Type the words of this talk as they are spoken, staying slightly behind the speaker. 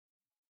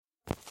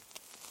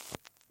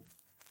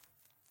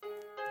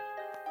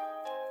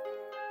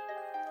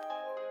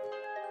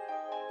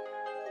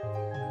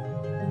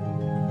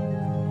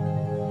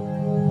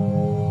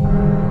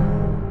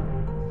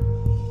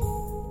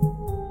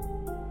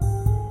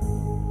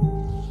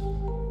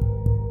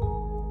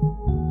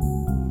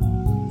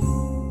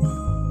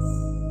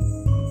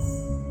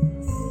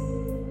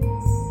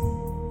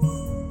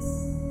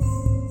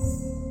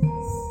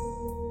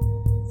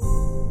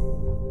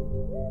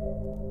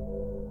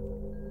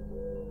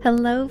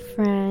Hello,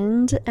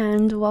 friend,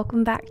 and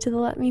welcome back to the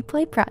Let Me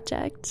Play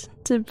project.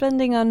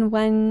 Depending on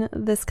when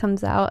this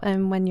comes out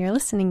and when you're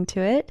listening to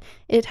it,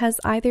 it has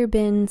either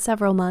been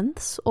several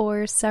months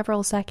or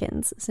several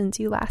seconds since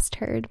you last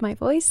heard my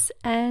voice,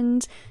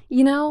 and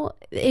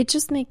it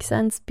just makes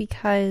sense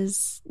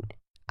because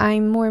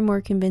I'm more and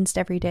more convinced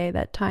every day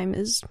that time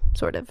is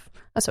sort of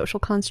a social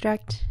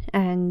construct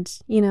and,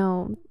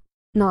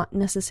 not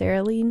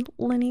necessarily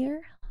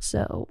linear.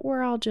 So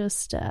we're all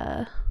just,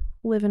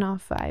 living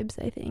off vibes,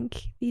 I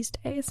think, these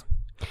days.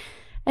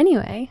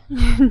 Anyway,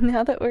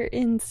 now that we're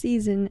in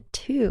season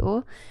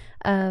 2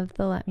 of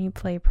the Let Me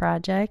Play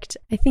project,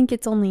 I think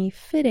it's only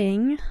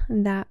fitting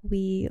that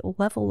we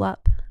level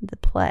up the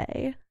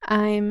play.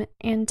 I'm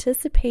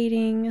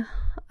anticipating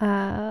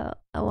a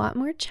lot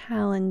more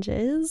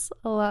challenges,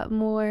 a lot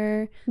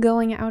more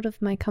going out of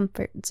my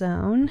comfort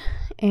zone,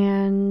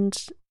 and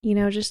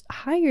just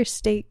higher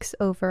stakes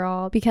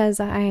overall, because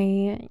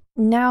I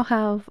now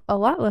have a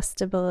lot less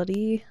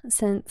stability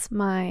since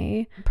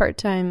my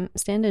part-time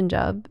stand-in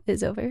job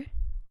is over.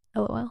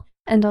 LOL.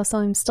 And also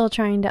I'm still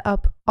trying to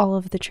up all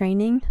of the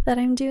training that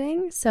I'm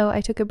doing. So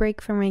I took a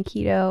break from my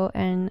keto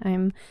and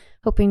I'm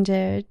hoping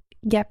to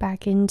get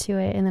back into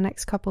it in the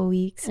next couple of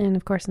weeks. And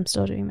of course I'm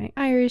still doing my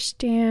Irish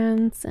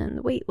dance and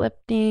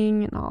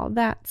weightlifting and all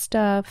that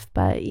stuff.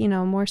 But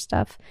more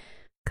stuff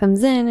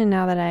comes in, and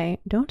now that I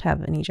don't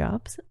have any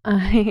jobs,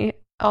 I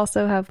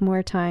also have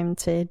more time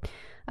to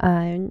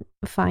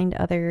find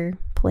other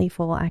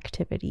playful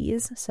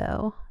activities.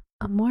 So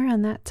more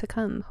on that to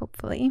come,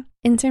 hopefully.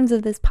 In terms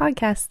of this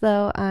podcast,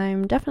 though,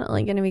 I'm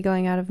definitely going to be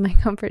going out of my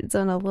comfort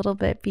zone a little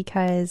bit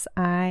because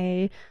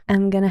I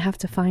am going to have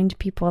to find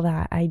people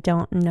that I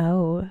don't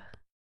know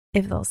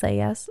if they'll say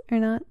yes or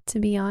not to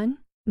be on,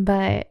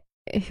 but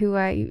who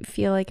I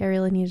feel like I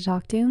really need to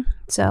talk to.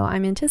 So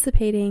I'm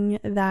anticipating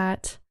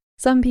that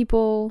some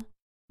people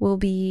will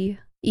be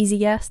easy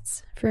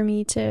guests for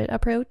me to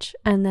approach,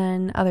 and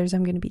then others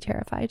I'm going to be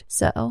terrified.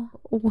 So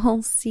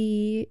we'll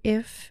see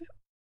if,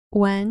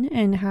 when,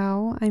 and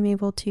how I'm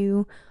able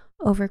to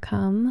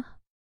overcome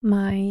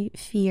my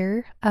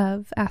fear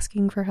of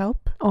asking for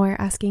help or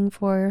asking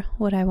for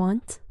what I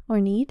want or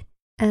need,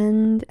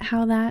 and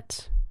how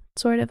that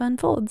sort of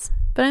unfolds.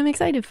 But I'm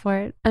excited for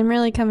it. I'm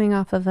really coming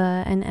off of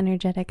an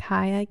energetic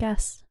high, I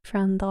guess,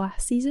 from the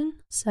last season.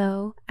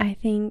 So I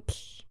think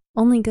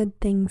only good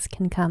things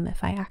can come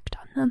if I act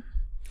on them.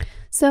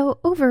 So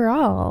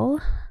overall,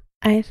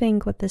 I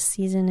think what this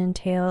season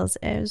entails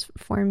is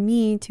for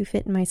me to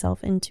fit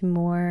myself into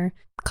more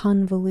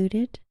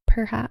convoluted,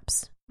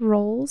 perhaps,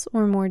 roles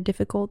or more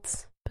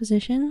difficult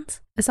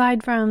positions.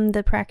 Aside from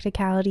the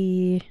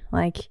practicality,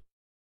 like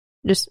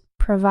just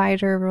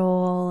provider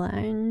role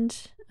and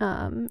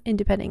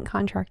independent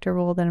contractor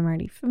role that I'm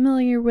already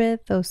familiar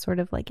with, those sort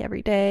of like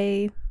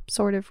everyday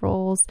sort of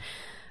roles,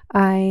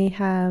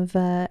 I've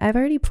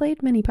already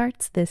played many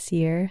parts this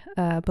year,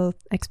 both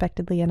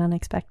expectedly and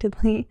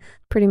unexpectedly,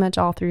 pretty much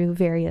all through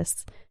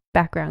various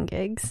background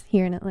gigs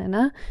here in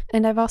Atlanta.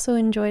 And I've also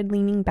enjoyed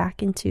leaning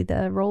back into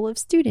the role of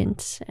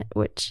student,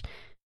 which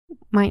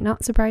might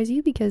not surprise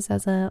you because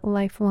as a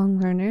lifelong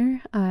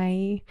learner,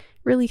 I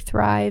really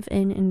thrive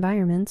in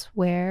environments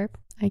where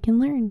I can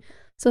learn.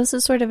 So this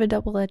is sort of a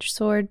double-edged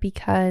sword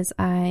because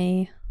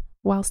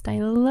whilst I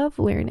love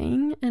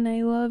learning and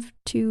I love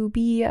to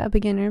be a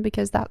beginner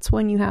because that's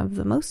when you have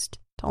the most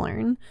to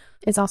learn,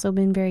 it's also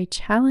been very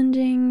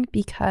challenging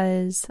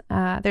because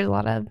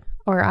there's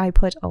I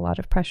put a lot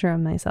of pressure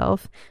on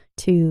myself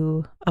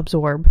to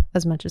absorb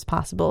as much as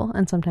possible.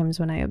 And sometimes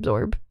when I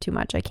absorb too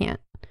much, I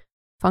can't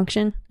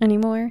function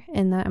anymore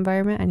in that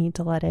environment. I need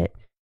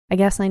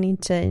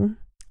to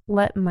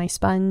let my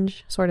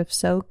sponge sort of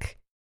soak,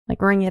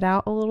 like wring it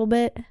out a little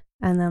bit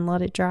and then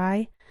let it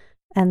dry,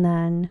 and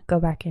then go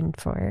back in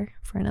for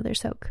another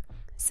soak.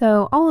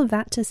 So all of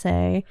that to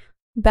say,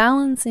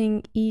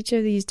 balancing each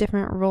of these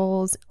different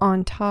roles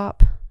on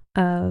top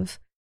of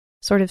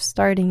sort of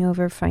starting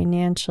over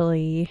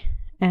financially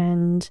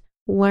and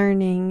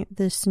learning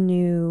this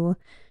new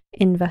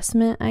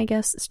investment, I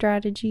guess,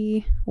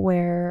 strategy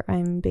where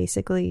I'm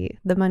basically,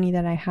 the money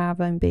that I have,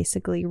 I'm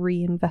basically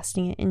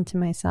reinvesting it into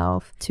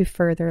myself to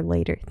further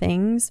later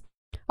things.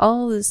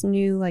 All this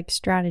new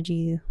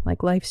strategy,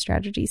 life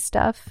strategy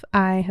stuff,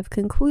 I have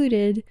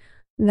concluded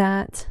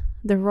that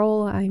the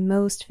role I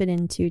most fit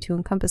into to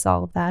encompass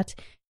all of that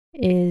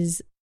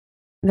is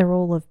the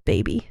role of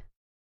baby.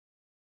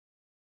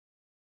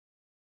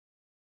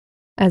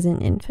 As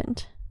in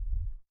infant.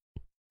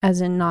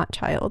 As in not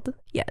child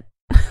yet.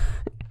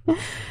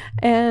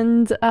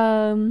 And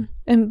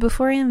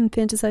before I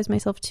fantasize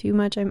myself too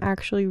much, I'm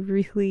actually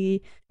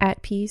really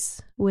at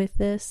peace with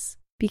this,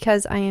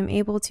 because I am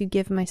able to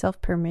give myself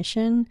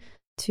permission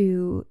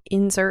to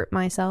insert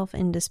myself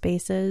into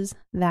spaces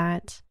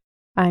that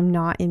I'm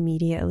not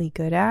immediately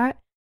good at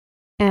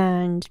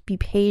and be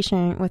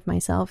patient with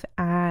myself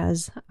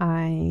as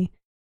I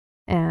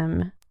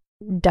am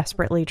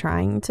desperately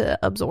trying to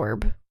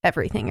absorb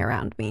everything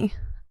around me.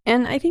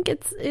 And I think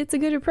it's a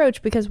good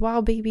approach because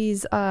while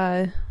babies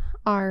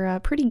are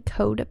pretty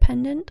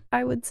codependent,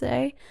 I would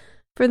say.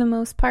 For the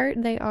most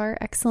part, they are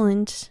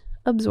excellent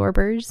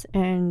absorbers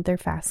and they're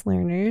fast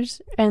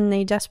learners, and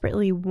they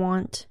desperately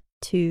want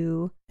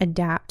to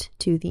adapt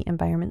to the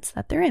environments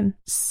that they're in.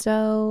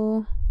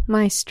 So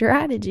my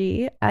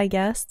strategy, I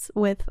guess,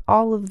 with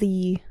all of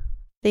the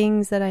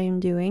things that I am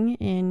doing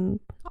in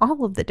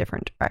all of the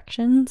different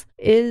directions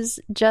is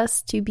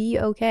just to be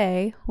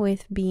okay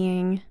with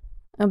being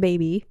a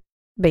baby,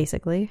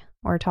 basically,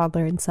 or a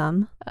toddler in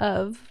some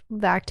of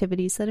the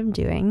activities that I'm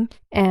doing,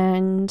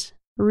 and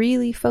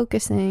really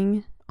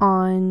focusing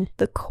on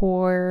the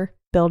core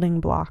building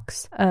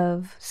blocks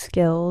of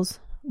skills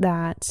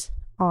that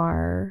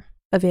are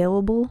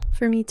available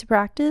for me to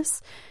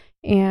practice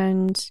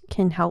and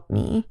can help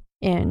me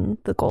in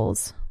the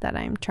goals that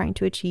I'm trying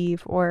to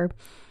achieve, or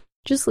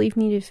just leave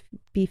me to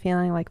be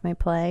feeling like my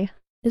play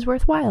is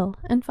worthwhile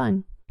and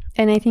fun.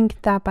 And I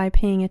think that by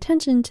paying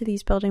attention to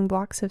these building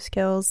blocks of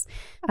skills,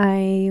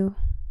 I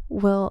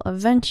will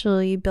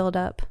eventually build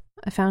up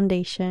a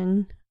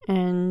foundation,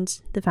 and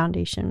the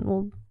foundation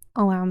will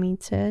allow me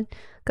to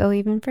go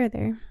even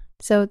further.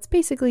 So it's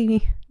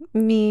basically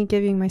me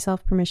giving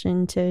myself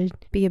permission to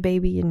be a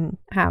baby and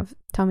have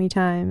tummy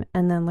time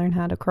and then learn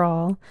how to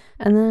crawl.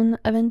 And then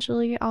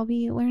eventually I'll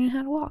be learning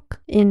how to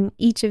walk in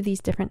each of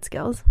these different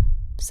skills.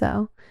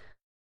 So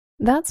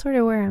that's sort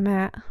of where I'm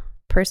at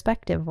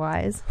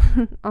perspective-wise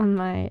on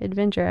my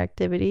adventure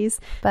activities.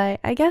 But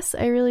I guess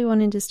I really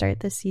wanted to start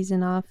this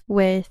season off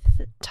with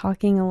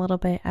talking a little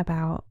bit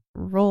about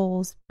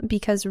roles,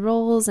 because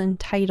roles and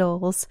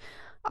titles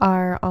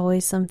are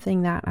always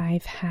something that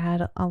I've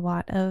had a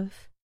lot of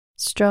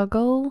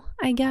struggle,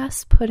 I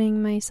guess,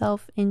 putting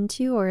myself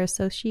into or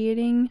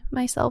associating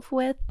myself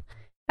with.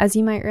 As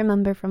you might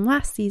remember from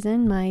last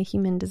season, my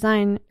human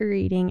design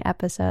reading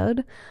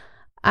episode,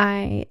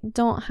 I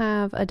don't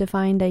have a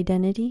defined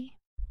identity,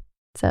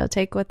 so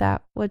take with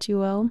that what you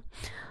will.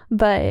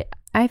 But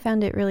I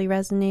found it really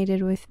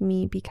resonated with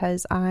me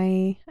because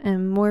I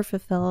am more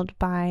fulfilled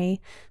by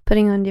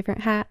putting on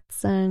different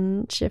hats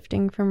and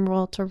shifting from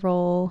role to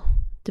role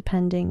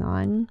depending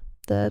on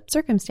the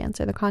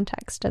circumstance or the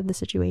context of the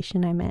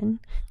situation I'm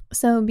in.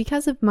 So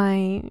because of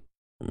my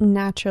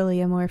naturally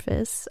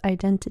amorphous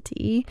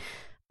identity,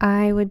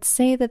 I would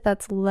say that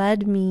that's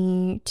led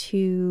me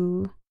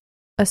to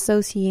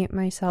associate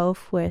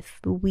myself with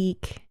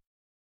weak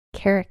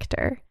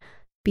character,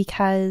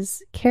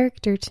 because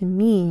character to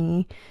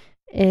me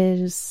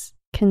is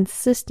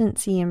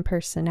consistency in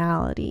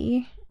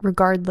personality,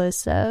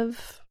 regardless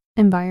of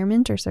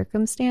environment or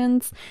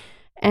circumstance.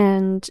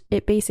 And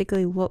it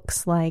basically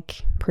looks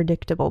like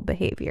predictable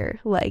behavior.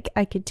 Like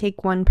I could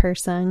take one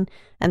person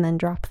and then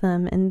drop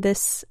them in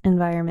this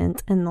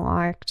environment and they'll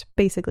act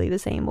basically the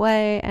same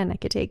way. And I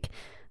could take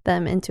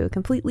them into a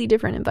completely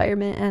different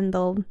environment and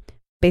they'll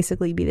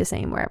basically be the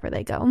same wherever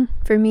they go.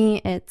 For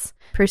me, it's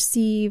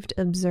perceived,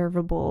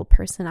 observable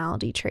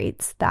personality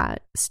traits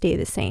that stay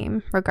the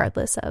same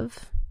regardless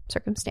of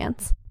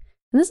circumstance.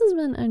 And this has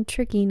been a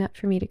tricky nut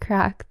for me to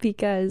crack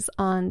because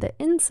on the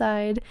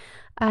inside,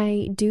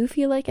 I do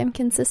feel like I'm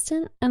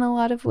consistent in a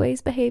lot of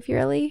ways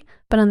behaviorally,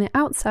 but on the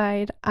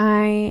outside,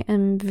 I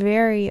am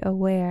very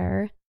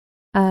aware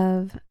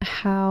of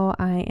how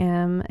I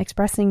am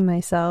expressing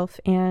myself,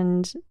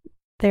 and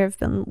there have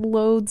been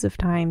loads of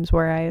times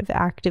where I've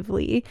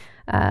actively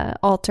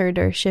altered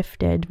or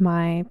shifted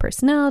my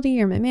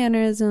personality or my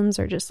mannerisms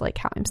or just like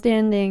how I'm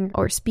standing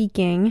or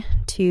speaking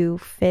to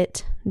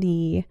fit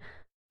the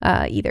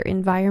either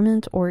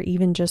environment or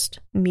even just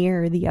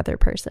mirror the other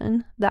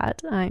person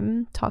that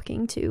I'm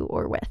talking to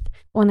or with.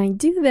 When I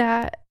do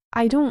that,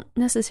 I don't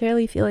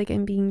necessarily feel like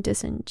I'm being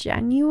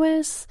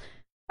disingenuous,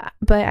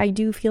 but I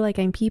do feel like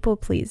I'm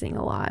people-pleasing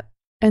a lot.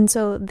 And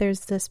so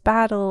there's this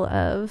battle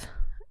of,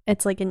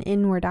 it's like an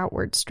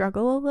inward-outward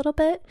struggle a little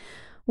bit,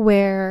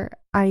 where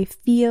I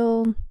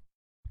feel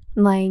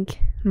like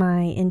my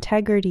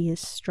integrity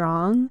is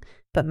strong,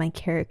 but my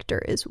character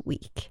is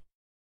weak.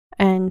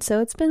 And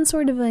so it's been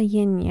sort of a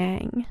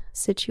yin-yang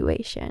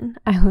situation,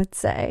 I would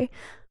say.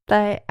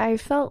 But I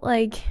felt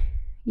like,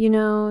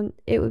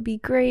 it would be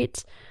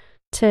great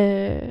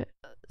to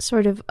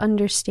sort of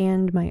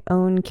understand my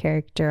own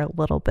character a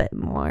little bit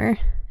more.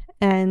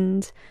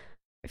 And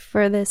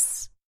for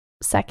this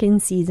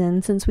second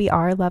season, since we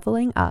are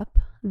leveling up,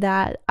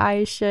 that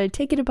I should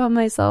take it upon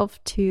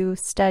myself to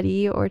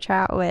study or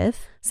chat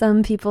with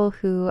some people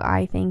who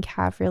I think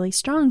have really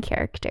strong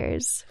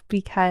characters,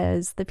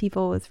 because the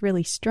people with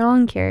really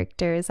strong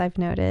characters, I've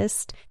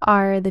noticed,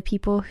 are the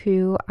people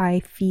who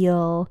I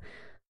feel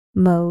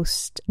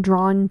most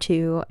drawn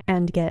to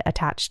and get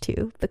attached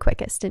to the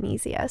quickest and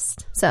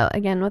easiest. So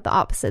again, with the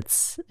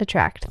opposites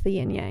attract, the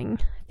yin-yang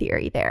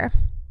theory there.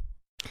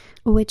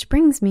 Which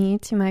brings me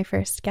to my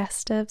first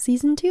guest of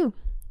season 2,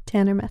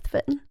 Tanner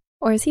Methvin.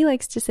 Or as he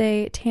likes to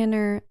say,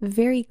 Tanner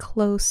very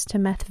close to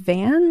Meth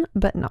Van,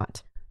 but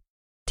not.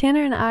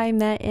 Tanner and I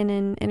met in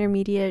an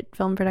intermediate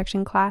film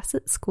production class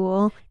at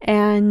school,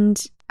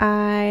 and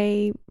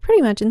I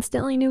pretty much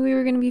instantly knew we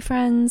were going to be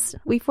friends.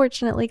 We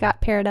fortunately got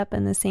paired up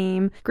in the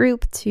same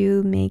group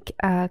to make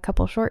a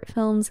couple short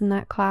films in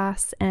that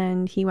class,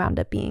 and he wound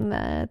up being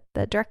the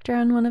director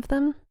on one of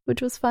them,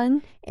 which was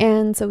fun.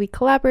 And so we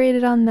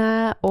collaborated on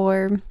that,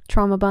 or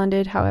trauma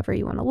bonded, however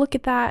you want to look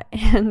at that,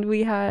 and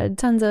we had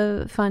tons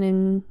of fun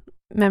and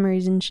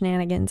memories and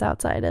shenanigans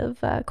outside of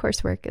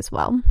coursework as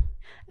well.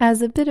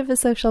 As a bit of a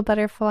social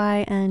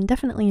butterfly and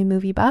definitely a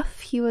movie buff,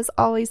 he was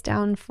always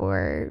down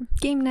for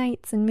game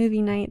nights and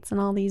movie nights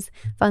and all these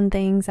fun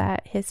things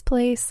at his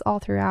place all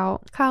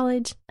throughout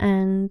college.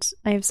 And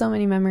I have so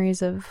many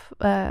memories of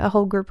a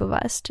whole group of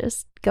us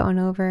just going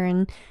over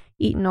and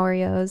eating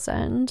Oreos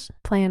and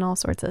playing all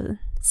sorts of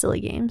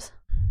silly games.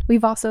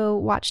 We've also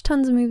watched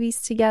tons of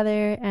movies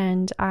together,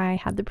 and I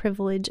had the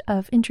privilege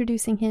of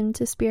introducing him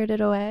to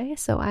Spirited Away,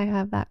 so I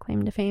have that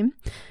claim to fame.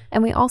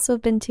 And we also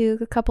have been to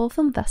a couple of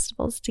film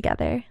festivals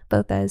together,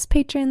 both as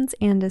patrons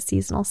and as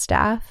seasonal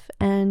staff.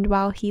 And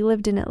while he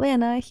lived in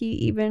Atlanta, he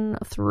even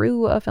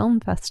threw a film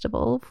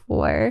festival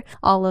for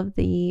all of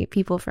the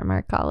people from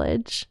our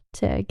college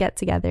to get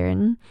together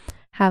and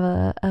have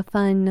a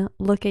fun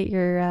look at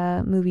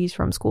your movies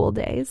from school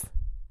days,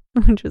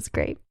 which was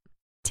great.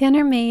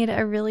 Tanner made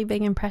a really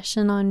big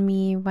impression on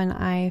me when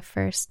I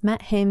first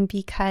met him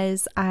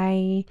because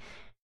I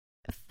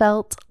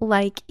felt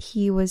like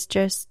he was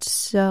just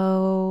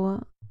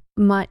so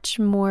much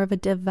more of a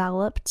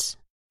developed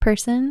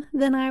person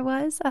than I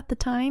was at the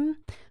time.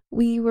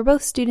 We were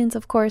both students,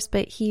 of course,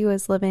 but he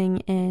was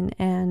living in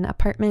an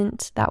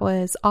apartment that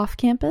was off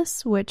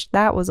campus, which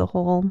that was a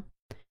whole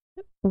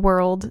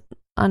world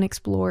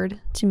unexplored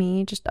to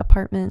me, just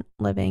apartment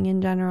living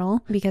in general,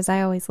 because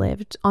I always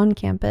lived on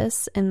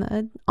campus in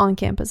the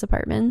on-campus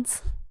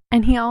apartments.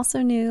 And he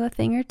also knew a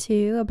thing or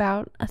two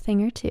about a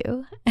thing or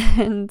two.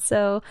 And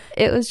so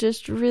it was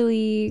just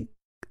really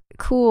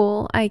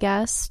cool, I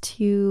guess,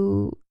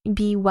 to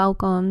be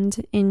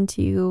welcomed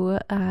into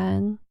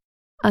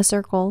a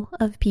circle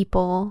of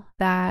people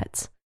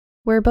that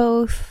were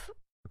both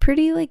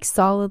pretty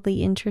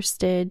solidly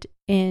interested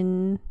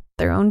in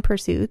their own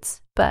pursuits,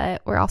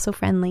 but were also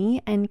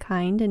friendly and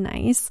kind and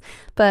nice,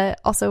 but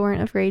also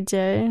weren't afraid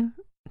to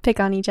pick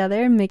on each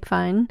other and make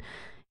fun,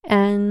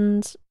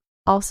 and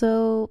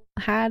also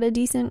had a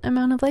decent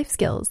amount of life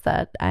skills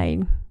that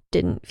I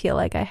didn't feel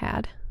like I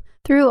had.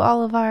 Through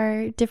all of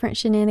our different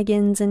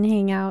shenanigans and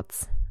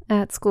hangouts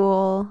at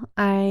school,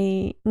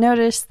 I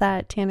noticed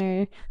that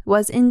Tanner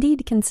was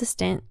indeed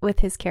consistent with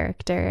his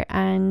character,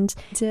 and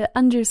to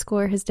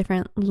underscore his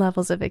different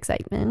levels of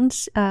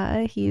excitement,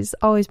 he's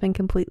always been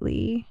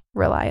completely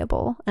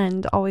reliable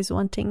and always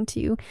wanting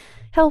to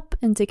help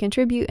and to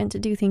contribute and to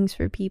do things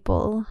for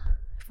people.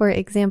 For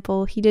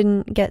example, he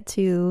didn't get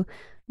to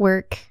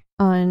work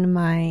on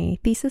my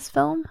thesis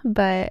film,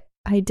 but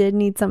I did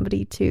need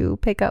somebody to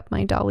pick up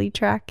my dolly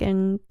track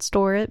and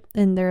store it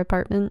in their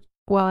apartment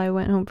while I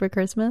went home for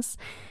Christmas,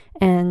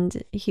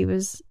 and he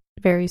was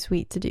very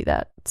sweet to do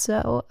that.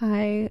 So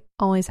I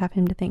always have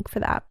him to thank for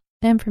that,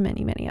 and for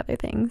many, many other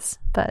things,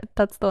 but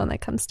that's the one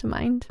that comes to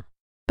mind.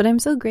 But I'm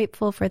so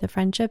grateful for the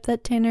friendship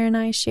that Tanner and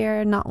I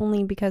share, not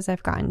only because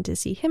I've gotten to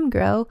see him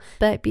grow,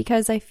 but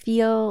because I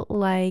feel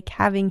like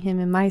having him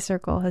in my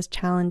circle has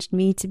challenged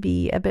me to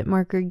be a bit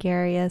more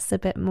gregarious, a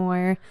bit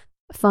more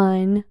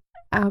fun,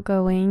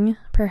 outgoing,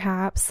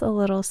 perhaps a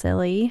little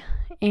silly,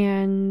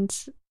 and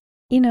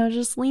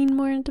just lean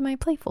more into my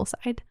playful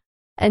side.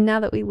 And now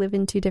that we live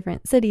in 2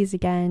 different cities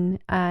again,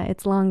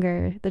 it's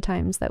longer the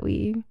times that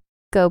we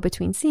go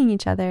between seeing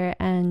each other,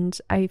 and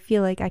I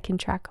feel like I can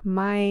track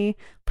my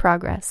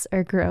progress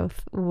or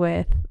growth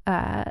with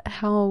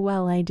how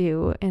well I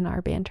do in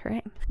our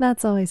bantering.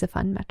 That's always a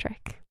fun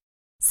metric.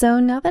 So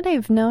now that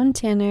I've known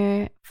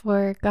Tanner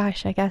for,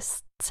 I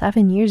guess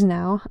 7 years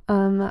now,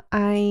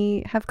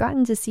 I have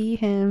gotten to see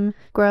him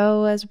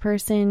grow as a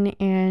person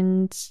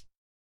and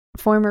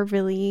form a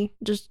really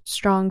just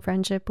strong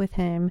friendship with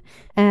him,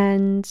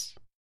 and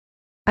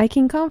I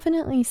can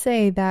confidently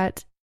say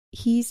that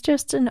he's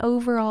just an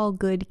overall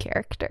good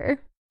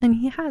character, and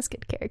he has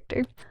good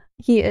character.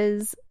 He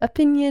is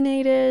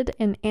opinionated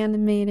and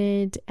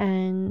animated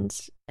and,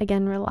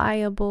 again,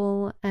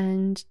 reliable,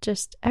 and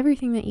just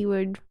everything that you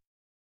would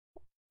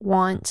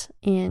want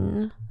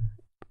in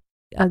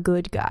a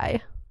good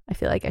guy. I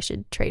feel like I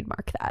should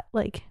trademark that,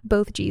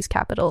 both G's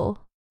capital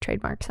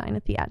trademark sign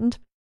at the end.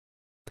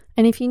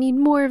 And if you need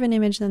more of an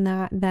image than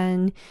that,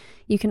 then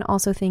you can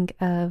also think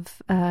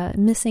of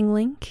Missing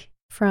Link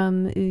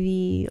from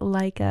the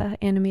Laika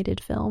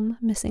animated film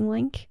Missing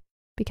Link,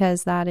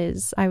 because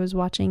I was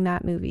watching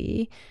that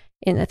movie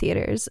in the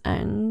theaters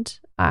and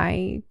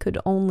I could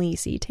only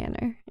see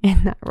Tanner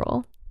in that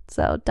role.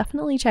 So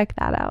definitely check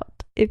that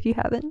out if you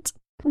haven't.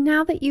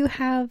 Now that you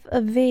have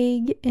a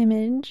vague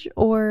image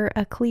or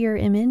a clear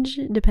image,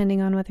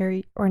 depending on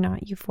whether or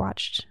not you've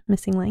watched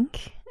Missing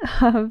Link,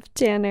 of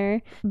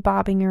Tanner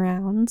bobbing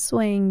around,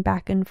 swaying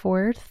back and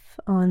forth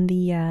on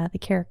the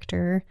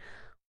character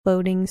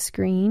loading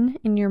screen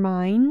in your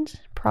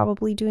mind,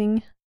 probably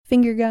doing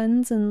finger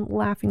guns and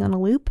laughing on a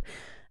loop,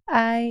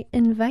 I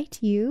invite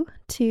you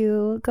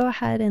to go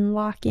ahead and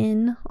lock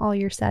in all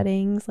your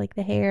settings, like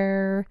the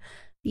hair,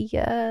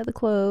 the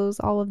clothes,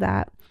 all of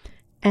that,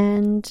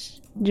 and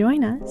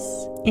join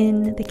us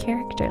in the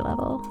character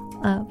level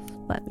of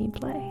Let Me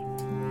Play.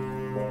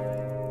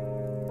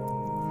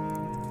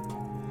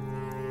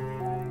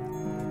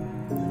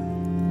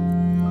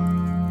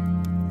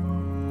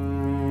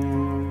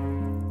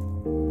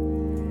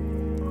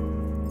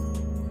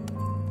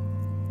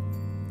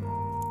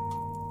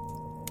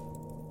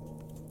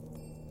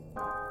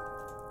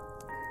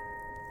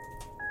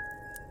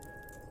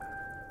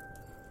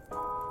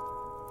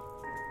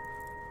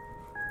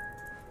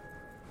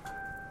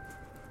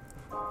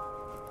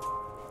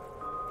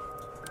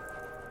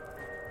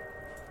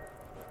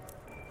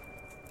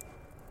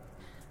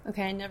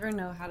 Okay, I never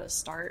know how to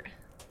start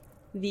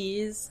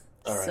these,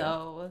 right.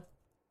 So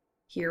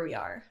here we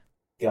are.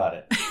 Got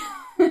it.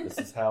 This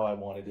is how I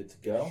wanted it to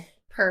go.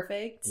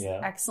 Perfect.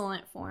 Yeah.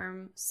 Excellent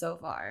form so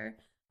far.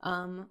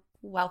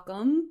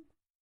 Welcome.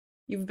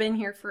 You've been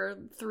here for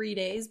 3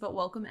 days, but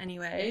welcome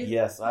anyway.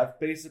 Yes, I've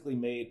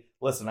basically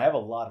listen, I have a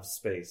lot of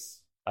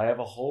space. I have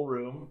a whole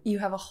room. You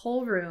have a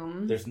whole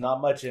room. There's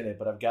not much in it,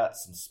 but I've got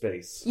some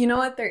space. You know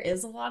what? There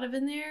is a lot of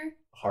in there.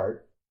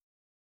 Heart.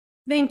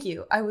 Thank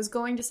you. I was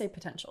going to say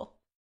potential.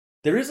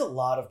 There is a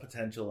lot of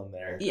potential in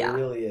there. Yeah. There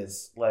really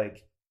is.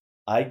 Like,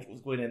 I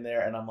went in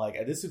there and I'm like,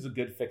 this is a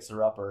good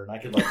fixer-upper, and I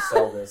could, like,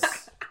 sell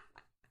this.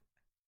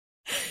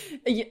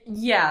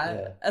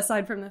 Yeah.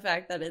 Aside from the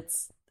fact that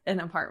it's an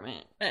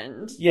apartment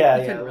and you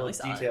couldn't really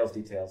sell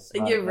details.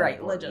 You're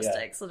right.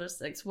 Logistics.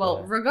 Well,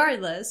 Yeah.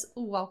 Regardless,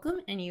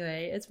 welcome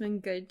anyway. It's been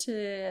good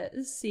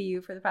to see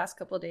you for the past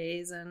couple of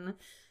days and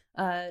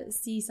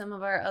see some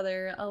of our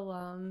other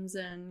alums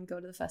and go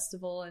to the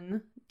festival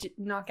and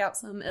knock out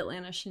some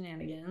Atlanta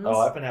shenanigans. Oh,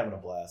 I've been having a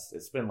blast.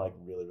 It's been, like,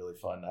 really, really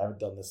fun. I haven't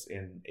done this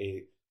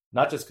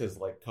not just because,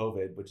 like,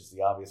 COVID, which is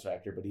the obvious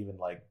factor, but even,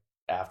 like,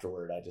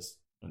 afterward,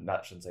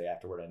 shouldn't say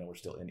afterward. I know we're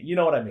still in it. You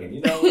know what I mean?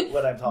 You know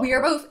what I'm talking about. We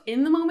are both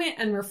in the moment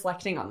and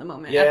reflecting on the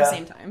moment at the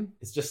same time.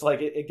 It's just like,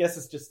 I guess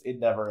it's just, it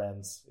never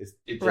ends.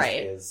 It just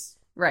is.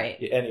 Right.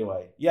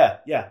 Anyway, yeah,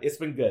 it's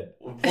been good.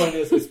 The point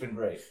is, it's been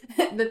great.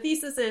 The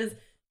thesis is,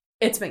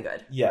 it's been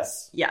good.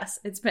 Yes.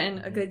 It's been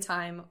a good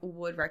time.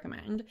 Would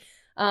recommend.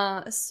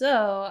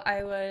 So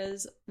I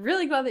was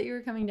really glad that you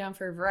were coming down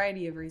for a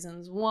variety of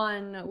reasons.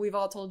 One, we've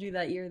all told you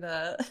that you're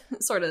the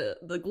sort of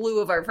the glue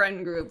of our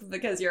friend group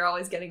because you're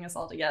always getting us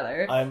all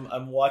together.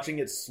 I'm watching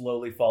it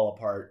slowly fall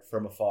apart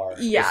from afar.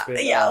 Yeah,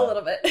 a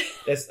little bit.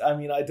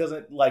 It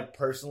doesn't, like,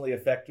 personally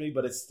affect me,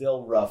 but it's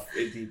still rough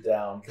deep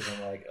down because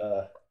I'm like,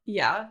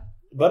 Yeah.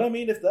 But I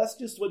mean, if that's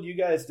just what you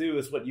guys do,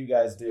 it's what you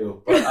guys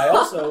do. But I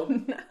also,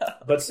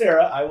 But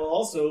Sarah, I will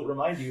also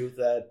remind you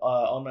that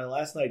on my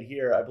last night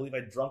here, I believe I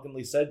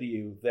drunkenly said to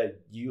you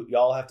that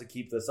y'all have to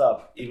keep this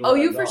up. Even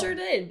you for sure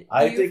did.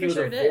 I think it was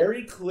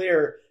very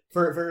clear,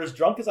 for as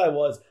drunk as I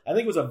was, I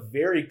think it was a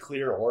very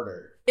clear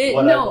order. I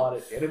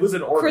wanted, and it was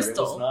an order.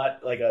 Crystal. It was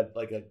not like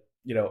a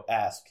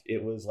ask.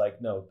 It was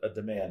like, no, a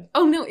demand.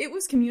 Oh no, it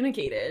was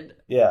communicated.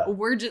 Yeah.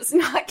 We're just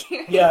not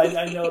caring. Yeah,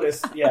 I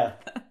noticed. Yeah.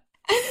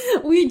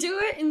 We do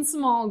it in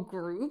small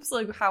groups,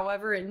 like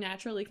however it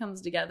naturally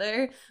comes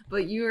together,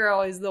 but you are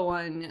always the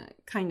one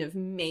kind of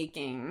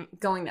going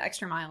the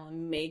extra mile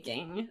and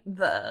making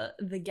the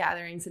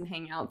gatherings and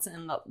hangouts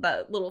and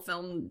that little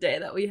film day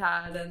that we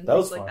had and that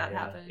things fun, like that yeah.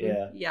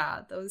 happen.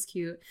 Yeah, that was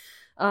cute.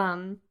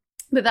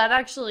 But that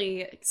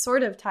actually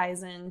sort of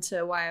ties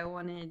into why I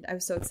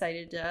was so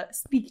excited to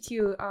speak to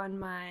you on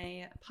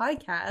my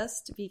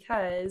podcast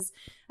because,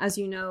 as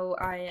you know,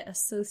 I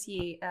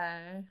associate,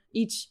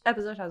 each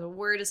episode has a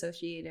word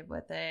associated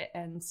with it.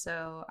 And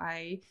so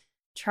I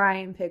try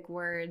and pick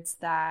words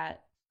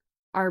that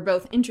are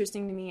both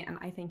interesting to me and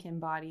I think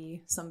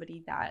embody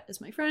somebody that is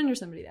my friend or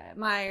somebody that I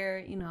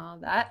admire, all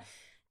that.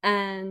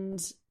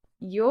 And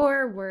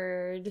your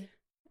word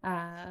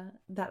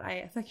that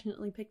I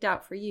affectionately picked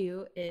out for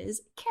you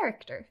is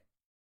character.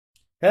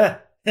 I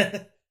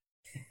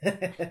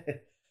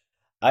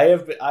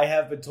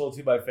have been told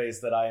to my face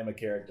that I am a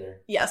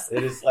character. Yes.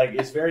 It is like,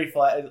 it's very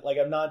flat. Like,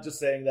 I'm not just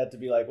saying that to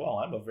be like, well,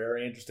 I'm a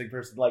very interesting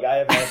person. Like, I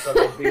have had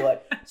someone be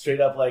like,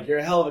 straight up, like, you're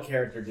a hell of a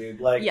character,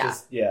 dude. Like,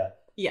 Yeah.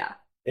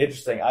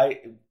 Interesting.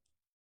 I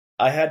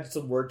had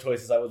some word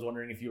choices I was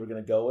wondering if you were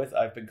going to go with.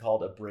 I've been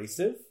called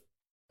abrasive.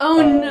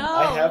 Oh, no.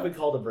 I have been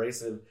called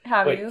abrasive.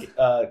 Have you?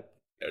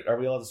 Are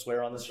we allowed to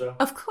swear on this show?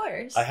 Of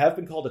course. I have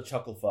been called a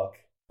chuckle fuck.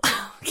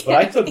 Okay. But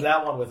I took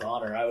that one with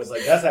honor. I was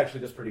like, that's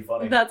actually just pretty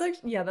funny. That's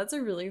a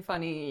really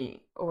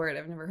funny word.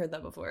 I've never heard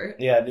that before.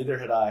 Yeah, neither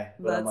had I.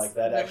 But I'm like,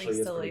 that really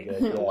actually silly. is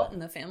pretty good. Yeah. What in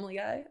the Family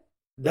Guy?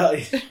 No,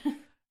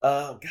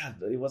 God,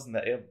 it wasn't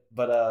that.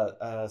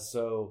 But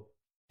so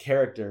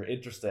character,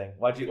 interesting.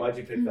 Why'd you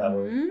pick that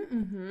word?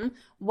 Mm-hmm.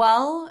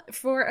 Well,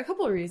 for a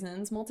couple of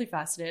reasons,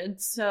 multifaceted.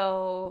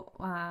 So,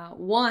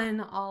 one,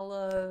 all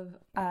of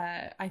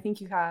I think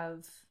you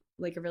have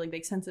like a really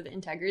big sense of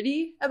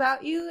integrity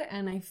about you.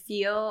 And I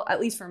feel, at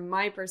least from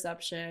my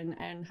perception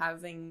and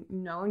having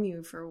known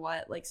you for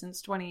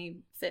since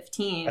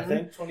 2015. I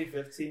think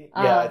 2015.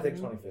 Yeah, I think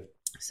 2015.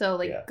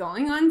 So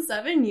going on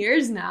 7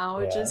 years now,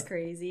 which is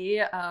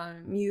crazy.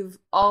 You've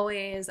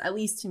always, at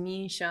least to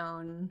me,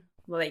 shown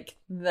like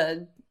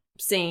the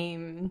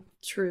same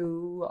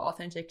true,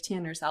 authentic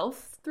Tanner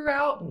self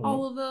throughout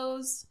all of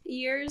those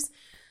years,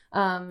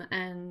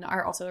 and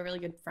are also a really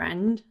good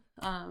friend.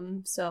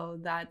 So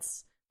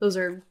those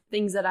are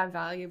things that I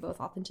value, both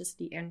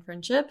authenticity and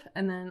friendship.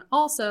 And then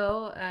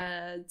also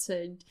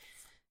to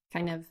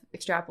kind of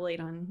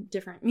extrapolate on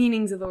different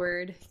meanings of the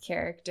word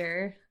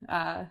character.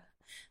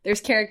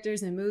 There's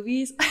characters in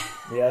movies.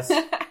 Yes.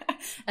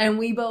 And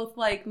we both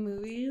like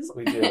movies.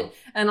 We do.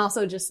 And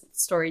also just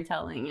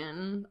storytelling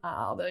and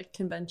all the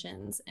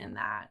conventions in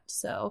that.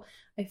 So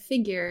I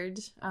figured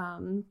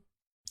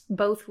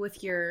both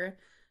with your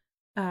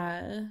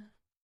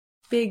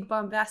big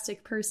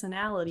bombastic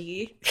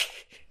personality.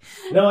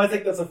 No, I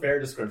think that's a fair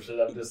description.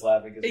 I'm just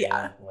laughing because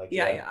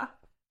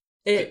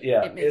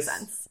it makes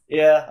sense.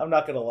 Yeah, I'm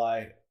not gonna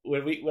lie.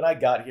 When I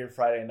got here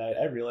Friday night,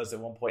 I realized at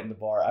one point in the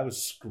bar I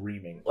was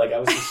screaming, like I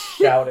was just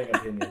shouting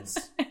opinions.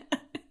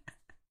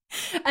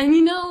 And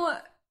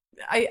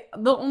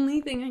the only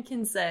thing I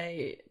can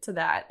say to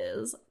that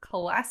is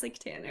classic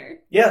Tanner.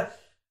 Yeah,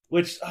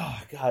 which,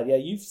 oh god, yeah,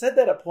 you've said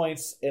that at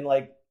points, and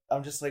like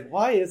I'm just like,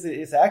 why is it?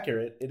 It's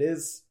accurate. It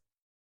is.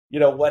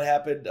 What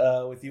happened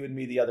with you and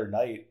me the other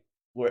night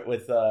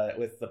with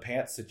the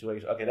pants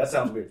situation. Okay, that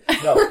sounds weird.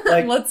 No,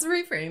 like let's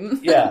reframe.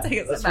 Yeah,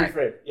 let's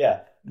reframe.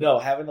 Yeah, no,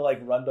 having to like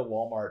run to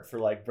Walmart for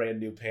like brand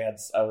new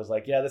pants. I was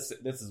like, yeah, this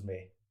is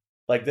me.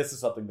 Like this is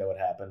something that would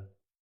happen.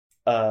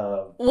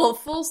 Well,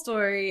 full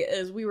story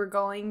is we were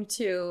going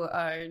to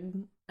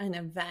an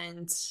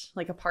event,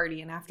 like a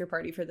party, an after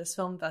party for this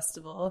film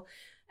festival,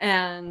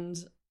 and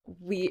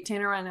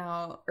Tanner went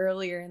out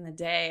earlier in the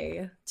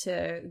day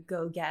to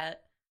go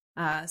get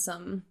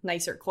some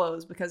nicer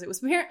clothes because it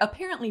was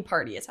apparently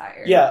party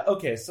attire. Yeah,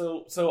 okay,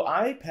 so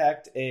I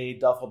packed a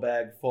duffel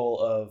bag full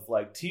of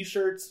like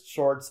t-shirts,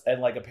 shorts,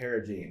 and like a pair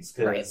of jeans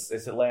because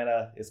it's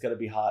Atlanta, it's gonna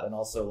be hot, and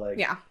also like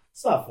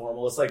it's not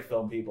formal, it's like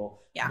film people.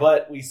 Yeah.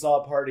 But we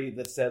saw a party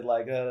that said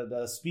like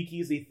the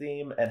speakeasy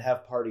theme and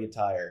have party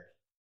attire.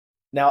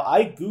 Now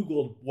I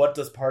googled what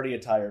does party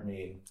attire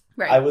mean.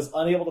 Right. I was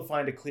unable to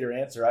find a clear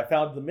answer. I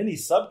found the many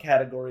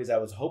subcategories I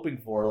was hoping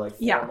for, like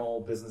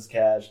formal, business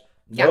cash.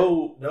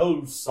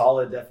 No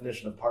solid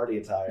definition of party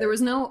attire. There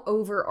was no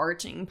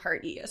overarching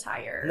party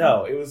attire.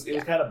 No, it was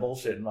kind of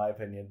bullshit in my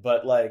opinion.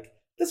 But like,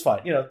 that's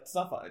fine. It's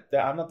not fine.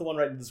 I'm not the one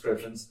writing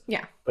descriptions.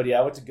 Yeah. But yeah,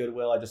 I went to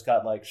Goodwill. I just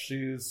got like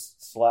shoes,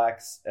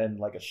 slacks, and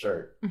like a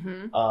shirt.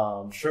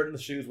 Mm-hmm. Shirt and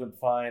the shoes went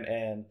fine.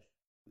 And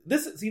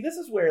this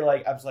is where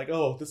like I was like,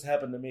 oh, this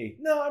happened to me.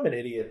 No, I'm an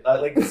idiot.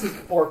 Like this is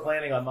poor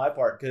planning on my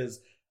part because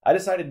I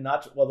decided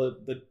not to. Well,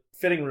 the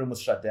fitting room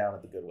was shut down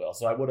at the Goodwill,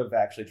 so I would have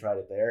actually tried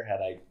it there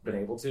had I been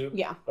able to.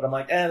 Yeah. But I'm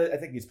like, I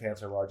think these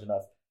pants are large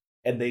enough,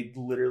 and they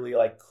literally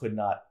like could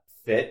not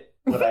fit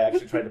when I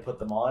actually tried to put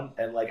them on,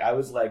 and like I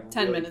was like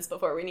 10 minutes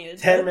before we needed.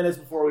 10 minutes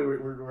before we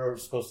were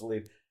supposed to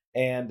leave,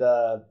 and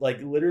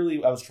like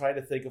literally I was trying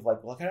to think of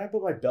like, well, can I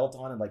put my belt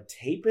on and like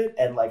tape it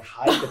and like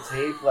hide the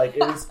tape? Like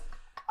it was,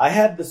 I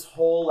had this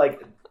whole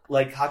like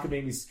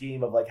cockamamie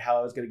scheme of like how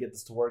I was going to get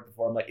this to work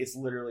before. I'm like, it's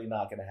literally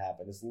not going to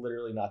happen. It's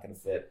literally not going to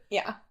fit.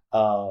 Yeah.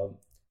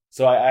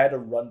 So I had to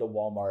run to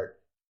Walmart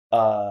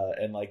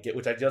and like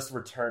which I just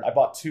returned. I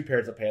bought 2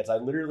 pairs of pants. I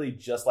literally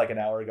just like an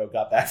hour ago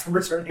got back from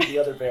returning the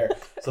other pair.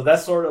 So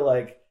that's sort of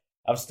like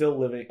I'm still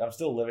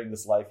living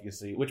this life, you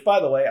see. Which, by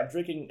the way, I'm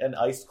drinking an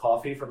iced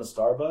coffee from a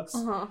Starbucks.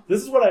 Uh-huh.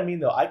 This is what I mean,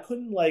 though. I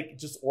couldn't like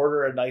just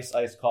order a nice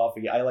iced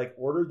coffee. I like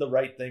ordered the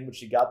right thing, but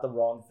she got the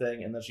wrong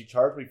thing, and then she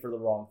charged me for the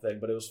wrong thing.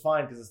 But it was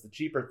fine because it's the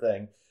cheaper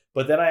thing.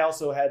 But then I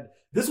also had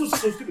this was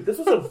so stupid. This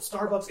was a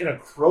Starbucks in a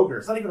Kroger.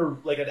 It's not even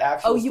like an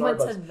actual. Oh, you Starbucks.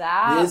 went to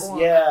that? One.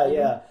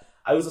 Yeah.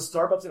 I was a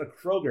Starbucks in a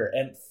Kroger,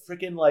 and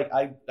freaking like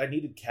I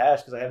needed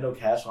cash because I have no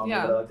cash on me,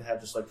 but I like to have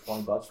just like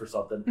 $20 for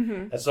something.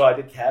 Mm-hmm. And so I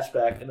did cash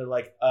back, and they're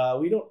like,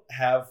 we don't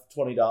have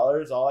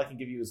 $20. All I can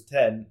give you is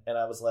 10. And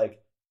I was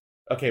like,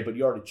 okay, but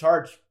you already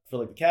charged for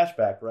like the cash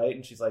back, right?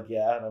 And she's like,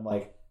 yeah. And I'm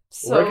like,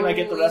 so where can I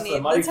get the rest of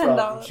the money from?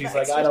 And she's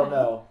like, I don't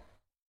know.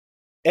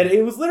 And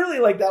it was literally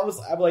like that was.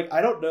 I'm like,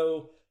 I don't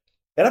know.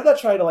 And I'm not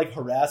trying to like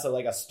harass a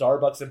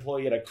Starbucks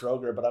employee at a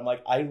Kroger, but I'm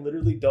like, I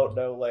literally don't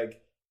know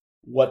like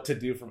what to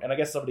do from. And I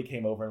guess somebody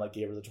came over and like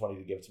gave her the 20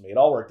 to give to me. It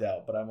all worked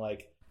out, but I'm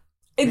like,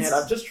 man,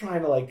 I'm just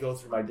trying to like go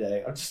through my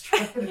day. I'm just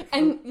trying to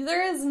and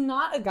there is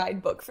not a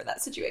guidebook for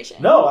that situation.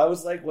 No, I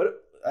was like, what?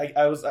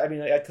 I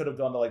mean, I could have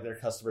gone to like their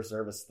customer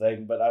service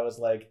thing, but I was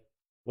like,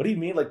 what do you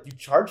mean? Like you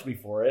charged me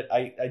for it?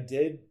 I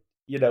did,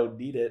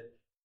 need it.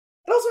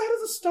 And also, how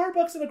does a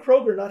Starbucks and a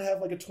Kroger not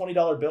have like a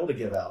 $20 bill to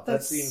give out?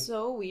 That's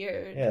so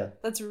weird. Yeah.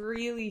 That's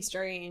really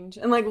strange.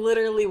 And like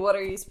literally, what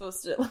are you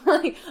supposed to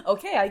like?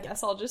 Okay, I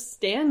guess I'll just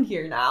stand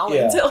here now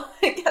until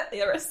I get the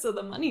rest of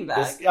the money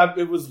back.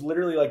 It was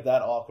literally like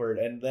that awkward.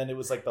 And then it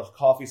was like the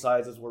coffee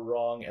sizes were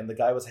wrong, and the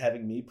guy was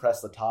having me press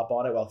the top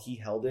on it while he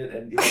held it,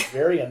 and it was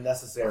very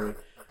unnecessary.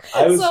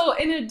 So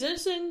in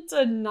addition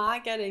to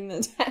not getting the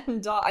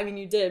 $10, I mean,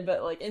 you did,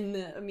 but like in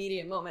the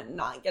immediate moment,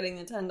 not getting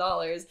the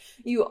 $10,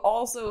 you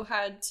also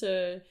had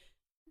to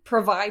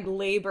provide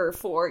labor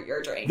for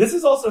your drink. This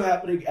is also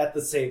happening at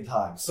the same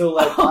time. So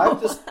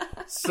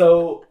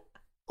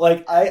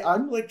like,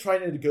 I'm like trying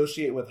to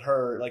negotiate with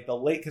her, like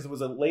because it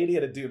was a lady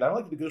and a dude. I'm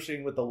like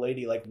negotiating with the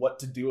lady, like what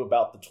to do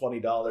about the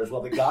 $20.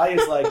 While the guy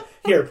is like,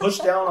 here, push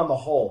down on the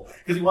hole.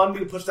 Because he wanted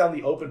me to push down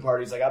the open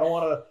part. He's like, I don't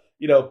want to,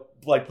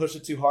 like push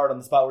it too hard on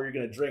the spot where you're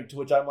going to drink, to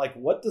which I'm like,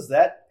 what does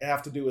that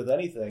have to do with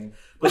anything?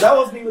 But that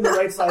wasn't even the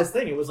right size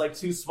thing. It was like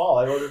too small.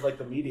 I ordered like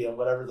the medium,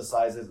 whatever the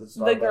size is.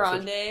 The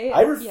grande.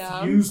 I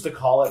refuse to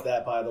call it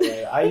that, by the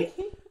way.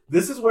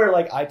 This is where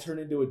like I turn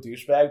into a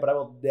douchebag, but I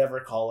will never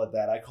call it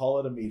that. I call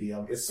it a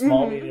medium. It's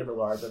small, medium, or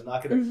large. I'm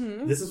not going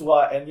to... This is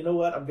why, and you know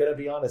what? I'm going to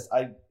be honest.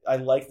 I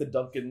like the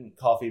Dunkin'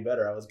 coffee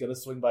better. I was going to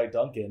swing by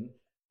Dunkin',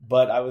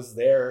 but I was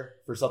there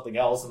for something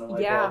else, and I'm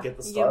like, well, I'll get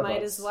the Starbucks. You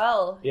might as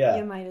well. Yeah.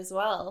 You might as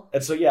well.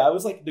 And so, I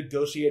was like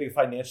negotiating a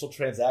financial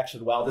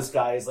transaction while this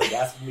guy is like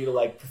asking me to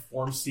like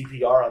perform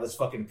CPR on this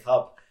fucking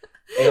cup.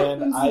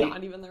 And it's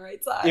not even the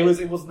right size.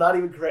 It was not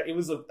even correct. It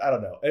was I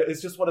don't know.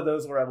 It's just one of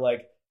those where I'm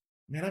like,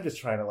 man, I'm just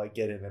trying to like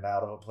get in and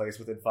out of a place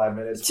within 5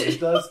 minutes. But it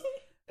does.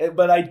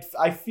 But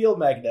I feel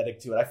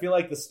magnetic to it. I feel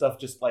like this stuff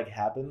just like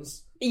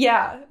happens.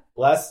 Yeah.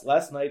 Last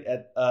night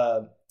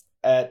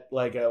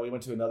we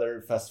went to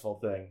another festival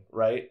thing,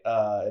 right?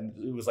 And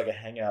it was like a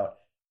hangout,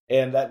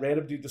 and that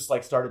random dude just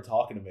like started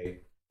talking to me.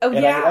 Oh,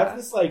 and yeah. I have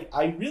this like,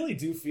 I really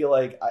do feel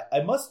like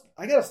I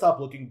gotta stop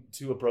looking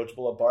too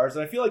approachable at bars,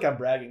 and I feel like I'm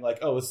bragging like,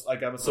 oh, it's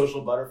like I'm a social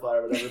butterfly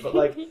or whatever, but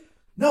like,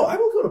 no, I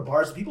will go to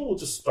bars and people will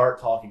just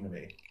start talking to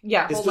me.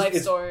 Yeah, whole life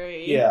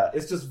story. Yeah,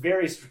 it's just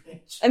very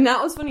strange. And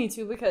that was funny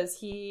too, because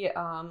he,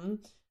 I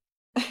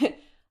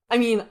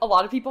mean, a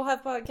lot of people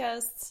have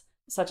podcasts,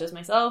 such as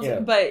myself,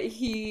 but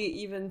he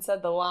even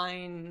said the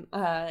line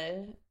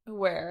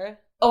where,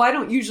 oh, I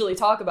don't usually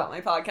talk about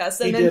my podcast,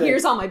 and then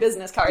here's all my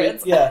business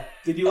cards.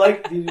 Did you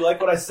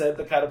like what I said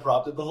that kind of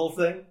prompted the whole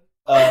thing?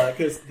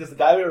 Because the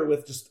guy we were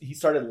with he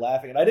started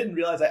laughing, and I didn't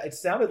realize it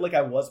sounded like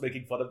I was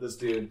making fun of this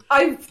dude.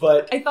 I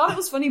thought it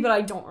was funny, but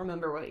I don't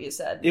remember what you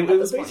said. It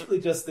was basically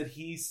just that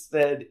he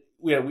said,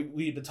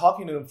 we'd been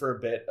talking to him for a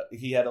bit.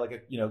 He had like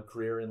a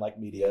career in like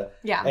media,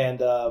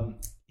 and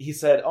he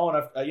said, oh,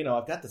 and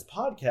I've got this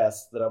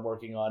podcast that I'm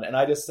working on, and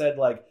I just said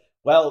like,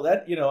 well,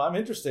 that, I'm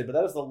interested, but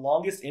that was the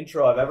longest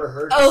intro I've ever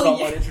heard of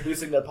someone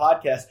introducing their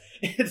podcast.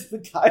 It's the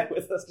guy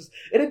with us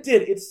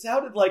it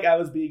sounded like I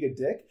was being a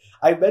dick.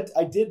 I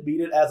did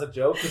mean it as a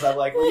joke, because I'm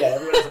like, well, yeah,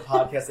 everyone has a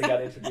podcast, they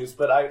got introduced,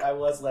 but I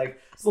was like,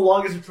 it's the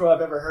longest intro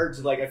I've ever heard,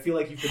 so like, I feel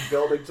like you've been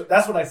building,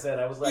 that's what I said.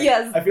 I was like,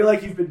 yes. I feel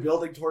like you've been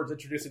building towards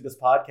introducing this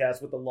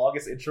podcast with the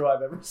longest intro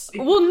I've ever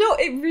seen. Well, no,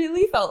 it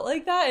really felt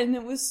like that, and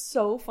it was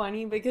so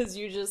funny, because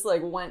you just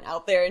like went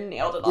out there and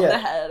nailed it on the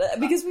head,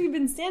 because we'd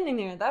been standing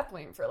there at that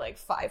point for like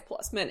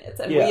 5+ minutes,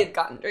 and we had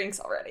gotten drinks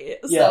already,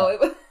 so it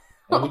was...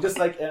 And we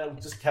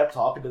just kept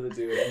talking to the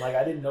dude, and like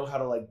I didn't know how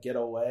to like get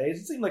away.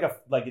 It seemed like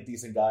a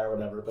decent guy or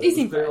whatever, but it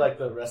was clear like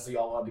the rest of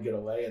y'all wanted to get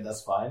away, and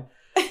that's fine.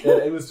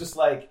 It was just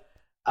like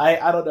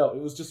I don't know. It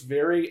was just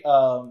very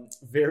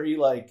very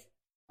like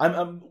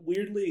I'm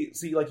weirdly,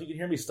 see, like you can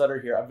hear me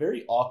stutter here. I'm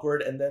very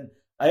awkward, and then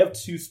I have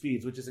 2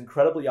 speeds, which is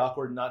incredibly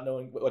awkward, not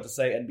knowing what to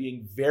say, and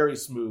being very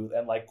smooth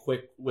and like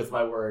quick with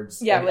my words.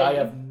 Yeah, and I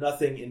have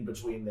nothing in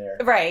between there.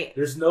 Right.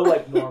 There's no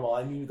like normal.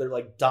 I'm either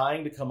like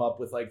dying to come up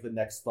with like the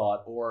next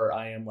thought, or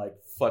I am like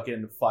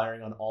fucking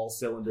firing on all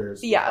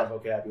cylinders with my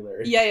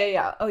vocabulary.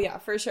 Yeah. Oh yeah,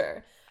 for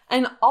sure.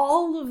 And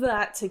all of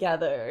that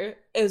together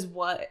is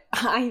what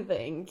I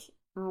think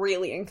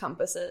really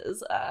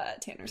encompasses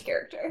Tanner's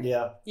character.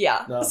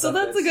 Yeah. No, so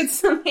that's a good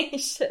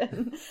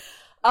summation.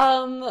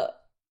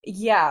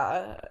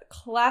 Yeah,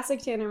 classic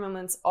Tanner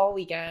moments all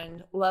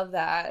weekend. Love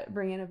that.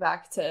 Bringing it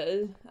back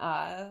to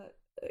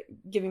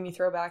giving me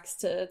throwbacks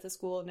to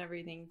school and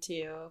everything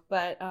too.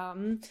 But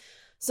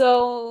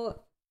so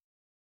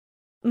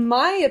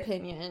my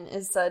opinion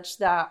is such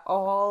that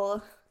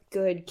all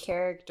good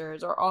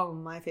characters, or all of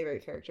my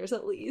favorite characters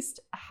at least,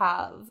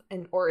 have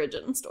an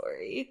origin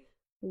story.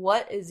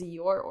 What is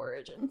your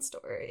origin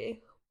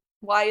story?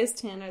 Why is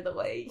Tanner the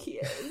way he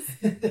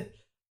is?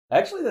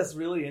 Actually, that's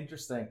really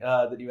interesting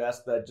that you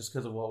asked that, just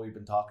because of what we've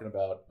been talking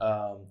about.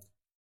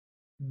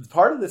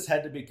 Part of this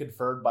had to be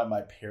confirmed by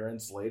my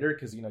parents later,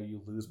 because,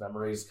 you lose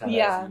memories kind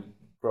of as you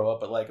grow up.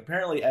 But, like,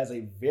 apparently as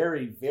a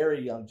very,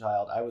 very young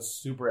child, I was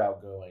super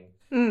outgoing.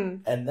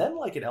 And then,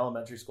 like, in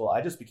elementary school,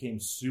 I just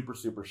became super,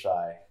 super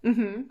shy.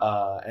 And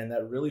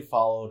that really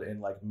followed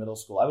in, like, middle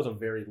school. I was a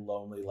very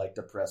lonely, like,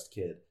 depressed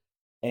kid.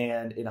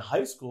 And in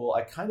high school,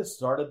 I kind of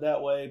started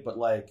that way, but,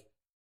 like...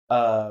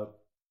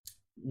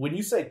 when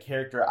you say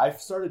character, I've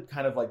started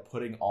kind of like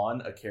putting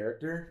on a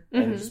character,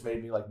 and it just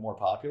made me like more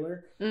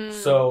popular.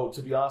 So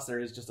to be honest, there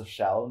is just a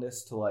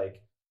shallowness to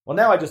like, well,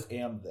 now I just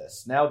am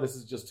this. Now this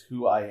is just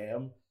who I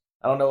am.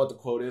 I don't know what the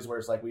quote is where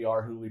it's like, we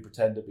are who we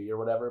pretend to be or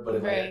whatever,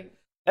 but right.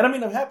 And I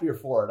mean, I'm happier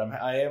for it.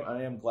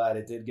 I am glad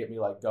it did get me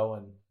like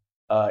going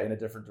in a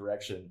different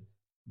direction.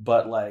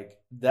 But like,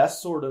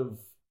 that's sort of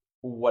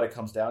what it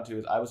comes down to.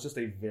 Is I was just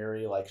a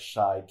very like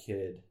shy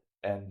kid,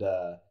 and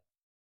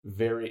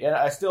and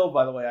I still,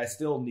 by the way, I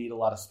still need a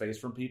lot of space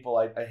from people.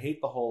 I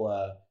hate the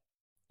whole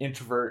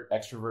introvert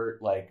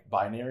extrovert like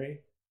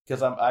binary,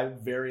 because I'm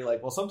very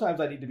like, well, sometimes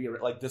I need to be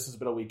like, this has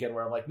been a weekend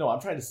where I'm like, no,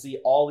 I'm trying to see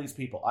all these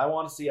people. I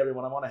want to see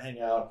everyone. I want to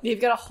hang out. You've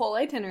got a whole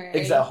itinerary.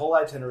 Exactly, a whole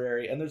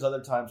itinerary. And there's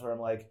other times where I'm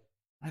like,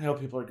 I know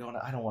people are going,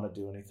 I don't want to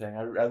do anything.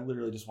 I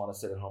literally just want to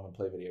sit at home and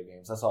play video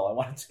games. That's all I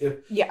want to do.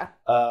 Yeah.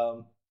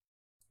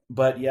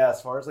 But yeah,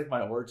 as far as like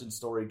my origin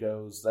story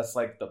goes, that's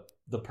like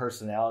the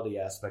personality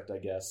aspect, I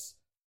guess.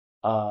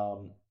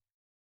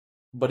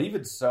 But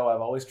even so,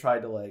 I've always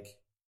tried to like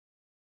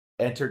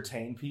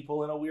entertain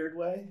people in a weird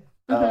way.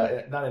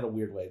 Not in a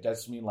weird way. I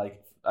just mean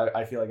like,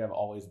 I feel like I've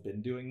always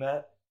been doing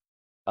that.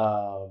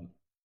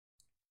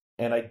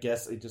 And I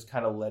guess it just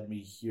kind of led me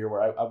here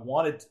where I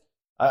wanted.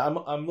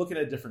 I'm looking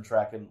at a different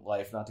track in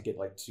life, not to get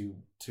like too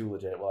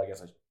legit. Well, I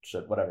guess I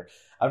should. Whatever.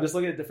 I'm just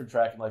looking at a different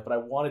track in life, but I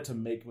wanted to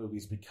make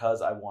movies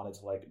because I wanted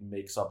to like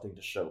make something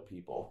to show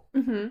people.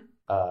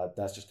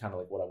 That's just kind of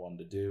like what I wanted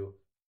to do.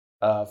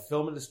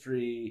 Film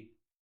industry,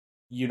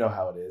 you know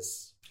how it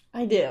is.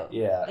 I do.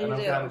 Yeah, and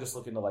I'm kind of just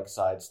looking to like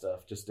side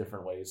stuff, just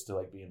different ways to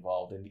like be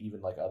involved in even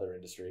like other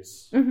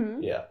industries.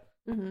 Yeah.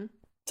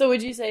 So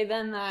would you say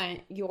then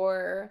that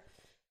your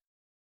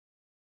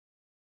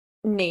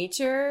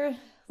nature,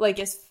 like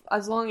as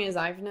long as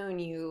I've known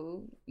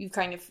you, you've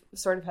kind of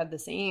sort of had the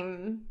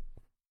same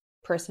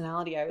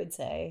personality, I would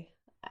say.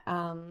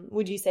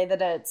 Would you say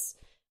that it's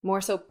more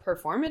so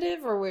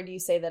performative, or would you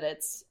say that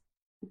it's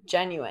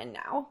genuine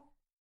now?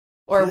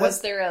 Or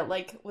was there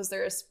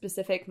a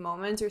specific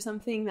moment or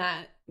something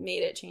that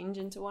made it change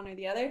into one or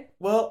the other?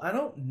 Well, I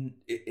don't.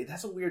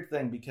 That's a weird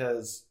thing,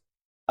 because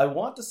I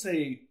want to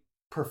say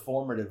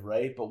performative,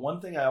 right? But one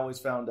thing I always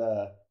found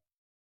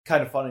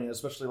kind of funny,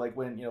 especially like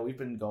when, you know, we've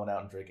been going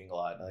out and drinking a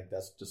lot, and I think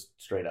that's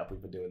just straight up, we've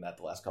been doing that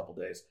the last couple of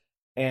days.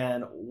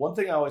 And one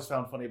thing I always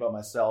found funny about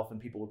myself, and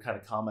people would kind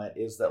of comment,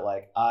 is that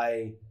like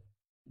I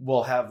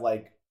will have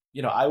like,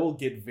 you know, I will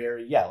get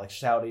very, like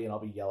shouty, and I'll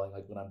be yelling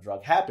like when I'm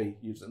drunk, happy,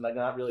 usually, like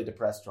not really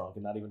depressed drunk,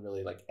 and not even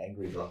really like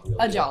angry drunk. Really.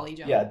 A jolly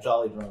drunk. Yeah,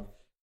 jolly drunk.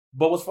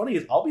 But what's funny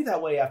is I'll be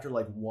that way after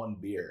like one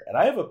beer, and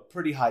I have a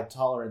pretty high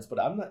tolerance, but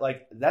I'm not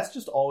like, that's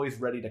just always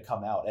ready to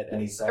come out at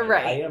any second.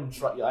 Right.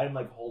 I am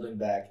like holding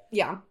back.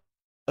 Yeah.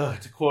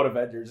 To quote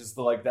Avengers, it's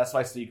like, that's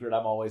my secret.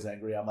 I'm always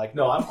angry. I'm like,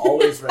 no, I'm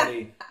always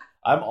ready.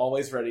 I'm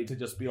always ready to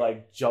just be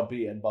like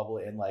jumpy and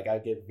bubbly, and like I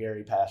get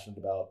very passionate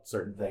about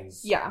certain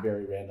things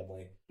very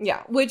randomly.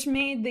 Yeah, which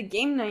made the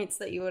game nights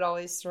that you would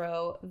always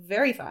throw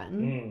very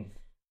fun.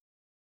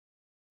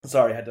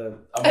 Sorry,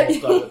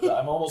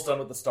 I'm almost done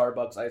with the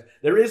Starbucks ice.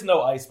 There is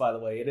no ice, by the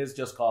way. It is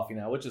just coffee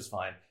now, which is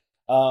fine.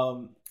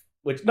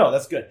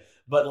 That's good.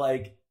 But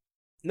like,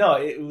 no,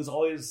 it was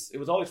always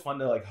fun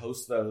to like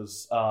host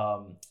those,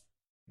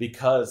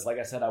 because like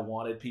I said, I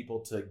wanted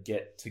people to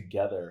get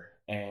together,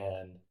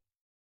 and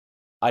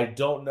I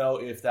don't know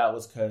if that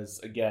was because,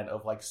 again,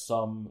 of like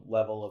some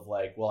level of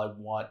like, well, I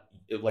want,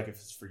 like, if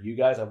it's for you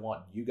guys, I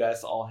want you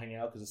guys to all hang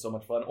out because it's so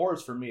much fun. Or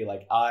it's for me,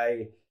 like,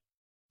 I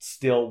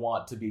still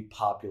want to be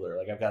popular.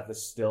 Like, I've got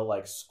this still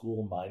like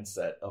school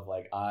mindset of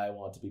like, I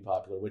want to be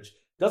popular, which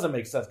doesn't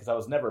make sense because I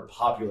was never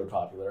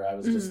popular. I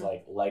was just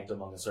like liked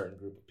among a certain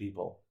group of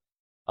people.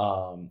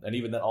 And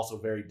even then also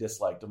very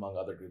disliked among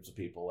other groups of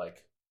people.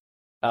 Like,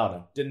 I don't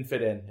know, didn't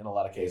fit in a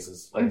lot of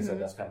cases. Like I said,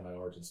 that's kind of my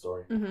origin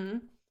story.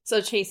 So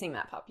chasing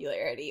that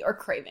popularity, or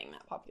craving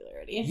that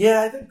popularity.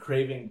 Yeah, I think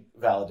craving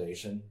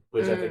validation,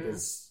 which I think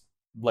is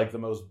like the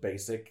most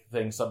basic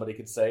thing somebody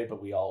could say,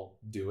 but we all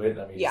do it.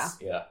 I mean,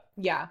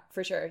 yeah,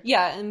 for sure.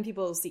 Yeah, and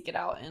people seek it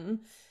out in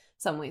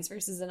some ways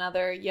versus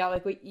another. Yeah,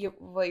 like what you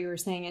were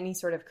saying, any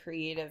sort of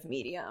creative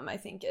medium, I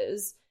think,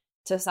 is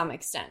to some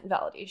extent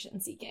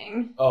validation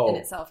seeking in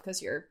itself,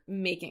 because you're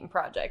making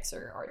projects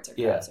or arts or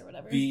crafts or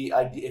whatever. The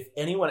idea, if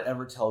anyone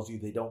ever tells you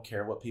they don't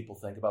care what people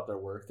think about their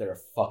work, they're a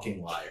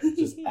fucking liar.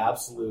 Just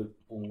absolute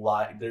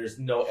lie. There's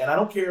no, and I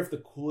don't care if the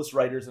coolest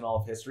writers in all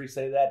of history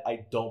say that.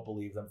 I don't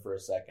believe them for a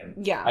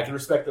second. Yeah, I can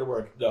respect their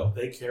work. No,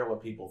 they care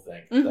what people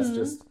think. That's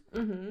just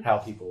how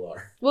people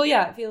are. Well,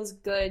 yeah, it feels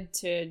good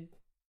to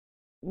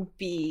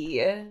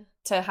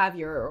have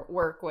your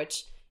work,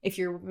 which if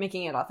you're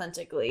making it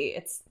authentically,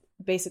 it's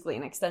basically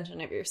an extension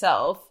of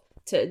yourself,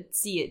 to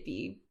see it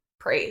be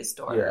praised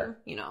or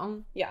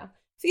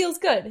feels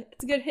good.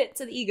 It's a good hit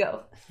to the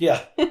ego.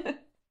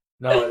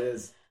 No, it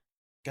is.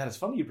 God, it's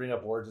funny you bring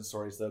up origin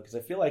stories though, because I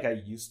feel like I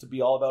used to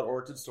be all about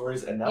origin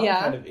stories, and now I'm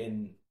kind of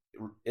and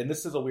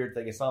this is a weird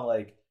thing, it's not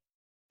like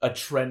a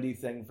trendy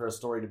thing for a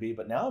story to be,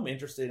 but now I'm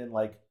interested in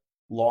like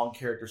long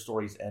character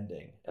stories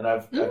ending, and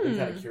I've been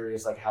kind of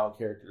curious, like how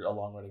a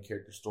long running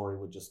character story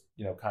would just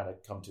kind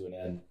of come to an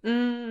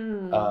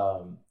end.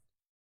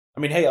 I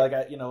mean, hey, like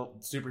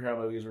superhero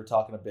movies we were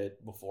talking a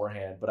bit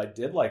beforehand, but I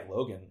did like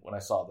Logan when I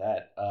saw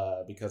that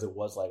because it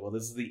was like, well,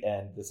 this is the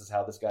end. This is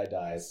how this guy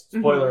dies.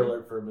 Spoiler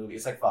alert for a movie.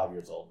 It's like 5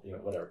 years old,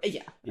 whatever.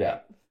 Yeah.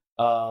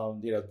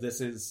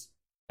 This is,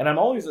 and I'm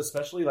always,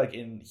 especially like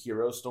in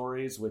hero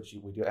stories, which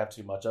we do have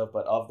too much of,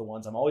 but of the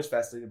ones, I'm always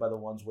fascinated by the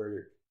ones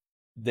where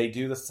they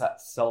do the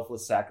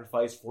selfless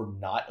sacrifice for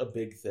not a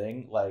big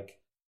thing. Like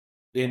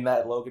in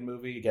that Logan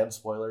movie, again,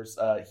 spoilers,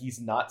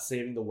 he's not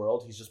saving the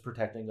world. He's just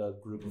protecting a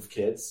group of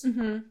kids.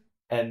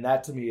 And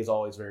that to me is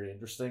always very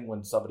interesting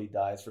when somebody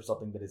dies for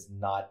something that is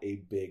not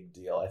a big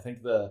deal. I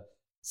think the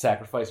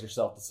sacrifice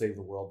yourself to save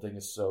the world thing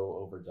is so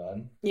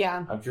overdone.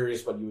 Yeah. I'm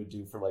curious what you would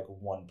do for like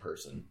one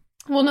person.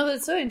 Well, no,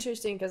 that's so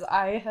interesting because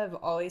I have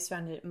always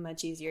found it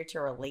much easier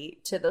to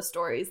relate to the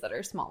stories that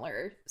are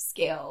smaller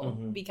scale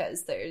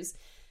because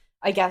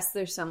I guess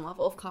there's some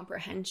level of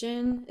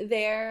comprehension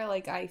there.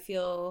 Like I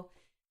feel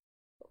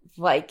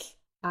like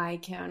I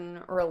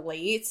can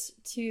relate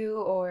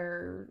to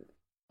or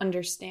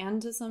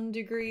understand to some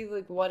degree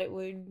like what it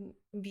would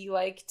be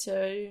like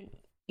to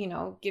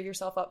give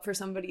yourself up for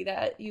somebody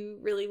that you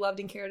really loved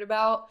and cared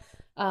about,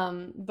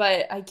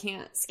 but I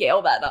can't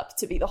scale that up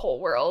to be the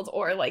whole world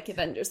or like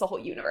Avengers, the whole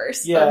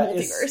universe, the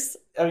multiverse.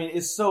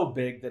 It's so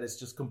big that it's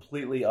just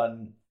completely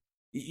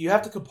you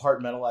have to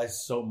compartmentalize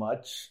so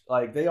much.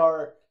 Like they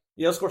are,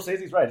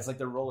 Scorsese's right. It's like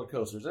they're roller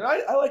coasters. And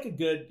I like a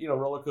good,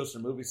 roller coaster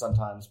movie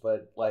sometimes,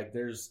 but like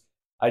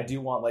I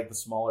do want like the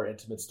smaller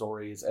intimate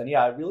stories. And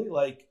yeah, I really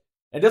like,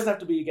 it doesn't have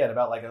to be again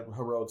about like a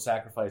heroic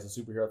sacrifice,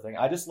 a superhero thing.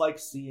 I just like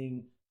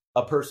seeing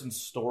a person's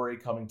story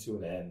coming to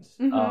an end.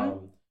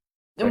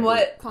 And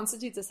what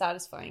constitutes a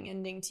satisfying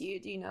ending to you?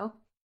 Do you know?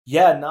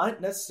 Yeah,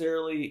 not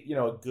necessarily,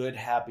 a good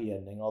happy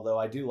ending, although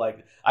I do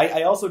like,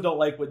 I also don't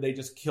like when they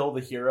just kill the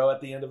hero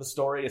at the end of a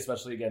story,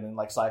 especially again in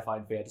like sci-fi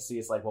and fantasy.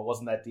 It's like, well,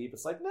 wasn't that deep?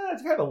 It's like, nah,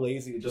 it's kind of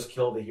lazy to just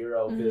kill the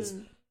hero because,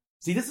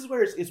 see, this is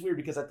where it's weird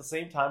because at the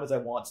same time as I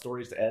want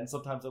stories to end,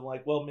 sometimes I'm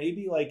like, well,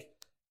 maybe like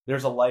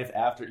there's a life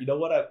after. You know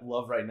what I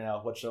love right now?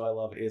 What show I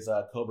love is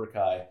Cobra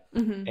Kai.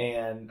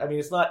 And I mean,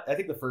 it's not, I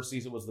think the first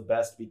season was the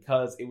best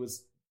because it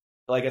was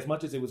like, as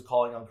much as it was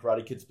calling on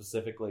Karate Kid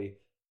specifically,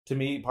 to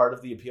me, part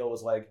of the appeal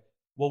was like,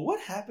 well, what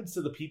happens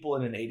to the people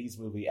in an 80s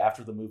movie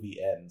after the movie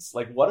ends?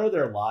 Like, what are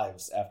their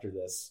lives after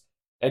this?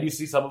 And you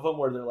see some of them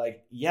where they're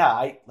like,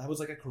 yeah, that was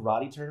like a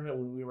karate tournament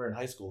when we were in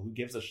high school. Who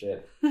gives a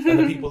shit? And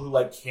the people who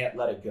like can't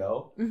let it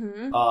go.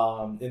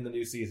 In the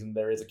new season,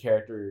 there is a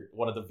character,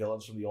 one of the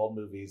villains from the old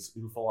movies,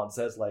 who full on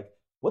says like,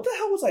 what the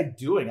hell was I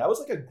doing? I was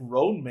like a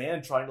grown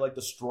man trying to like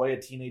destroy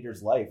a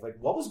teenager's life. Like,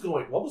 what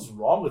was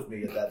wrong with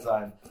me at that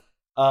time?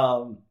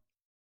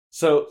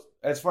 So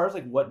as far as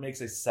like what makes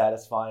a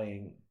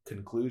satisfying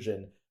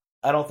conclusion,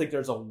 I don't think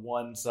there's a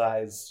one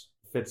size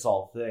fits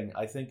all thing.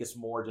 I think it's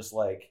more just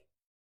like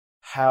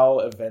how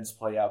events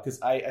play out.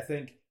 Because I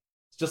think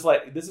it's just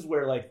like, this is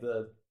where like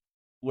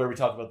where we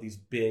talk about these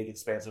big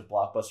expansive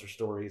blockbuster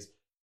stories,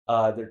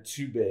 they're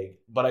too big.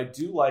 But I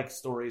do like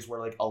stories where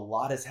like a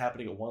lot is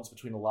happening at once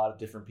between a lot of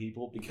different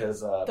people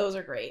because those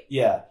are great.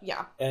 Yeah.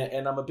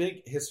 And I'm a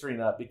big history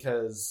nut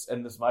because,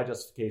 and this is my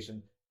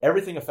justification,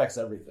 everything affects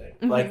everything.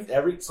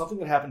 Like something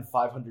that happened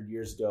 500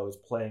 years ago is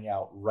playing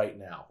out right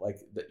now. Like,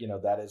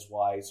 that is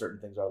why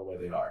certain things are the way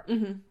they are.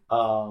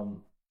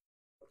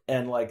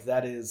 And like,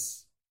 that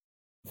is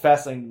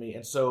fascinating to me.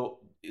 And so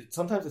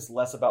sometimes it's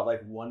less about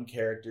like one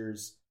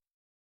character's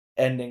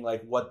ending,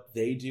 like what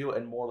they do,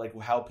 and more like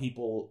how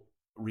people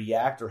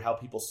react or how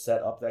people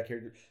set up that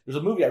character. There's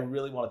a movie I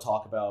really want to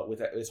talk about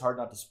with it. It's hard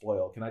not to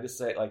spoil. Can I just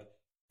say, like,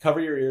 cover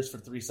your ears for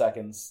 3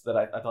 seconds that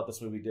I thought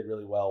this movie did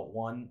really well.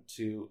 1,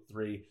 2,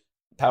 3.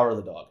 Power of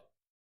the Dog.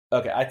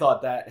 Okay, I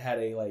thought that had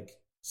a like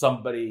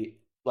somebody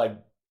like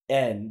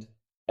end,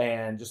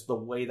 and just the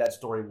way that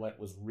story went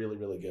was really,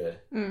 really good.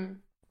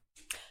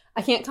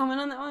 I can't comment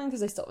on that one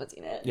because I still haven't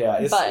seen it. Yeah,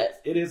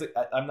 it is.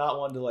 I'm not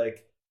one to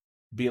like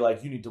be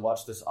like, you need to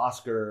watch this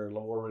Oscar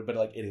award, but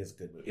like, it is a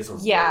good movie. It's a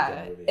really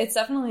good movie. It's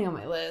definitely on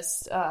my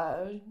list.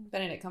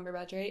 Benedict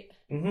Cumberbatch, right?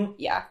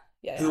 Yeah.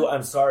 Who,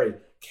 I'm sorry,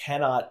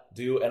 cannot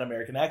do an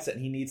American accent.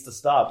 He needs to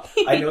stop.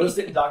 I noticed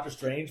it in Doctor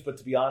Strange, but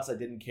to be honest, I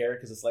didn't care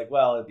because it's like,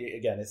 well,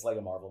 again, it's like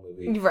a Marvel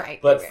movie. Right.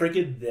 But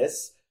freaking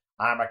this,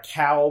 I'm a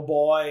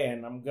cowboy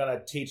and I'm going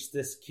to teach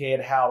this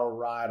kid how to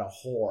ride a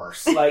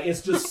horse. Like,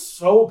 it's just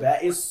so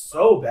bad. It's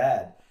so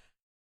bad.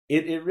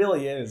 It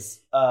really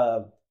is.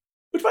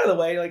 Which, by the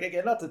way, like,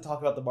 again, not to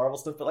talk about the Marvel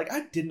stuff, but like,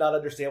 I did not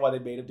understand why they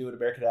made him do an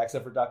American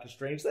accent for Doctor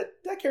Strange.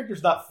 That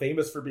character's not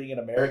famous for being an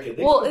American.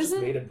 They just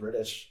made him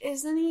British.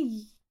 Isn't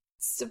he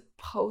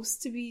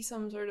supposed to be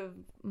some sort of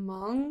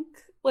monk,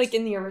 like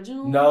in the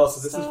original? No.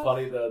 So this is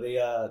funny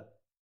though.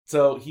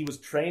 So he was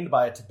trained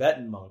by a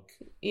Tibetan monk.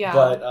 Yeah.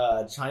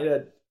 But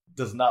China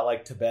does not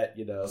like Tibet,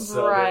 So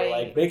they were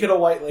like, make it a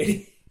white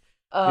lady.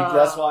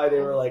 That's why they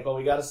were like, well,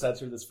 we got to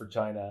censor this for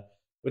China.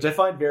 which I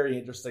find very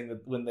interesting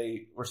that when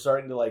they were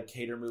starting to like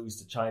cater movies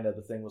to China,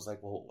 the thing was like,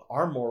 well,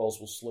 our morals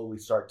will slowly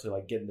start to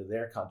like get into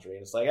their country.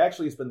 And it's like,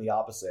 actually, it's been the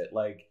opposite.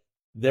 Like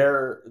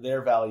their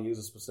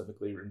values,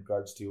 specifically in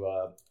regards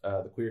to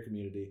the queer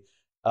community,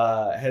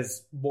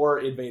 has more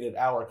invaded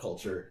our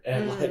culture.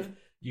 And like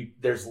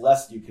there's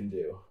less you can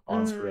do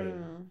on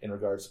screen in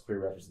regards to queer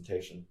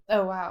representation.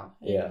 Oh, wow.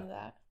 I didn't know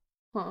that.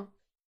 Huh.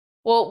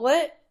 Well,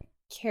 what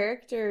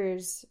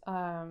characters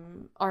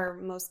are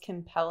most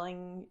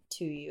compelling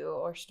to you,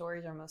 or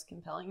stories are most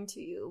compelling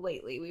to you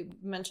lately? We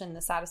mentioned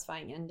the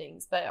satisfying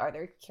endings, but are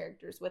there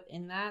characters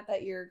within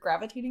that you're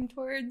gravitating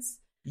towards?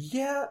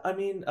 Yeah, I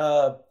mean,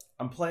 I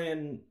play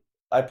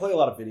a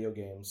lot of video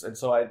games, and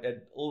so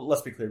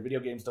let's be clear,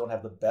 video games don't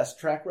have the best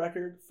track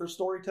record for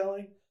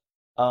storytelling.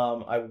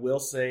 I will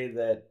say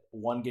that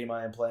one game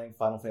I am playing,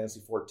 Final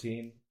Fantasy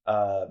XIV,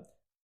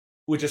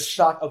 which is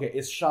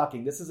it's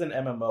shocking. This is an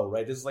MMO,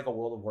 right? This is like a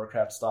World of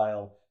Warcraft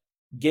style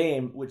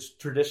game, which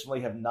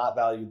traditionally have not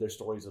valued their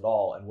stories at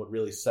all. And what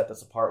really set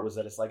this apart was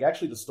that it's like,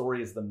 actually the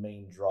story is the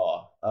main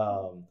draw.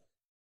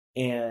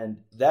 And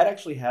that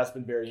actually has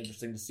been very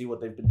interesting to see what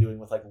they've been doing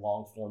with like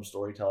long form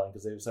storytelling,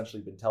 because they've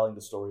essentially been telling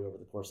the story over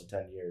the course of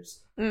 10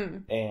 years.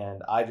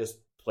 And I just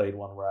played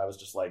one where I was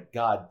just like,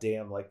 God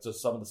damn, like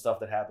just some of the stuff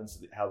that happens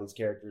to how these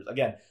characters,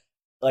 again,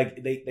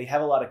 like they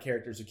have a lot of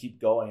characters who keep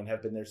going and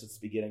have been there since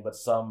the beginning, but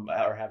some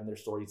are having their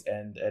stories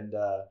end. And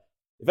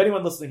if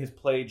anyone listening has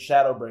played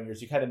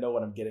Shadowbringers, you kind of know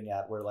what I'm getting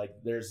at, where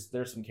like there's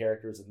some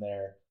characters in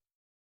there.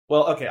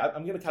 Well, okay,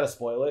 I'm going to kind of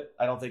spoil it.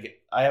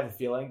 I have a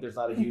feeling there's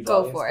not a huge audience.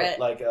 Go for it.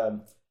 Like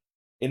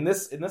in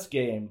this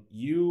game,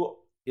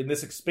 in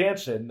this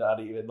expansion,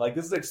 not even like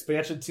this is an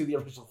expansion to the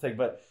original thing,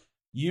 but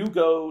you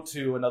go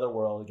to another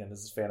world. Again,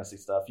 this is fantasy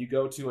stuff. You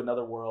go to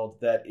another world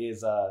that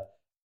is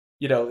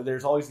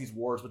there's always these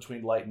wars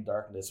between light and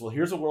darkness. Well,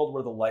 here's a world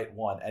where the light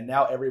won, and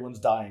now everyone's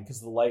dying because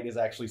the light is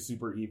actually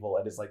super evil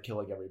and is like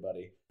killing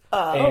everybody.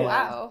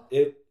 Wow!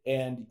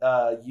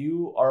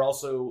 You are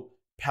also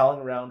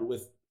palling around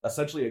with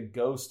essentially a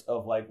ghost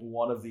of like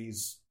one of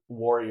these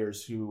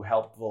warriors who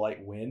helped the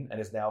light win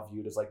and is now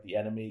viewed as like the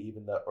enemy,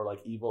 or like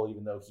evil,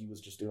 even though he was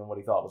just doing what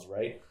he thought was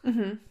right.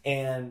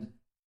 And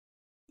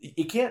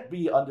it can't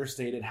be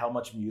understated how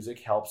much music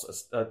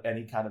helps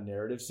any kind of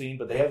narrative scene,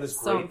 but they have this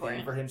great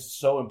thing for him,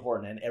 so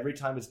important. And every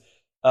time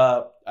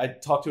I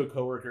talked to a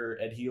coworker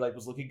and he like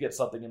was looking at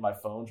something in my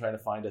phone trying to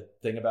find a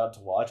thing about to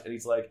watch, and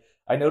he's like,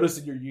 I noticed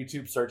in your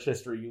YouTube search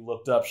history you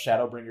looked up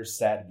Shadowbringer's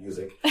sad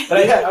music. And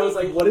I was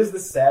like, what is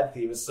this sad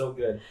theme? It's so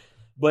good.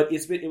 But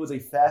it was a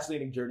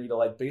fascinating journey to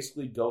like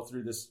basically go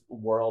through this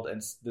world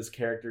and this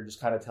character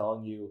just kind of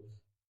telling you.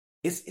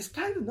 It's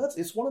kind of nuts.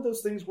 It's one of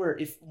those things where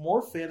if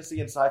more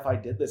fantasy and sci-fi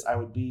did this, I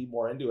would be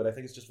more into it. I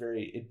think it's just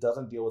it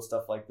doesn't deal with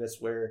stuff like this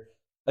where,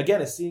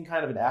 again, it's seeing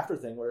kind of an after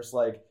thing where it's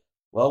like,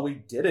 well, we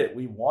did it.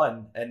 We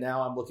won. And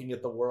now I'm looking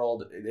at the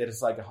world.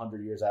 It's like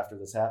 100 years after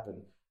this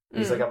happened.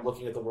 He's like, I'm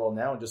looking at the world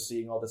now and just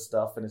seeing all this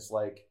stuff. And it's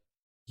like,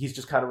 he's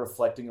just kind of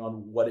reflecting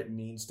on what it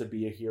means to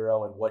be a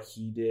hero and what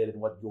he did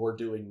and what you're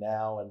doing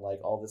now and like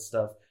all this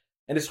stuff.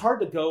 And it's hard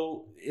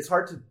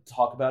to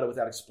talk about it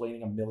without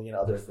explaining a million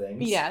other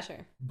things. Yeah,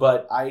 sure.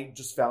 But I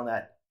just found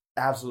that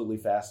absolutely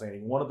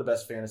fascinating. One of the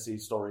best fantasy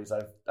stories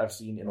I've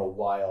seen in a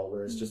while,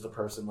 where it's just a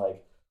person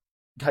like,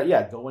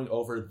 going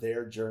over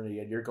their journey,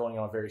 and you're going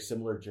on a very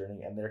similar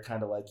journey, and they're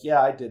kind of like,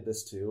 yeah, I did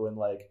this too, and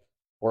like,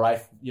 or I,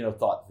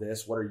 thought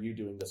this, what are you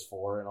doing this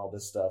for, and all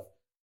this stuff.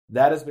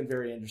 That has been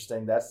very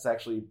interesting. That's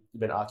actually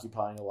been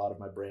occupying a lot of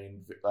my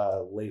brain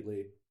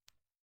lately.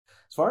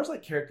 As far as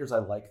like characters I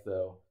like,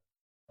 though,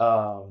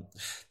 damn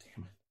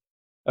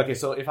it. Okay,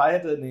 so if I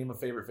had to name a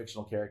favorite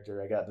fictional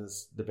character, I got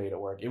this debate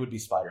at work, it would be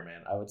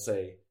Spider-Man. I would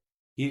say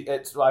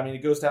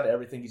it goes down to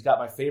everything. He's got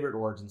my favorite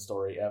origin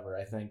story ever,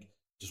 I think.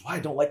 Just why I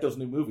don't like those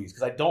new movies,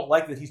 because I don't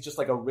like that he's just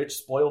like a rich,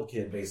 spoiled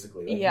kid,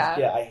 basically. Like,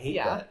 I hate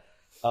that.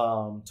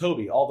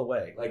 Toby all the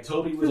way. Like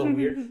Toby was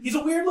he's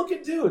a weird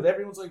looking dude.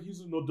 Everyone's like, he's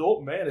an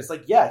adult man. It's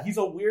like, yeah, he's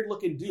a weird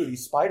looking dude.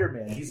 He's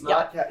Spider-Man. He's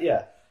not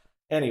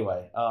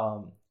Anyway,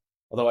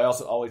 although I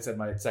also always said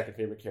my second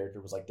favorite character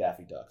was like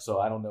Daffy Duck, so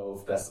I don't know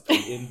if that's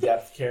an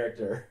in-depth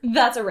character.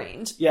 That's a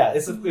range. Yeah,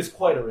 it's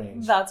quite a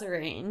range. That's a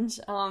range.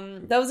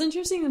 That was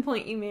interesting, the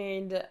point you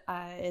made.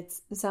 It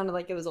sounded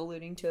like it was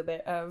alluding to a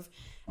bit of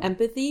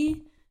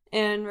empathy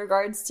in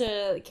regards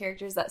to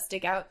characters that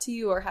stick out to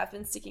you or have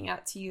been sticking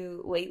out to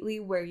you lately,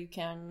 where you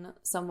can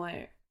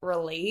somewhat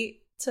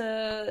relate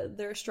to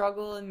their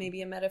struggle in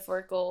maybe a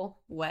metaphorical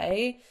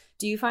way.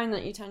 Do you find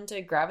that you tend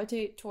to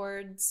gravitate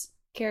towards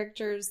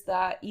characters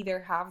that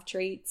either have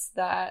traits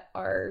that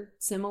are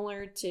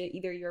similar to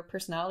either your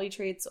personality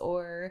traits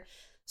or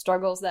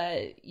struggles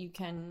that you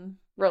can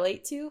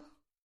relate to?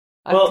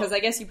 Because I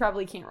guess you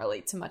probably can't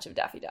relate to much of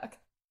Daffy Duck.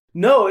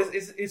 No,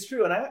 it's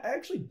true. And I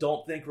actually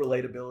don't think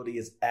relatability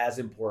is as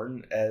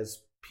important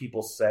as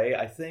people say.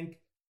 I think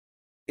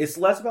it's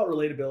less about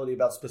relatability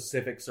about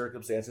specific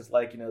circumstances.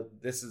 Like,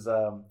 this is,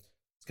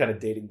 it's kind of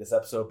dating this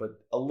episode, but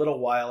a little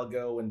while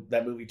ago when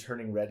that movie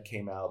Turning Red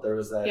came out, there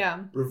was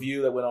that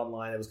review that went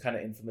online. It was kind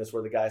of infamous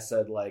where the guy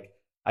said, like,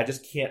 I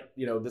just can't,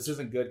 this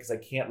isn't good because I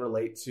can't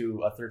relate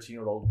to a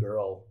 13-year-old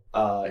girl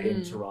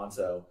in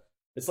Toronto.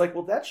 It's like,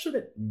 well, that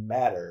shouldn't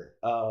matter.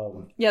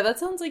 Yeah, that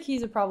sounds like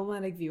he's a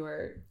problematic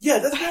viewer. Yeah,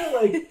 that's kind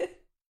of like,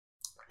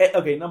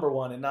 okay, number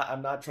one, and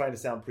I'm not trying to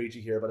sound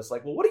preachy here, but it's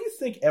like, well, what do you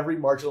think every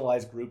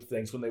marginalized group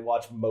thinks when they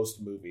watch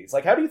most movies?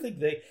 Like, how do you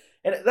think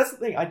and that's the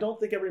thing, I don't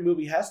think every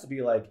movie has to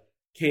be like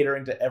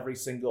catering to every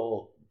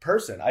single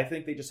person. I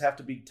think they just have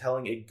to be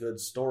telling a good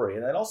story.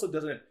 And that also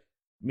doesn't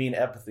mean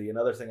empathy.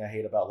 Another thing I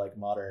hate about like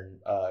modern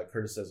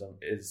criticism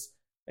is,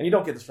 and you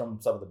don't get this from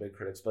some of the big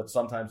critics, but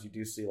sometimes you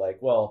do see like,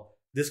 well,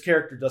 this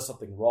character does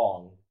something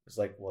wrong. It's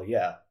like, well,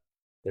 yeah,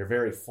 they're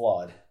very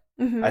flawed.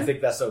 Mm-hmm. I think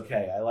that's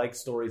okay. I like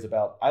stories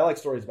about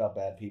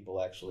bad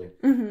people, actually.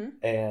 Mm-hmm.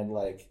 And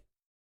like,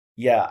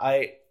 yeah,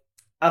 I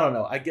don't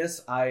know. I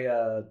guess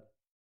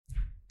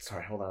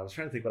sorry, hold on. I was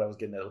trying to think what I was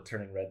getting at with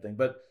Turning Red thing,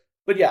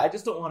 but yeah, I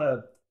just don't want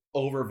to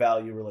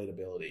overvalue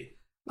relatability.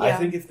 Yeah. I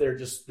think if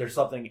there's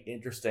something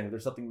interesting,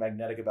 there's something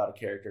magnetic about a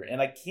character,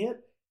 and I can't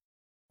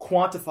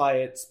quantify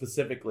it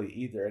specifically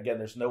either. Again,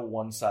 there's no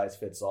one size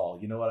fits all.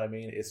 You know what I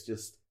mean?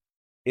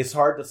 It's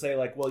hard to say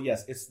like, well,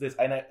 yes, it's this.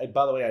 And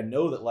by the way, I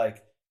know that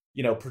like,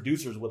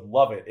 producers would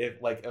love it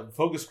if like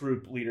focus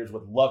group leaders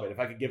would love it if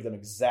I could give them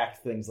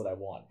exact things that I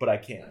want, but I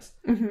can't.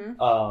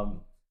 Mm-hmm.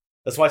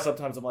 That's why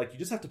sometimes I'm like, you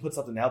just have to put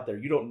something out there.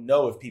 You don't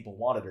know if people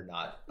want it or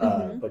not,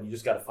 but you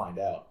just got to find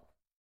out.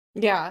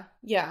 Yeah,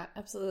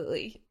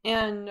 absolutely.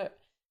 And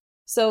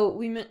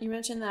so you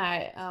mentioned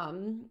that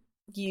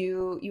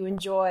you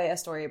enjoy a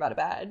story about a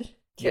bad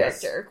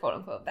character, yes. Quote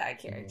unquote bad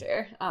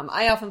character.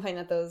 I often find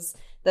that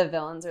the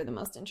villains are the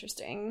most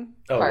interesting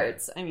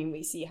parts. Yeah. I mean,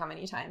 we see how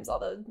many times all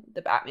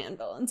the Batman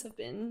villains have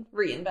been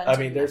reinvented. I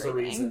mean, there's a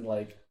reason,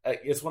 like,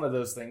 it's one of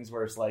those things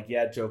where it's like,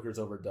 yeah, Joker's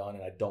overdone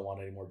and I don't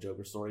want any more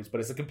Joker stories, but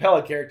it's a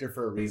compelling character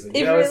for a reason.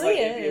 It really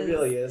is. It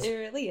really is. It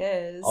really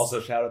is. Also,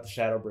 shout out to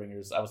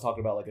Shadowbringers. I was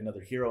talking about like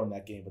another hero in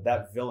that game, but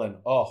that villain,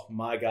 oh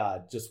my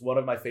God, just one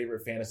of my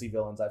favorite fantasy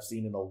villains I've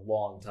seen in a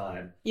long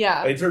time.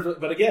 Yeah.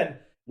 But again,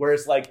 where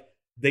it's like,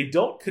 they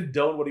don't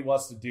condone what he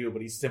wants to do,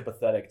 but he's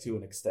sympathetic to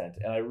an extent.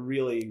 And I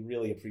really,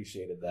 really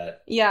appreciated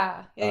that.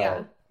 Yeah.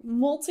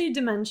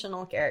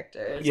 Multi-dimensional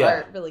characters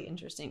are really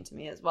interesting to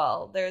me as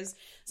well. There's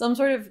some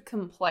sort of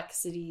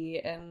complexity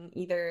in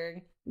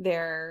either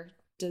their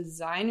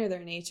design or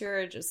their nature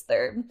or just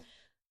their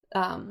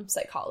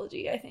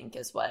psychology, I think,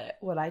 is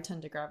what I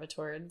tend to gravitate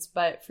towards.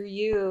 But for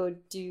you,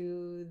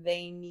 do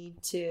they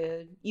need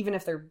to, even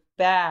if they're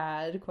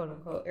bad, quote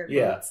unquote, air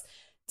quotes,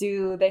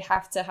 do they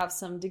have to have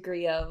some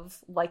degree of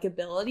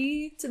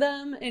likability to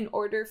them in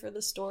order for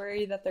the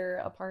story that they're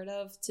a part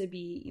of to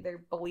be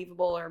either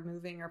believable or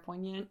moving or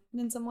poignant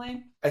in some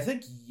way? I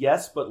think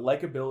yes, but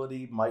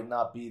likability might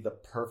not be the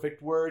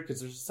perfect word because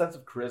there's a sense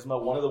of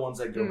charisma. One of the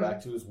ones I go back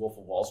to is Wolf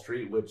of Wall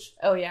Street, which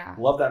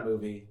love that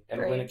movie.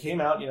 And when it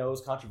came out, it was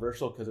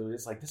controversial because it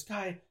was like, this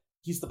guy,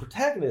 he's the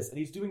protagonist and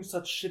he's doing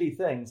such shitty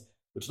things,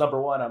 which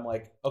number one, I'm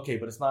like, okay,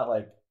 but it's not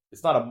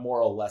a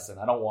moral lesson.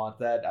 I don't want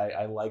that.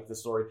 I like the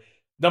story.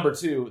 Number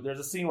two, there's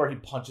a scene where he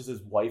punches his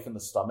wife in the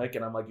stomach,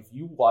 and I'm like, if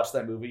you watch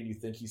that movie and you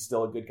think he's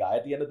still a good guy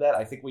at the end of that,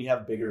 I think we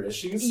have bigger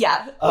issues.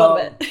 Yeah, a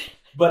little bit.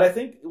 But I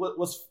think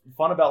what's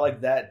fun about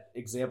like that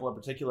example in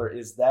particular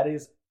is that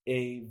is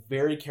a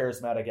very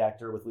charismatic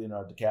actor with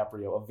Leonardo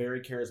DiCaprio, a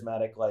very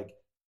charismatic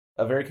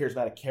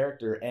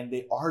character, and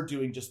they are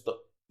doing just the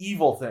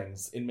evil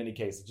things in many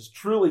cases, just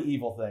truly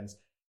evil things,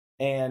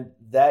 and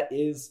there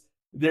is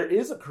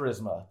a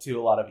charisma to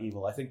a lot of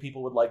evil. I think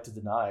people would like to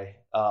deny.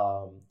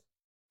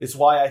 It's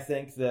why I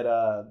think that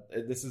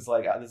this is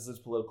as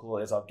political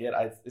as I'll get.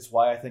 It's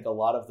why I think a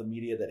lot of the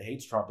media that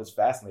hates Trump is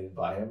fascinated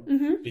by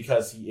him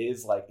because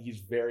he's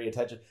very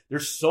attention.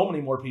 There's so many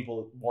more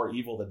people more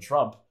evil than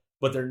Trump,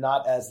 but they're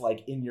not as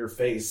like in your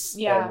face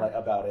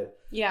about it.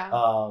 Yeah.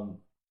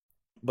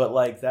 But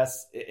like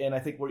and I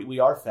think we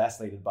are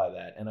fascinated by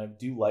that, and I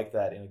do like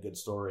that in a good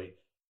story.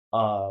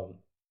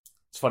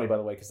 It's funny, by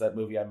the way, because that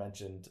movie I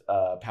mentioned,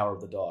 Power of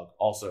the Dog,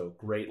 also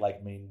great,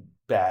 like main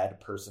bad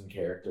person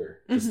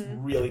character, just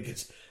really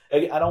good.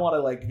 I don't want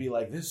to like be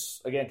like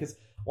this again because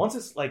once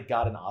it's like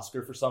got an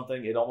Oscar for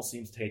something, it almost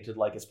seems tainted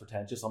like it's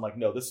pretentious. I'm like,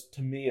 no, this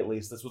to me at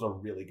least, this was a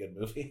really good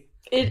movie.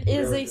 It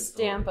is a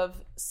stamp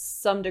of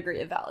some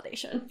degree of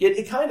validation.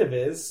 It kind of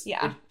is.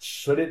 Yeah. It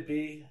shouldn't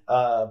be,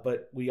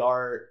 but we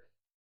are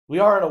in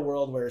a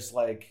world where it's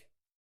like,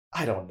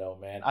 I don't know,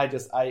 man.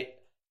 I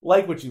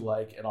like what you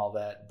like and all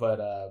that,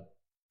 but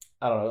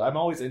I don't know. I'm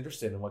always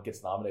interested in what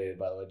gets nominated,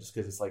 by the way, just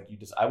because it's like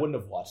I wouldn't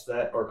have watched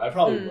that, or I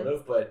probably would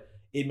have, but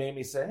it made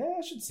me say, hey,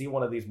 I should see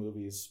one of these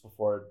movies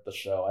before the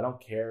show. I don't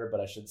care,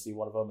 but I should see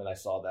one of them, and I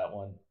saw that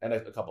one and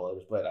a couple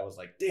others. But I was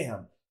like,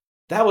 damn,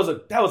 that was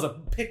a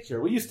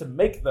picture. We used to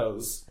make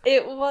those.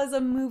 It was a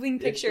moving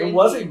picture. It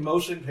was a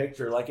motion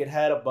picture. Like it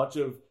had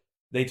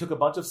they took a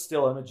bunch of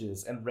still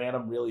images and ran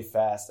them really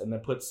fast, and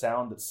then put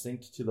sound that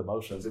synced to the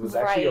motions. It was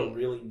actually a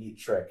really neat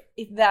trick.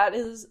 That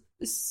is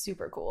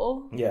super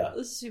cool. Yeah.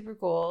 Super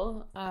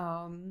cool.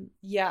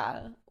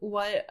 Yeah.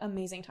 What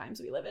amazing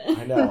times we live in.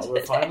 I know.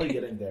 We're finally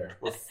getting there.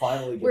 We're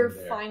finally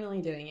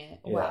doing it.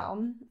 Yeah.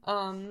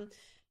 Wow.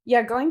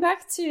 Yeah, going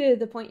back to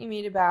the point you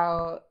made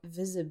about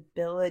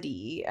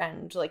visibility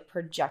and like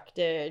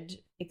projected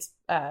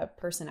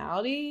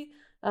personality,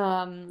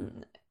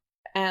 and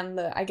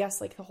I guess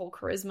like the whole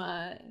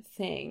charisma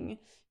thing.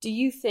 Do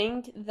you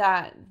think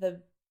that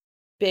the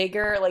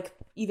bigger, like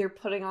either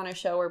putting on a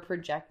show or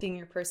projecting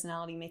your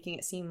personality, making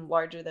it seem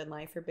larger than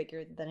life or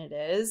bigger than it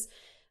is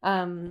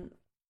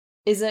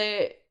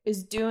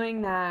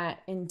doing that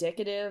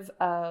indicative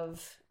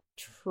of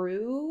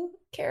true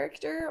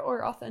character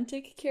or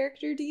authentic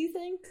character, do you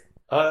think?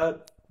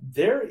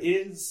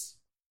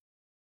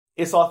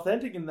 It's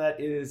authentic in that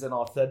it is an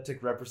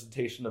authentic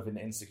representation of an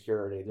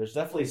insecurity. There's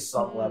definitely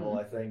some level,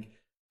 I think.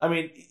 I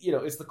mean,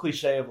 it's the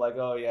cliche of like,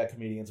 oh yeah,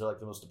 comedians are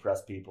like the most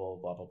depressed people,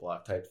 blah blah blah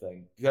type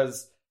thing.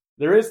 Because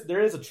there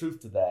is a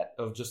truth to that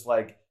of just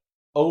like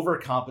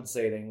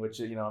overcompensating, which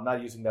I'm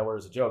not using that word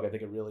as a joke. I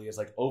think it really is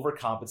like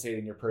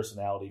overcompensating your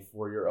personality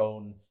for your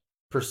own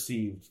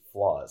perceived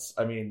flaws.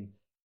 I mean,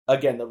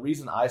 again, the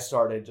reason I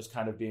started just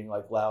kind of being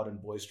like loud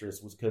and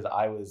boisterous was because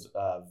I was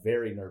a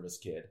very nervous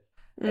kid.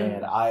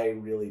 And I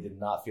really did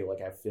not feel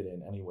like I fit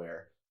in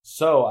anywhere.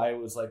 So I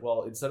was like,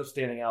 well, instead of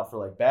standing out for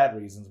like bad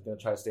reasons, I'm going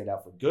to try to stand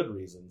out for good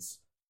reasons.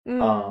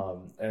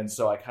 And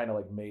so I kind of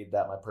like made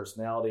that my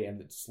personality, and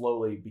it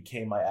slowly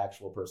became my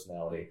actual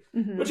personality,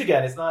 which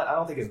again is not, I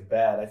don't think is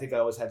bad. I think I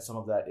always had some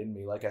of that in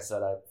me. Like I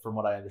said, from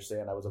what I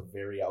understand, I was a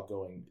very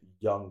outgoing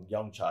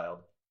young child.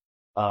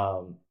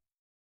 And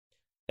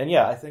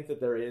yeah, I think that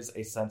there is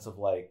a sense of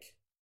like,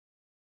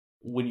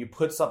 when you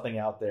put something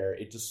out there,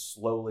 it just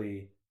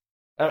slowly,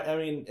 I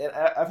mean,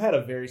 I've had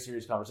a very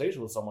serious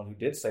conversation with someone who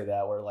did say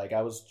that, where like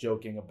I was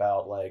joking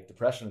about like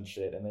depression and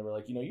shit, and they were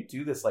like, you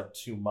do this like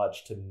too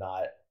much to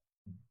not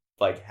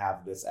like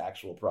have this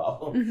actual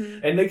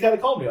problem. And they kind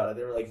of called me on it.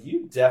 They were like,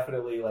 you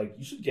definitely like,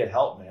 you should get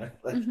help, man.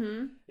 Like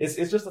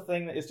it's just a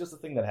thing. It's just a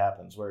thing that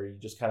happens where you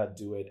just kind of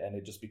do it and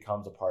it just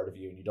becomes a part of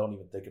you and you don't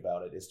even think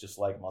about it. It's just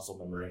like muscle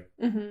memory,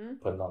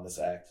 putting on this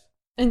act.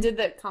 And did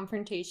that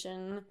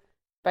confrontation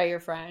by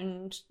your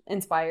friend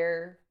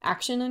inspire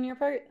action on your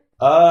part?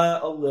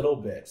 A little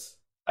bit.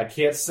 I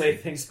can't say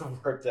things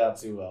have worked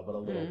out too well, but a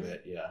little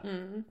bit, yeah.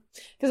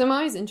 Because I'm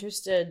always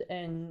interested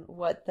in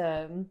what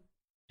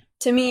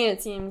to me,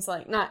 it seems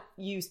like, not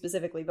you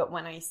specifically, but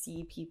when I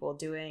see people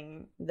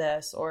doing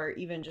this, or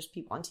even just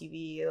people on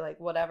TV, like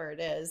whatever it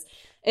is,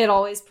 it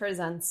always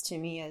presents to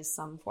me as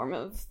some form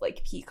of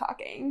like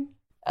peacocking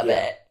of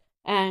it.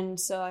 And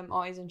so I'm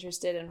always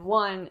interested in,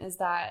 one, is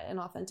that an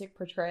authentic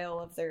portrayal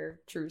of their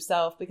true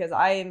self? Because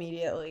I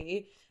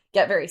immediately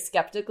get very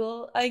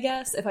skeptical, I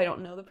guess, if I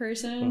don't know the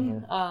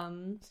person.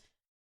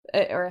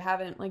 Or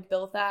haven't like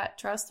built that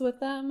trust with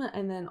them.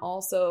 And then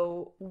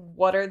also,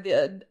 what are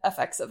the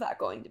effects of that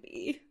going to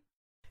be?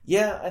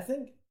 Yeah, I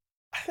think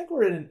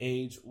we're in an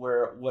age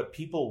where what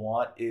people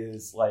want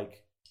is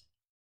like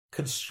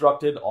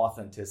constructed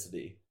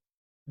authenticity.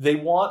 They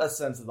want a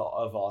sense of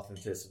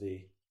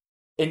authenticity,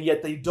 and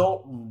yet they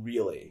don't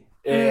really.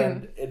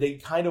 And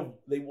they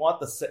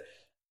want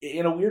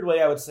in a weird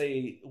way, I would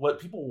say what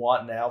people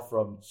want now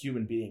from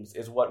human beings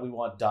is what we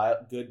want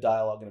good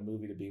dialogue in a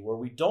movie to be, where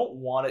we don't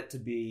want it to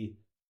be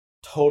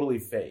totally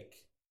fake.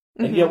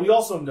 And yet we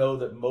also know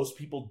that most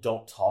people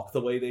don't talk the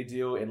way they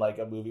do in like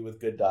a movie with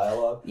good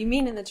dialogue. You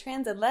mean in the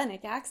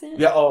transatlantic accent?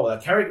 Yeah,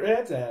 Cary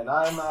Grant, and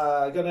I'm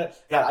gonna...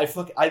 Yeah,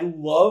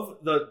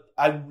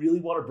 I really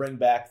want to bring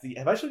back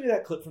have I shown you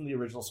that clip from the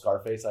original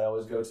Scarface I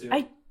always go to?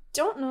 I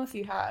don't know if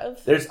you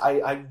have. I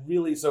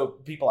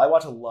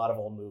watch a lot of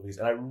old movies,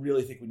 and I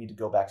really think we need to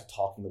go back to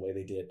talking the way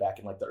they did back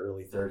in like the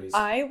early 30s.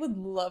 I would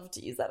love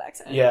to use that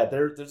accent. Yeah,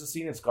 there's a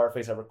scene in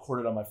Scarface I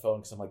recorded on my phone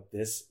because I'm like,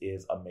 this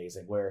is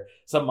amazing, where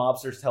some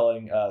mobster's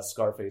telling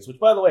Scarface, which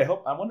by the way,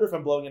 I wonder if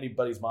I'm blowing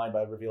anybody's mind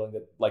by revealing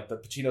that like the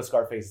Pacino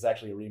Scarface is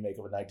actually a remake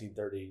of a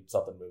 1930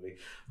 something movie.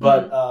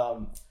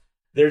 But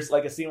there's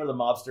like a scene where the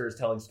mobster is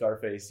telling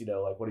Scarface,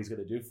 like what he's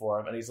going to do for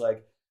him, and he's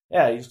like,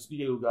 yeah,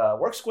 you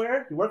work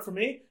square, you work for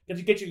me,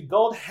 get you a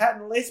gold hat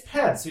and lace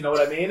pants, you know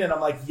what I mean? And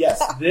I'm like,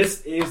 yes,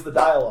 this is the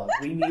dialogue.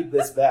 We need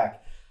this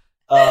back.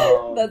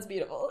 That's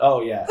beautiful.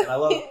 Oh, yeah. And I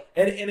love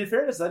and in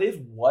fairness, that is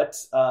what,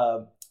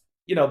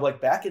 like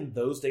back in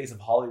those days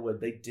of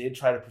Hollywood, they did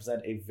try to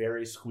present a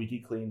very squeaky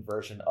clean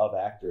version of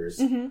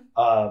actors.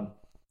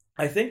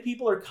 I think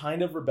people are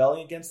kind of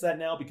rebelling against that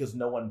now because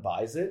no one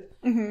buys it,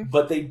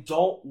 but they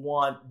don't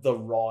want the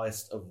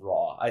rawest of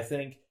raw. I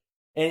think,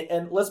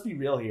 and let's be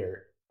real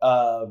here,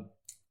 I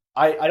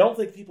don't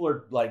think people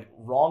are like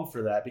wrong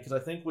for that, because I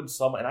think when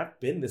and I've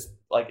been this,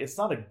 like,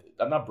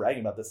 I'm not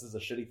bragging about this as a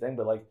shitty thing,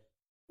 but like,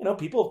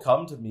 people have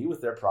come to me with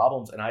their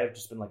problems and I have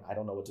just been like, I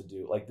don't know what to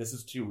do. Like, this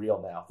is too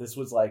real now. This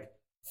was like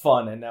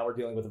fun, and now we're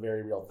dealing with a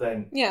very real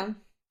thing. Yeah.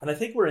 And I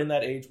think we're in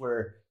that age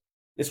where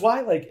it's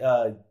why like,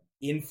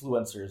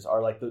 influencers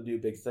are like the new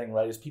big thing,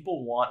 right? Is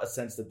people want a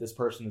sense that this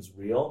person is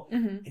real,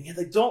 Mm-hmm. and yet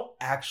they don't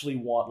actually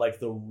want like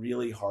the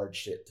really hard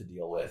shit to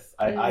deal with.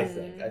 I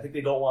think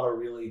they don't want to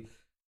really.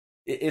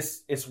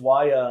 It's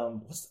why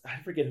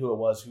I forget who it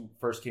was who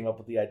first came up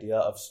with the idea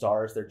of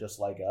stars. They're just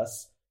like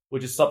us,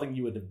 which is something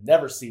you would have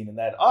never seen in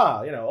that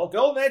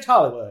Golden Age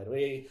Hollywood.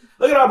 We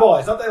look at our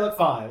boys, don't they look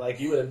fine? Like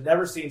you would have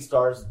never seen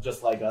stars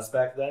just like us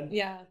back then.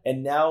 Yeah,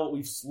 and now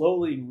we've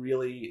slowly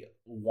really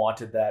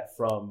wanted that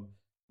from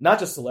not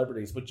just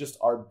celebrities, but just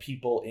our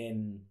people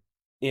in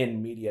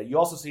media. You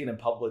also see it in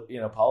public,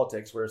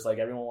 politics, where it's like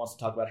everyone wants to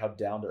talk about how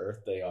down to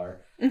earth they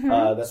are.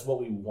 mm-hmm. That's what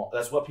we want.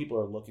 That's what people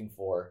are looking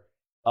for.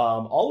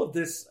 All of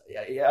this,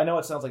 I know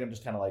it sounds like I'm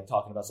just kind of like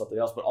talking about something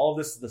else, but all of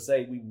this is to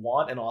say we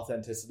want an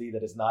authenticity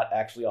that is not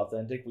actually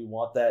authentic. We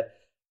want that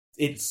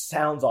it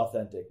sounds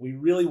authentic. We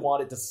really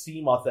want it to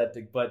seem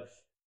authentic, but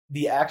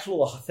the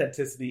actual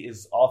authenticity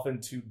is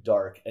often too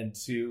dark and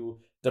too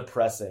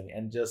depressing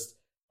and just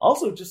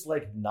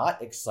like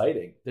not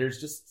exciting. There's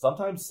just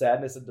sometimes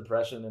sadness and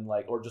depression and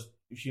like, or just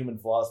human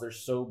flaws. They're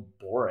so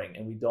boring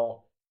and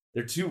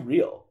they're too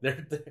real.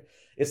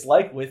 It's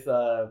like with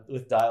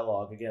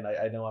dialogue. Again,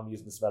 I know I'm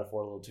using this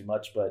metaphor a little too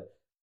much, but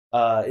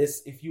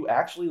if you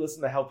actually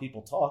listen to how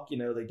people talk,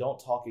 they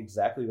don't talk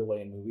exactly the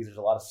way in movies. There's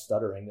a lot of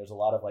stuttering. There's a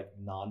lot of like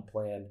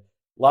non-planned,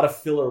 a lot of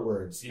filler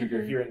words.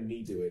 You're hearing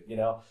me do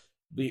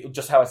it,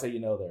 just how I say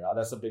there.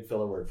 That's a big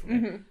filler word for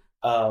me.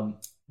 Mm-hmm.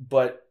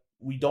 But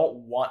we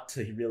don't want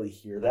to really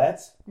hear that.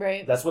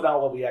 Right. That's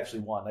not what we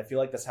actually want. And I feel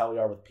like that's how we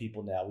are with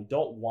people now. We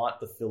don't want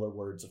the filler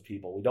words of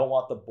people. We don't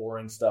want the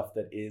boring stuff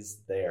that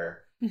is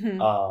there.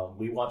 Mm-hmm.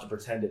 We want to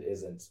pretend it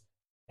isn't.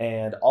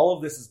 And all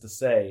of this is to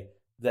say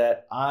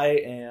that I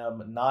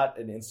am not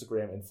an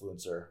Instagram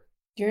influencer.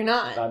 You're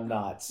not. I'm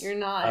not. You're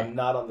not. I'm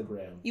not on the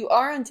gram. You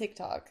are on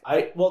TikTok.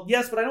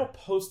 Yes, but I don't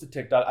post to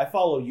TikTok. I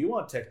follow you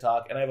on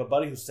TikTok, and I have a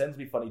buddy who sends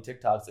me funny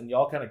TikToks, and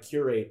y'all kind of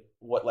curate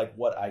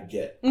what I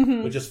get,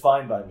 mm-hmm. which is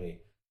fine by me.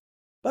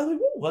 By the way,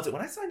 what was it?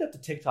 When I signed up to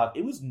TikTok,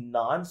 it was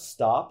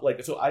nonstop.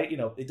 Like, so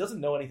it doesn't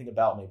know anything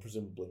about me,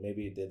 presumably.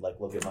 Maybe it did, like,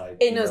 look at my...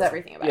 It knows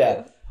everything about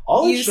you.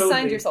 You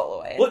signed your soul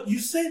away. Well, you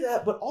say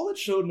that, but all it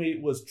showed me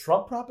was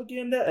Trump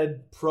propaganda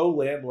and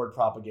pro-landlord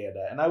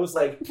propaganda. And I was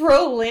like...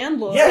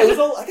 Pro-landlord? Yeah, I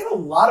got a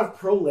lot of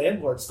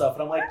pro-landlord stuff.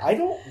 And I'm like, I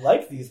don't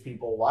like these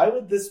people. Why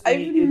would this be...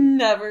 I've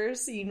never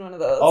seen one of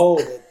those. Oh,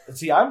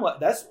 see,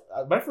 that's...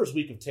 My first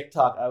week of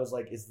TikTok, I was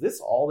like, is this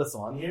all that's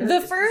on here?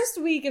 The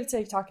first week of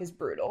TikTok is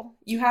brutal.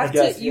 You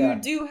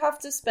do have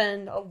to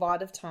spend a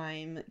lot of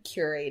time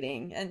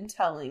curating and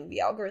telling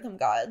the algorithm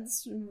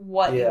gods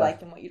what you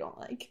like and what you don't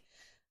like.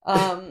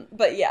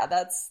 But yeah,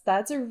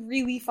 that's a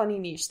really funny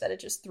niche that it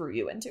just threw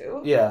you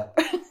into. Yeah.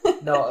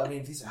 No, I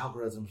mean, these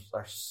algorithms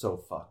are so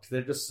fucked.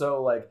 They're just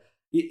so like,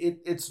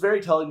 it's very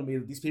telling to me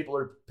that these people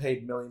are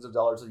paid millions of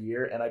dollars a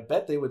year, and I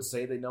bet they would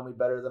say they know me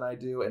better than I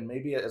do, and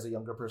maybe as a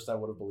younger person I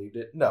would have believed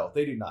it. No,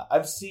 they do not.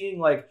 I've seen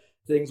like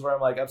things where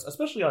I'm like,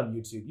 especially on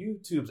YouTube,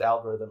 YouTube's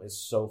algorithm is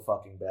so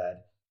fucking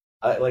bad.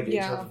 In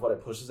terms of what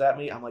it pushes at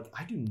me, I'm like,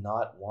 I do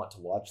not want to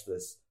watch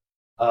this.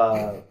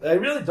 I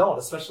really don't,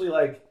 especially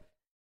like,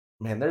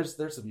 man, there's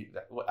some.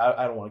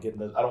 I don't want to get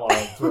into. I don't want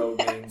to throw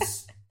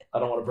names. I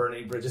don't want to burn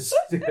any bridges.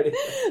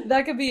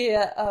 That could be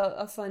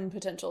a fun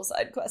potential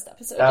side quest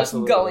episode.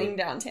 Absolutely. Just going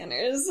down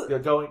Tanner's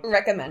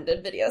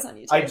recommended videos on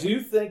YouTube. I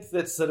do think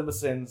that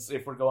CinemaSins,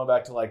 if we're going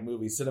back to like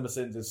movies,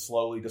 CinemaSins is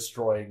slowly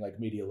destroying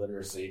like media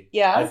literacy.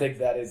 Yeah, I think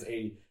that is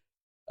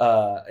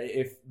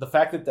if the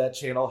fact that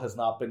channel has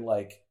not been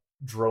like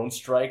drone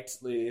striked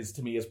is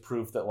to me is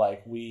proof that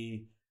like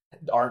we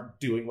aren't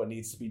doing what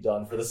needs to be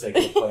done for the sake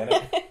of the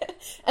planet.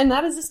 And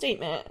that is a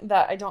statement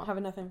that I don't have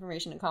enough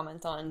information to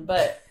comment on,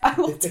 but I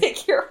will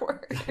take your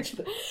word.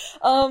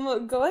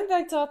 Going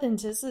back to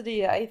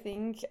authenticity, I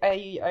think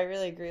I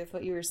really agree with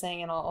what you were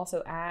saying, and I'll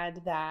also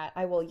add that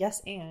I will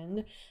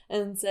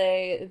and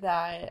say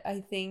that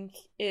I think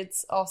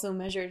it's also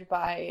measured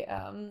by,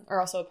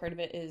 or also a part of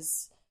it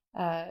is,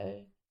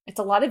 it's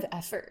a lot of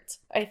effort,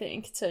 I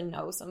think, to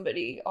know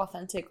somebody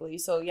authentically.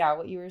 So yeah,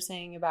 what you were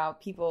saying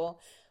about people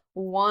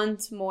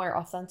want more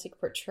authentic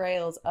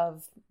portrayals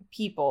of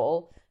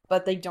people,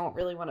 but they don't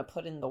really want to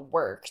put in the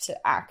work to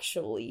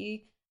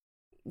actually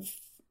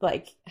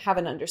like have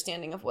an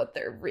understanding of what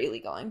they're really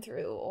going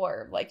through,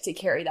 or like to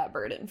carry that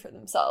burden for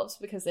themselves,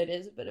 because it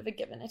is a bit of a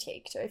give and a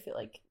take to, I feel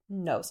like,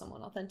 know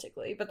someone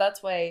authentically. But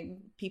that's why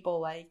people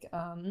like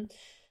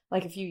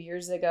a few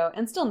years ago,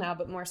 and still now,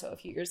 but more so a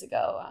few years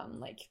ago,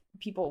 like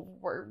people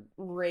were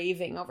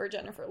raving over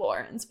Jennifer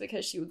Lawrence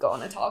because she would go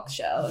on a talk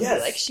show and be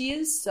like, she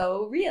is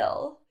so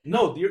real.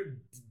 No, you're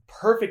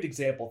perfect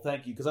example.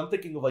 Thank you. Because I'm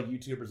thinking of like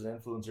YouTubers and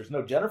influencers.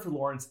 No, Jennifer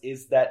Lawrence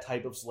is that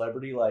type of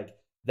celebrity. Like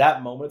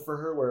that moment for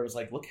her where it was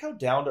like, look how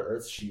down to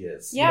earth she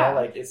is. Yeah.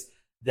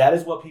 That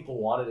is what people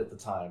wanted at the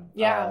time.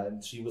 Yeah.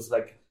 And she was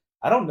like,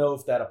 I don't know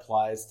if that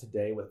applies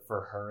today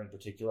for her in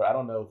particular. I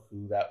don't know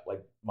who that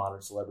like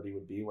modern celebrity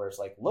would be where it's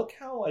like, look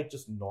how like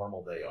just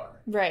normal they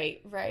are.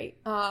 Right.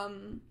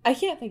 I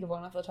can't think of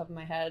one off the top of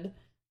my head.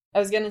 I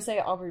was gonna say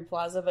Aubrey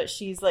Plaza, but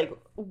she's like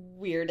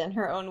weird in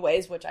her own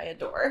ways, which I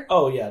adore.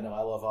 Oh yeah, no,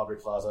 I love Aubrey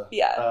Plaza.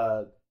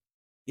 Yeah.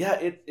 Yeah,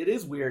 it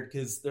is weird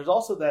because there's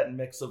also that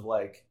mix of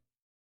like,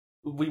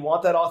 we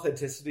want that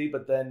authenticity,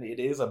 but then it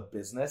is a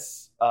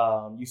business.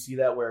 You see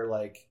that where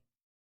like,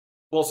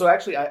 well, so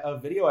actually, a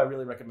video I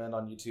really recommend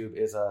on YouTube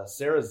is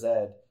Sarah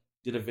Zed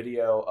did a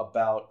video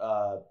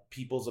about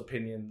people's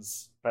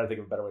opinions. I'm trying to think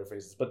of a better way to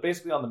phrase this, but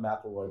basically on the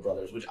McElroy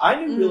brothers, which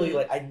I knew really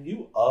like, I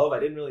knew of, I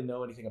didn't really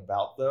know anything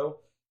about though.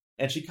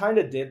 And she kind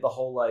of did the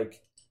whole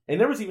like, and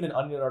there was even an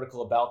Onion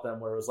article about them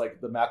where it was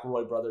like the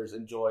McElroy brothers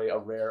enjoy a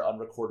rare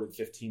unrecorded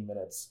 15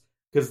 minutes.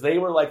 Because they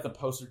were like the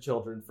poster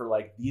children for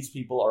like, these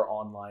people are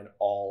online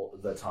all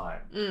the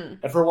time.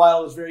 And for a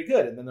while it was very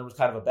good. And then there was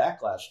kind of a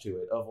backlash to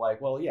it of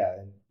like, well, yeah,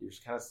 and you're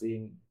just kind of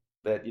seeing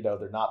that, you know,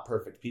 they're not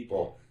perfect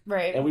people.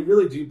 Right. And we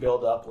really do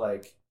build up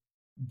like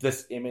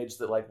this image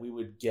that like we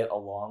would get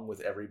along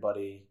with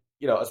everybody,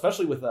 you know,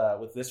 especially with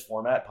this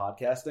format,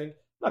 podcasting. I'm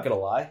not going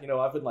to lie. You know,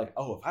 I've been like,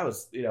 oh, if I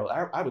was, you know,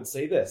 I would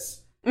say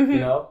this. You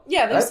know,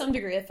 there's some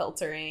degree of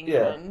filtering.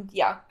 And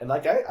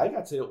like I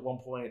got to at one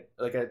point,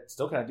 like I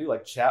still kind of do,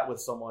 like chat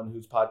with someone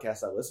whose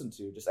podcast I listen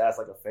to just as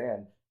like a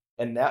fan,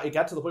 and now it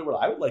got to the point where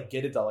I would like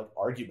get into like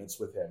arguments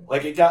with him.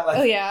 Like it got like,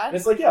 and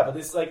it's like, yeah, but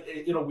it's like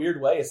in a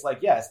weird way, it's like,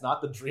 yeah, it's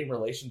not the dream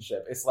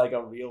relationship, it's like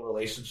a real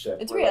relationship.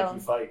 It's where, real.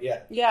 Like, you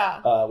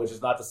fight, which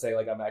is not to say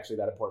like I'm actually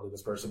that important to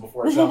this person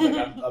before it sounds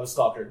like I'm a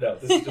stalker. No,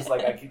 this is just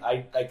like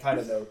I kind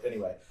of know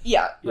anyway.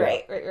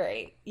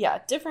 Right.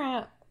 Yeah,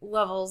 different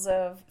levels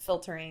of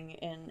filtering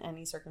in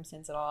any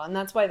circumstance at all, and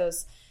that's why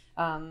those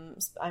I'm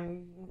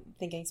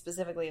thinking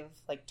specifically of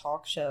like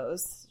talk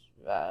shows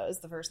is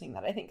the first thing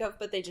that I think of,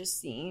 but they just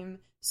seem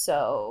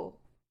so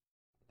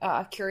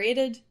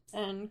curated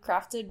and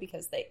crafted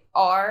because they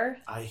are.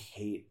 I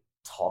hate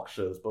talk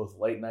shows, both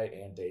late night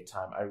and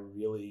daytime. I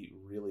really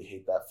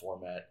hate that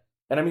format.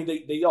 And I mean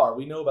they are,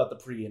 we know about the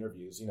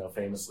pre-interviews, you know,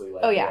 famously,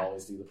 like they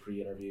always do the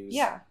pre-interviews.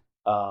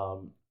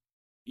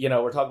 You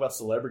know, we're talking about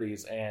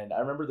celebrities, and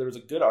I remember there was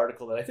a good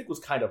article that I think was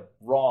kind of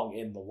wrong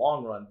in the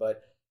long run,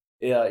 but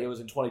it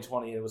was in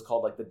 2020, and it was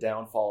called, like, The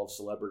Downfall of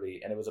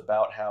Celebrity, and it was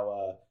about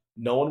how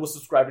no one was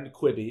subscribing to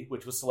Quibi,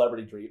 which was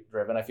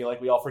celebrity-driven. I feel like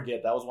we all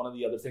forget that was one of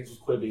the other things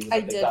with Quibi. I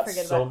did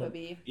forget about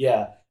Quibi.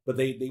 Yeah, but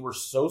they were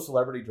so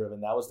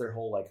celebrity-driven. That was their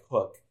whole, like,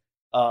 hook.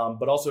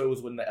 But also it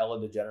was when the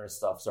Ellen DeGeneres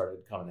stuff started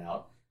coming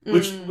out,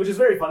 which is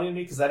very funny to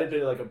me, because that had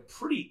been, like, a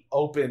pretty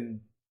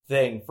open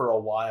thing for a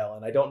while,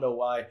 and I don't know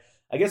why.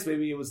 I guess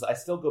maybe it was, I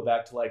still go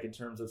back to like in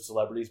terms of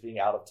celebrities being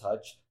out of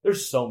touch.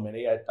 There's so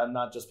many. I'm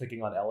not just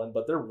picking on Ellen,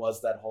 but there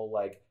was that whole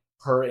like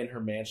her in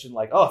her mansion,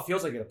 like, oh, it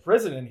feels like in a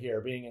prison in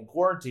here being in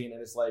quarantine.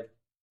 And it's like,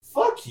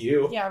 fuck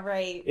you. Yeah,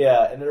 right.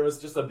 Yeah. And there was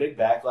just a big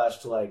backlash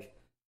to like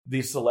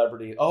these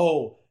celebrities.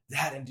 Oh,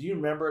 that. And do you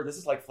remember, this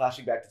is like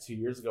flashing back to 2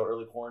 years ago,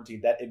 early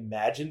quarantine, that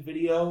Imagine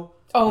video?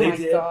 Oh my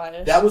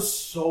gosh. That was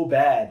so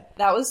bad.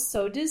 That was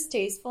so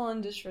distasteful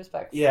and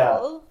disrespectful.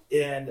 Yeah.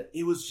 And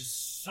it was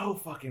just so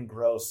fucking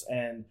gross.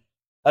 And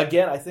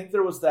again, I think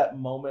there was that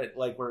moment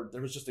like where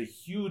there was just a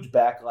huge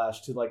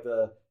backlash to like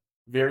the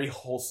very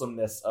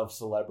wholesomeness of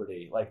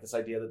celebrity. Like this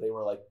idea that they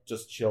were like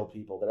just chill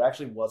people. There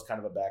actually was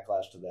kind of a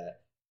backlash to that.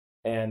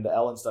 And the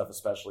Ellen stuff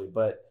especially.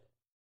 But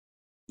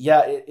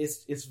yeah,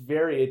 it's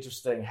very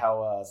interesting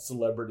how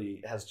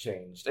celebrity has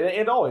changed.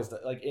 And always,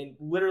 like,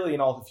 literally in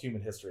all of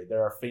human history,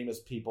 there are famous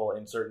people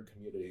in certain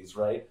communities,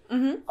 right?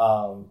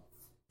 And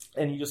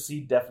you just see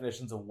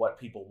definitions of what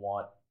people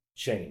want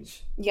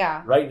change.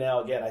 Yeah. Right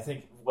now, again, I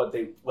think what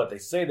they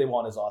say they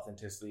want is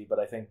authenticity, but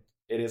I think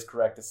it is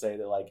correct to say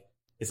that, like,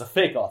 it's a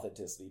fake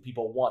authenticity.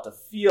 People want to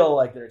feel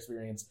like their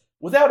experience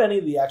without any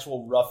of the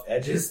actual rough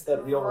edges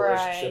that real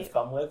relationships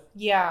come with.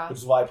 Yeah. Which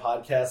is why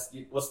podcasts,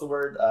 what's the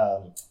word?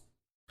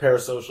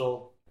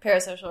 Parasocial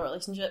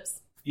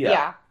relationships.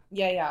 Yeah.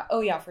 Oh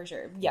yeah, for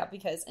sure. Yeah,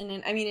 because in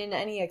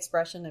any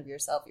expression of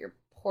yourself,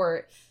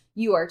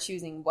 you are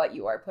choosing what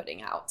you are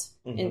putting out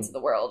into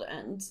the world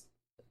and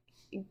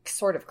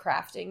sort of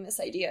crafting this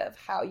idea of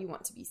how you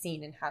want to be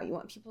seen and how you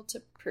want people to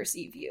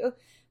perceive you.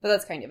 But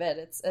that's kind of it.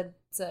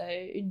 It's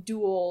a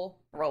dual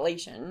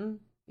relationship.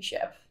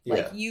 Yeah.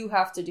 Like you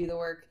have to do the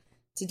work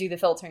to do the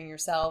filtering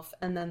yourself,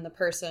 and then the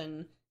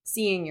person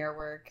seeing your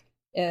work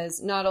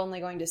is not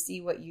only going to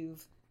see what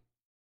you've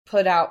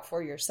put out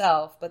for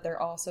yourself, but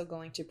they're also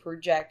going to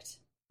project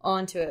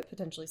onto it,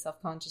 potentially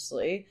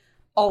self-consciously,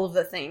 all of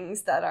the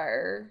things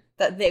that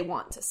they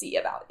want to see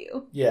about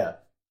you. Yeah.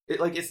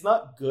 It's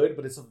not good,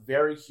 but it's a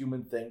very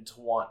human thing to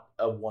want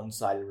a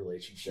one-sided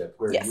relationship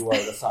where you are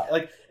the side.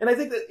 Like, and I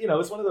think that, you know,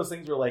 it's one of those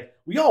things where, like,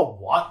 we all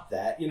want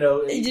that, you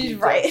know.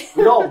 Right.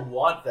 We all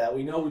want that.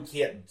 We know we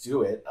can't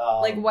do it.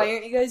 Like, why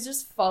aren't you guys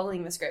just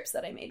following the scripts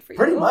that I made for you?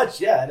 Pretty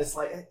much, yeah. And it's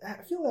like,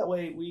 I feel that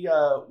way. We,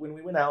 when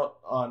we went out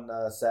on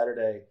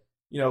Saturday,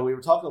 you know, we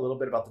were talking a little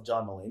bit about the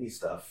John Mulaney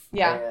stuff.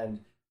 Yeah.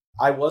 And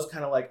I was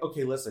kind of like,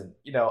 okay, listen,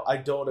 you know, I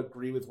don't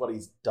agree with what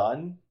he's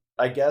done,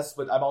 I guess,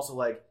 but I'm also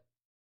like,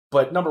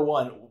 But number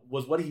one,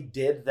 was what he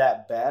did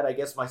that bad? I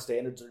guess my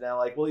standards are now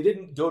like, well, he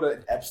didn't go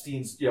to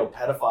Epstein's,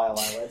 pedophile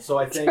island. So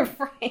I think,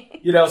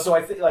 right. so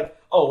I think like,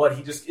 oh, what,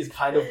 he just is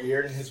kind of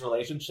weird in his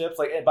relationships.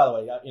 Like, and by the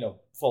way,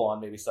 full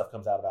on, maybe stuff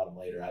comes out about him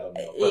later. I don't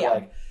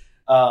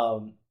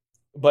know.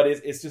 But but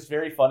it's just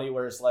very funny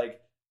where it's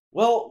like,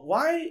 well,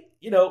 why,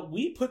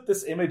 we put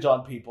this image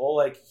on people.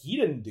 Like, he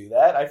didn't do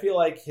that. I feel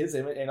like his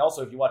image, and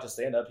also if you watch his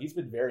stand-up, he's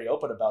been very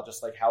open about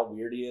just like how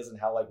weird he is and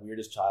how like weird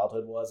his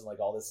childhood was and like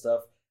all this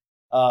stuff.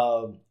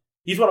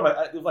 He's one of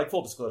my, like,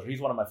 full disclosure,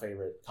 he's one of my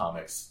favorite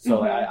comics.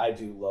 So I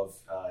do love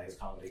his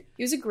comedy.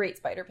 He was a great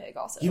Spider-Pig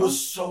also. He was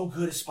so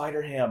good as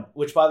Spider-Ham,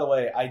 which, by the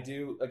way, I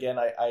do, again,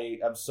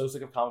 I'm so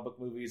sick of comic book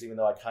movies, even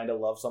though I kind of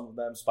love some of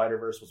them.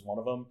 Spider-Verse was one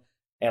of them.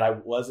 And I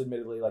was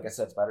admittedly, like I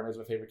said, Spider-Man is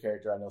my favorite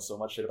character. I know so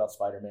much shit about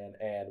Spider-Man.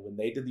 And when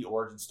they did the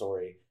origin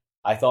story,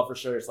 I thought for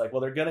sure, it's like,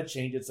 well, they're going to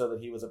change it so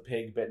that he was a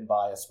pig bitten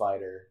by a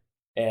spider.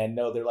 And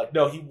no, they're like,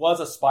 no, he was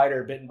a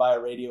spider bitten by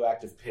a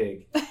radioactive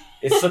pig.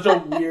 It's such a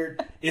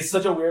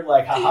weird,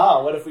 like,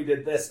 haha, what if we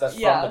did this? That's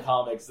from the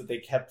comics that they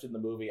kept in the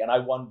movie. And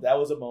that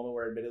was a moment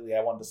where, admittedly,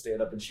 I wanted to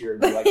stand up and cheer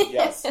and be like,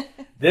 yes,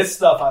 this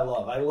stuff I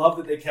love. I love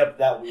that they kept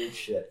that weird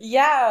shit.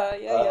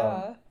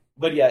 Yeah.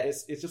 But yeah,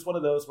 it's just one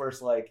of those where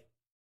it's like,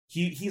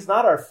 he's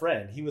not our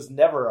friend. He was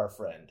never our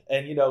friend.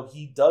 And,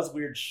 he does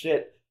weird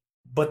shit,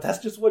 but that's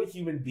just what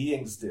human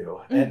beings do.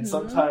 And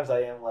sometimes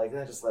I am like,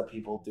 just let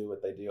people do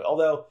what they do.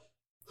 Although,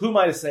 who am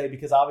I to say?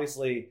 Because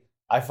obviously,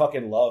 I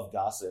fucking love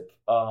gossip.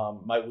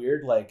 My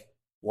weird, like,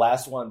 the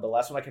last one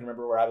I can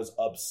remember where I was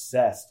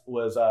obsessed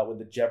was when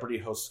the Jeopardy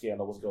host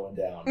scandal was going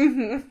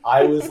down.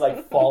 I was,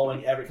 like,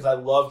 following because I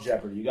love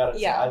Jeopardy. You gotta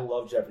say, I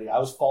love Jeopardy. I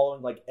was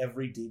following, like,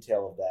 every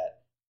detail of that.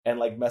 And,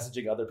 like,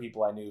 messaging other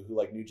people I knew who,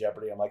 like, knew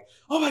Jeopardy. I'm like,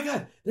 oh my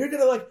god, they're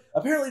gonna, like,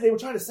 apparently they were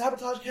trying to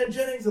sabotage Ken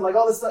Jennings and, like,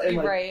 all this stuff. And,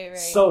 like, right.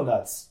 So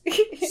nuts.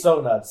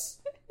 So nuts.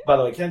 By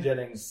the way, Ken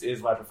Jennings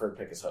is my preferred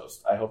pick as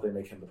host. I hope they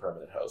make him the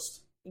permanent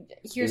host.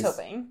 Here's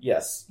hoping.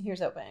 Yes.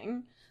 Here's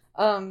hoping.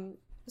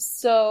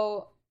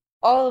 So,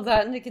 all of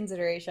that into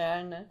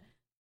consideration,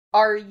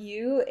 are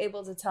you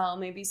able to tell,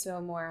 maybe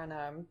so more on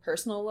a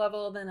personal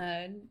level than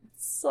a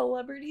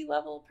celebrity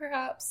level,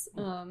 perhaps?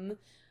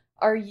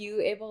 Are you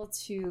able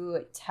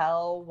to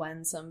tell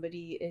when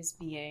somebody is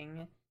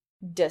being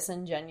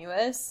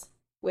disingenuous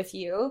with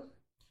you?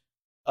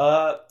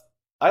 I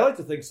like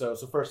to think so.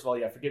 So first of all,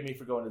 forgive me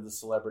for going to the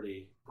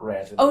celebrity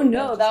rant. Oh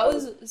no, that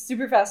was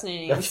super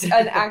fascinating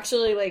and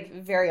actually like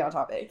very on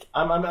topic.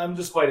 I'm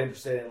just quite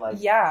interested in like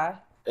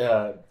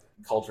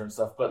culture and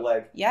stuff, but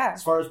like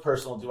as far as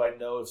personal, do I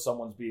know if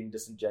someone's being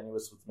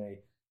disingenuous with me?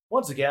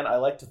 Once again, I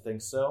like to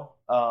think so.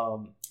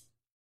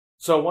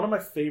 So one of my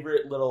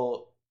favorite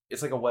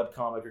it's like a web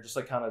comic or just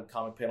like kind of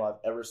comic panel I've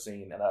ever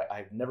seen, and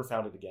I've never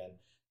found it again.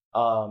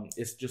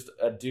 It's just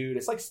a dude.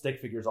 It's like stick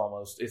figures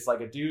almost. It's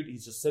like a dude.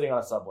 He's just sitting on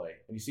a subway,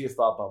 and you see his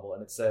thought bubble,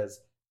 and it says,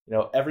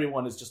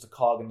 everyone is just a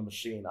cog in the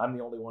machine. I'm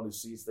the only one who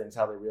sees things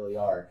how they really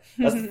are.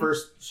 That's the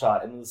first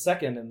shot, and then the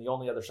second and the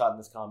only other shot in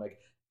this comic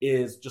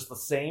is just the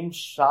same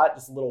shot,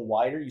 just a little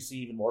wider. You see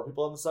even more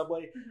people on the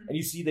subway, and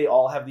you see they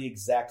all have the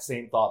exact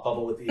same thought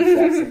bubble with the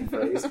exact same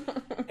phrase,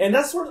 and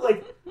that's sort of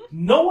like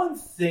no one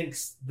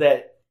thinks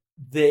that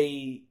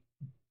they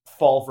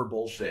fall for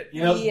bullshit,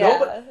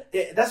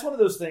 nobody, that's one of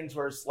those things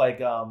where it's like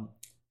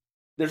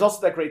there's also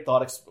that great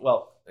thought that's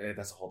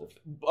a whole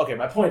different, okay,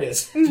 my point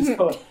is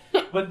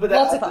but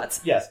lots of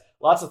thoughts. Yes,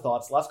 lots of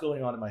thoughts, lots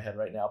going on in my head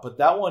right now, but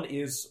that one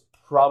is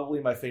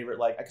probably my favorite,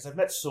 like, because I've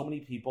met so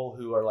many people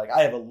who are like,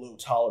 I have a low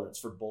tolerance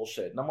for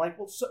bullshit, and I'm like,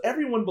 well, so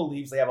everyone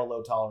believes they have a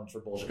low tolerance for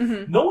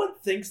bullshit. No one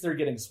thinks they're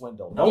getting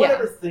swindled. No one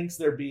ever thinks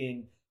they're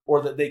being,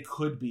 or that they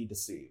could be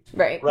deceived.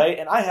 Right.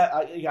 And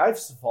I've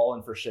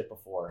fallen for shit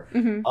before.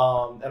 And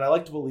I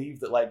like to believe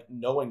that, like,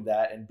 knowing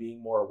that and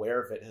being more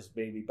aware of it has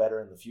made me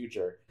better in the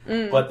future.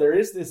 But there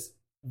is this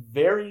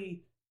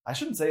very, I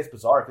shouldn't say it's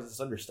bizarre because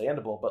it's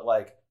understandable, but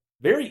like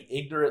very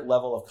ignorant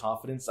level of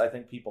confidence I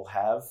think people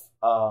have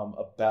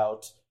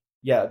about,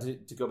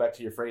 to go back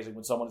to your phrasing,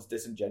 when someone is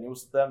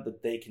disingenuous with them,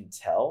 that they can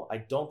tell. I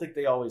don't think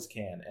they always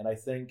can. And I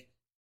think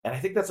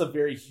that's a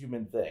very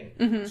human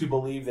thing, to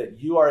believe that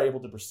you are able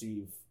to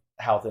perceive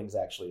how things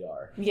actually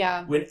are.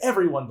 Yeah. When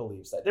everyone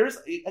believes that.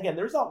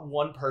 There's not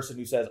one person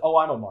who says, oh,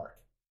 I'm a mark.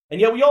 And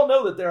yet we all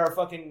know that there are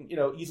fucking,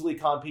 easily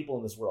conned people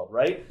in this world,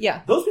 right?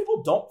 Yeah. Those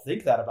people don't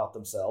think that about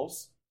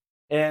themselves.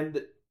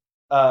 And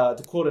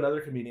to quote another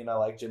comedian I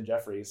like, Jim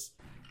Jeffries.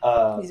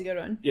 He's a good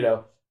one.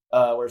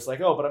 Where it's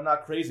like, oh, but I'm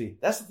not crazy.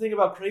 That's the thing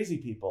about crazy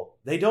people.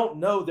 They don't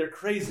know they're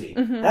crazy.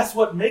 That's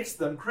what makes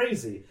them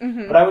crazy.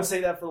 But I would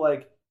say that for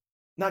like,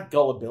 not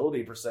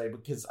gullibility per se,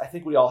 because I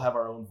think we all have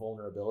our own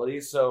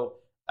vulnerabilities. So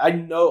I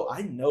know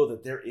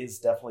that there is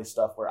definitely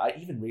stuff where I've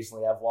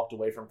walked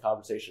away from a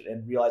conversation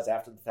and realized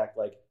after the fact,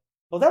 like,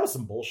 well, that was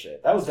some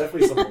bullshit. That was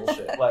definitely some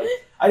bullshit. Like,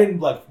 I didn't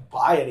like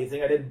buy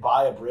anything. I didn't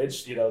buy a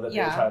bridge, that they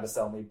were trying to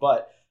sell me.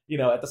 But,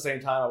 at the same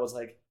time, I was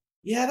like,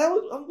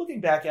 I'm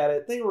looking back at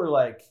it, they were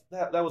like,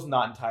 that was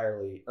not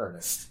entirely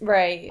earnest.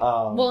 Right.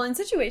 Well, in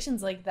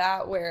situations like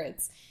that where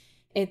it's,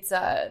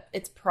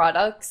 it's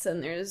products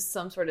and there's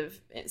some sort of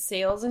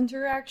sales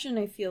interaction,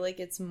 I feel like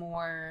it's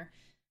more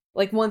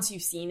like once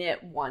you've seen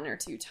it one or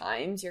two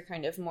times, you're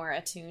kind of more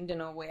attuned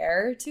and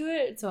aware to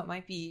it. So it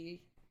might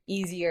be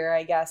easier,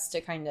 I guess,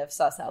 to kind of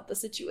suss out the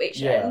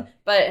situation. Yeah.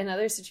 But in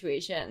other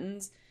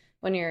situations,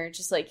 when you're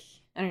just like,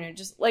 I don't know,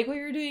 just like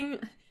we were doing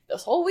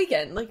this whole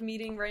weekend, like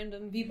meeting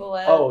random people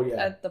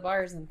at the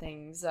bars and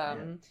things.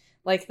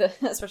 Like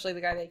especially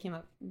the guy that came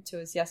up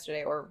to us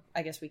yesterday, or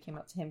I guess we came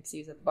up to him because he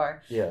was at the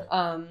bar. Yeah.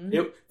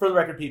 For the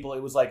record, people,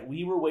 it was like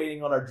we were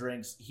waiting on our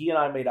drinks. He and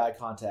I made eye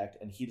contact,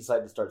 and he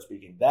decided to start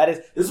speaking.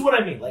 This is what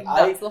I mean. Like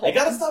I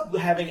gotta stop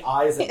having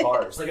eyes at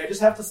bars. Like I just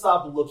have to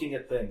stop looking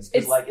at things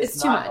because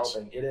it's not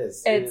helping. It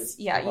is.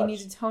 You need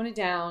to tone it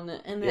down,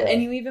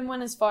 and you even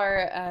went as far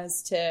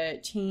as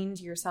to change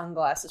your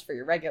sunglasses for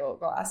your regular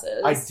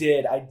glasses. I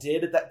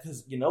did that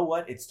because you know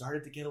what? It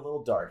started to get a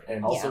little dark,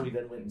 and also we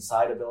then went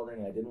inside a building,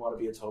 and I didn't want to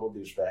be a total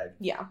douchebag.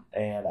 Yeah.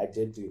 And I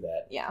did do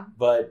that. Yeah.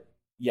 But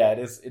yeah, it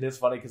is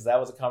funny because that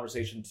was a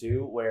conversation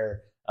too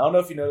where I don't know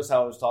if you noticed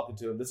how I was talking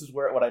to him. This is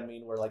what I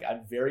mean, where like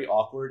I'm very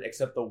awkward,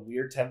 except the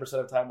weird 10% of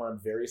the time where I'm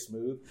very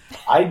smooth.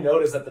 I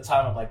noticed at the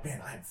time, I'm like, man,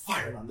 I am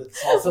firing on this.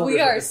 We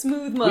are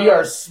smooth mode. We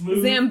are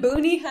smooth.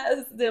 Zamboni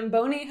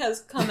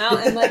has come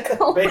out and like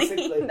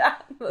basically.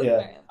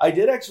 Yeah. I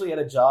did actually at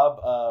a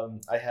job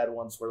I had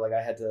once where like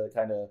I had to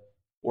kind of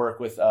work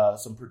with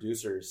some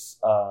producers.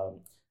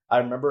 I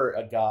remember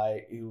a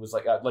guy who was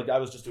like I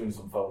was just doing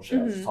some phone shit.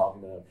 I was just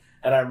talking to him.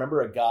 And I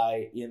remember a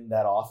guy in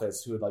that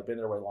office who had like been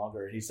there way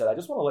longer. He said, I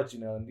just want to let you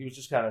know. And he was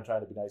just kind of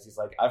trying to be nice. He's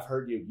like, I've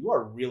heard you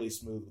are really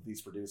smooth with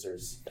these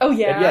producers. Oh,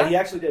 yeah? And yeah, he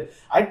actually did.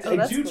 I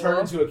do cool. turn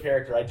into a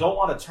character. I don't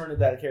want to turn into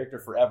that character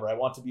forever. I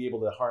want to be able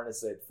to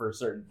harness it for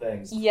certain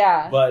things.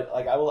 Yeah. But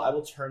like I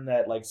will turn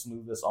that like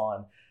smoothness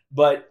on.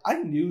 But I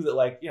knew that,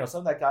 like, you know,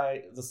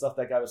 the stuff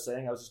that guy was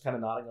saying, I was just kind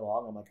of nodding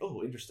along. I'm like,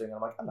 oh, interesting. And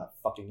I'm like, I'm not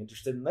fucking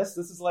interested in this.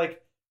 This is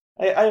like,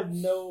 I have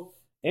no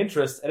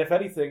interest. And if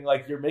anything,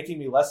 like, you're making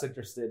me less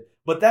interested.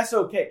 But that's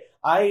okay.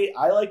 I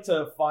like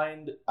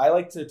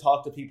to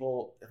talk to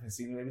people.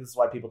 See, maybe this is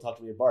why people talk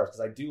to me at bars, because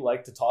I do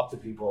like to talk to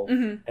people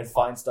and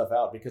find stuff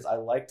out, because I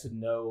like to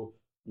know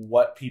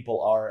what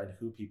people are and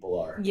who people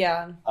are.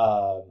 Yeah.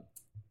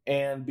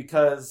 And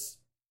because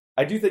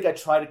I do think I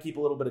try to keep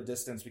a little bit of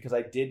distance, because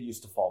I did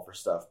used to fall for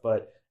stuff.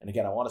 But, and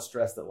again, I want to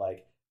stress that,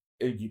 like,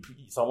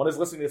 someone is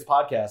listening to this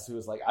podcast who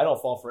is like, I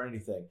don't fall for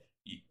anything.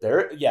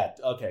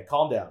 Okay,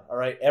 calm down. All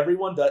right,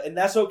 everyone does, and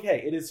that's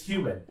okay. It is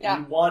human. Yeah.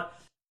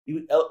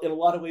 In a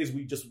lot of ways,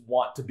 we just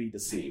want to be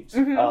deceived.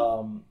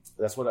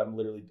 That's what I'm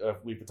literally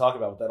we've been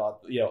talking about with that,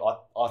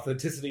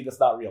 authenticity that's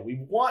not real. We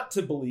want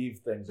to believe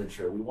things are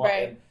true. We want.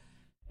 Right.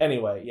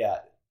 Anyway, yeah,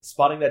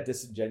 spotting that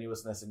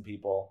disingenuousness in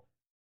people.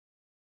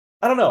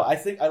 I don't know.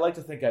 I like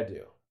to think I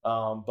do,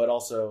 but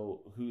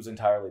also, who's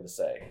entirely to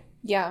say?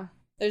 Yeah,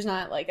 there's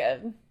not like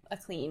a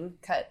clean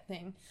cut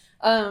thing.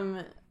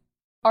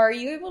 Are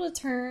you able to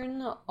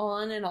turn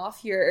on and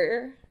off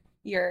your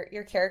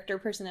character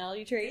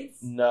personality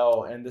traits?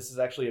 No, and this is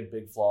actually a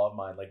big flaw of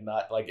mine. Like,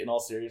 not like in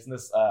all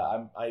seriousness,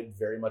 I'm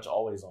very much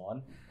always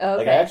on. Okay.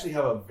 Like, I actually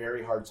have a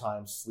very hard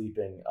time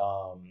sleeping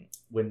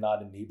when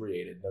not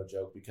inebriated. No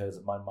joke,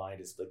 because my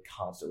mind is like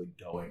constantly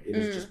going. It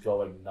is just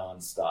going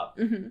nonstop.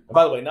 And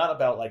by the way, not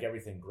about like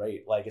everything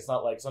great. Like, it's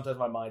not like sometimes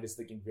my mind is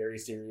thinking very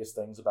serious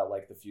things about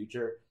like the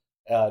future,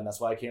 and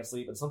that's why I can't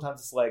sleep. And sometimes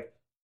it's like.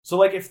 So,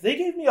 like, if they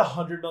gave me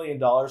 $100 million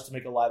to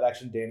make a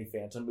live-action Danny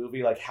Phantom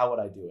movie, like, how would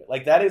I do it?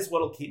 Like, that is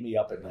what'll keep me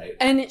up at night.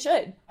 And it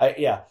should.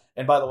 Yeah.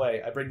 And by the way,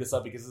 I bring this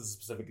up because this is a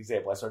specific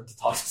example. I started to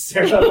talk to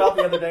Sarah about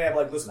the other day. I'm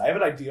like, listen, I have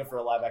an idea for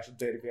a live-action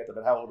Danny Phantom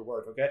and how it would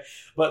work, okay?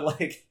 But,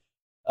 like,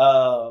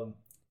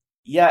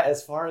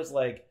 as far as,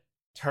 like,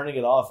 turning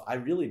it off, I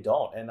really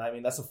don't. And, I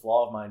mean, that's a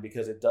flaw of mine,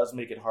 because it does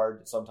make it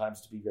hard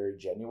sometimes to be very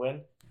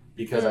genuine,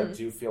 because I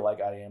do feel like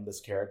I am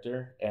this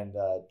character, and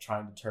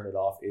trying to turn it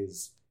off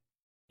is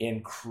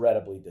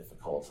incredibly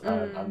difficult.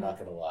 I'm not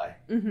gonna lie.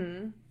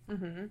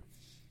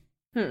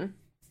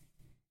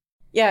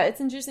 Yeah,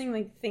 it's interesting,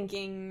 like,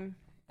 thinking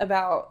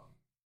about,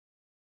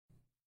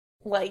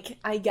 like,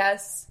 I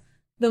guess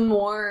the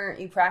more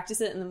you practice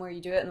it and the more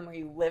you do it and the more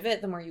you live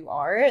it, the more you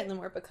are it, and the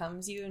more it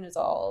becomes you and is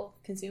all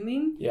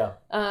consuming. Yeah.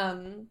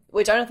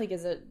 Which I don't think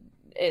is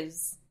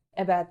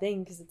a bad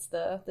thing, because it's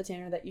the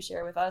Tanner that you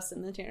share with us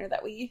and the Tanner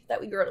that we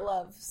grow to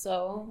love.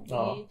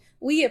 So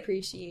we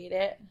appreciate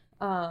it.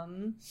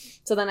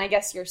 So then I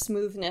guess your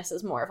smoothness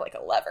is more of like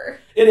a lever.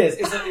 It is.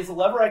 It's a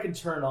lever I can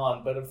turn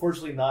on, but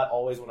unfortunately not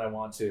always when I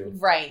want to.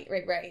 Right.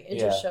 It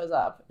just shows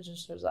up.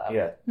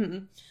 Yeah.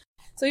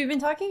 So we've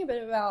been talking a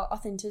bit about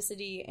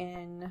authenticity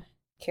in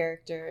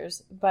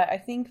characters, but I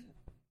think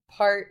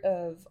part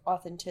of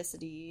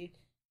authenticity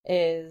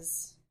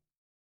is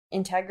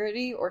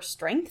integrity or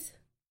strength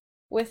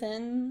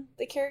within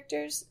the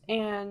characters.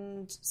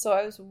 And so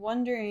I was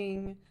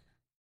wondering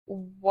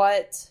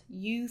what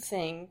you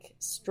think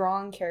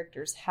strong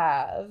characters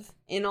have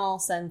in all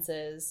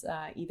senses,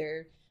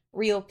 either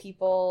real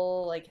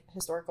people, like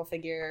historical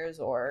figures,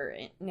 or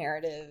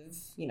narrative,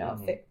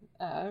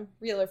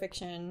 real or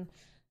fiction,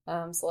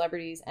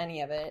 celebrities,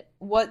 any of it.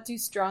 What do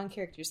strong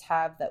characters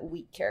have that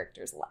weak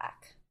characters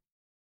lack?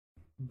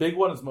 Big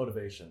one is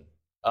motivation.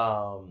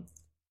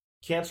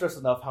 Can't stress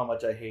enough how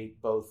much I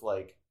hate both,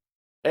 like,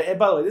 and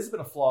by the way, this has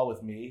been a flaw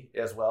with me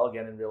as well,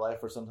 again, in real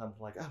life, where sometimes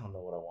I'm like, I don't know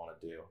what I want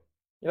to do.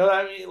 You know what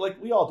I mean?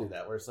 Like, we all do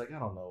that, where it's like, I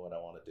don't know what I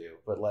want to do.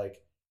 But,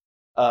 like,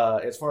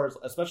 as far as,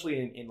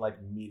 especially in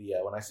like, media,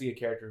 when I see a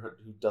character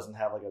who doesn't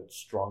have, like, a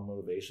strong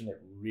motivation, it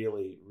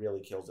really, really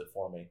kills it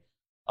for me.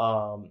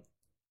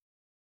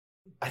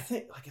 I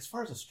think, like, as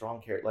far as a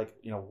strong character, like,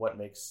 you know, what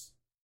makes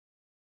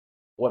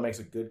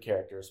a good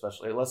character,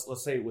 especially,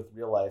 let's say with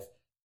real life,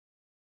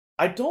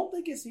 I don't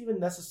think it's even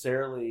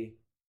necessarily,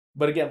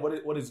 but again,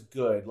 what is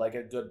good? Like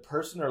a good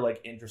person or like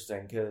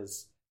interesting?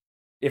 Because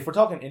if we're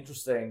talking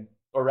interesting,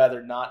 or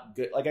rather not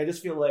good, like I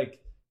just feel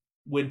like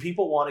when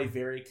people want a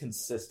very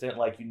consistent,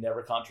 like you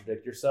never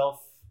contradict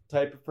yourself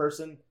type of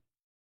person,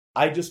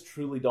 I just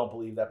truly don't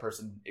believe that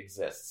person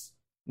exists.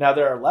 Now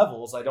there are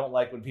levels. I don't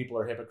like when people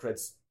are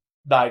hypocrites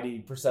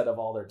 90% of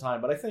all their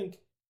time, but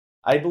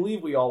I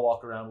believe we all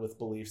walk around with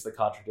beliefs that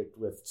contradict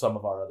with some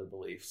of our other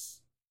beliefs.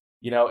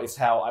 You know, it's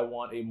how I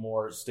want a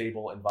more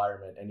stable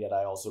environment, and yet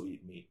I also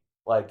eat meat.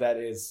 Like that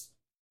is,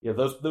 you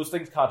know, those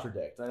things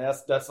contradict, and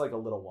that's like a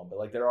little one, but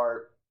like there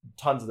are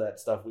tons of that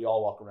stuff we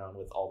all walk around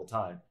with all the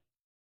time.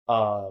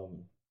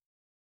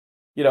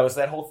 You know, it's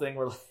that whole thing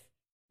where, like,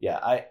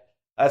 yeah,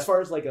 as far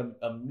as like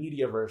a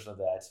media version of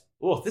that,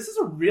 oh, this is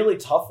a really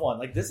tough one.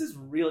 Like this is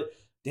really,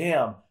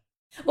 damn.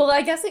 Well,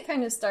 I guess it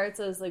kind of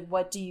starts as like,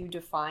 what do you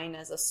define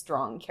as a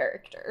strong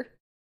character?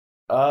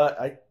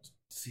 I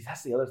see,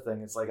 that's the other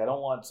thing. It's like I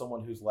don't want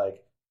someone who's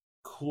like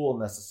cool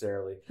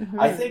necessarily. Mm-hmm.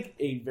 I think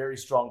a very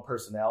strong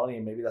personality,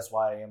 and maybe that's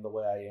why I am the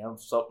way I am.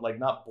 So like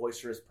not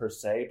boisterous per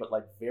se, but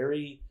like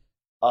very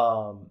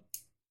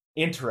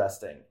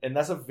interesting. And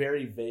that's a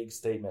very vague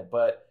statement,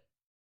 but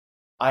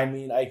I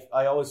mean,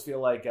 I always feel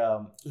like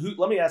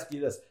let me ask you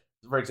this.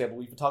 For example,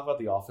 we've been talking about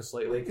The Office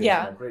lately.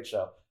 Yeah, it's a great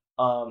show.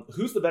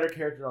 Who's the better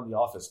character on The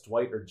Office,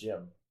 Dwight or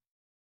Jim?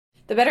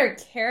 The better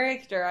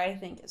character, I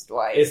think, is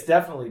Dwight. It's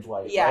definitely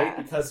Dwight, yeah. Right?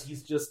 Because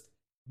he's just,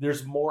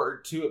 there's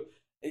more to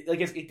it.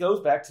 Like, it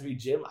goes back to me,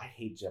 Jim. I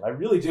hate Jim. I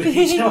really do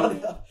hate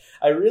Jim.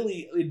 I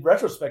really, in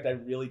retrospect, I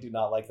really do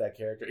not like that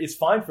character. It's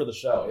fine for the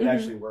show. It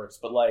actually works.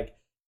 But, like,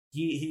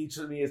 he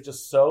to me is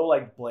just so,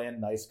 like, bland,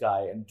 nice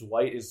guy. And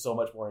Dwight is so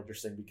much more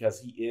interesting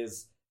because he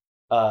is,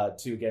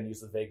 to, again,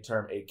 use the vague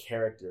term, a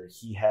character.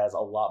 He has a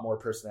lot more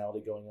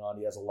personality going on.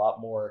 He has a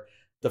lot more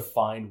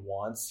defined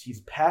wants. He's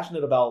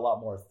passionate about a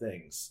lot more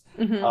things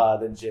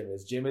than Jim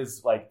is. Jim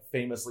is like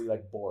famously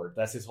like bored.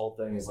 That's his whole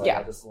thing. Is like,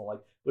 I just don't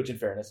like. Which, in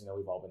fairness, you know,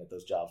 we've all been at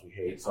those jobs we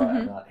hate, so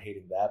I'm not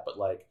hating that. But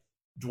like,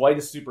 Dwight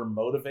is super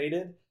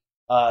motivated.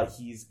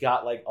 He's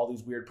got like all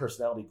these weird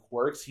personality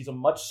quirks. He's a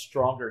much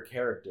stronger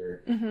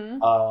character.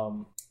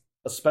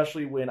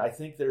 Especially when I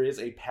think there is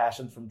a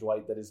passion from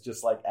Dwight that is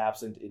just like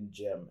absent in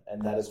Jim,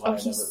 and that is why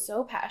he's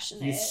so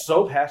passionate. He's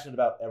so passionate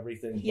about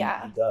everything he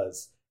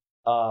does.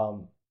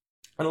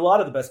 And a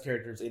lot of the best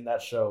characters in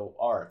that show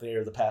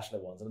they're the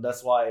passionate ones. And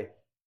that's why,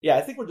 yeah,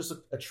 I think we're just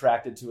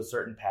attracted to a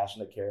certain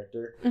passionate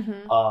character.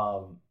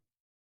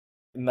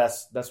 And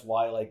that's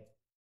why, like,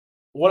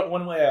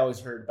 one way I always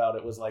heard about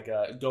it was like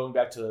going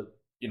back to,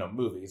 you know,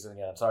 movies. And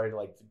again, I'm sorry to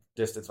like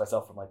distance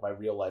myself from like my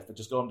real life, but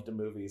just going to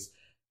movies.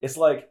 It's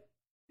like,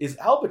 is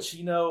Al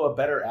Pacino a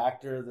better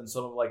actor than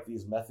some of like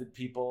these method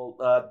people?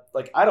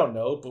 Like, I don't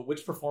know, but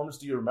which performance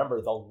do you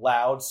remember? The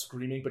loud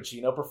screaming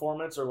Pacino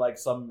performance, or like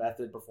some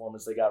method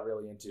performance they got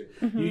really into?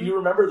 You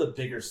remember the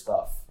bigger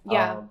stuff.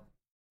 Yeah.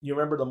 You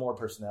remember the more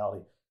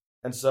personality.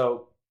 And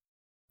so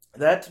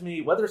that, to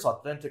me, whether it's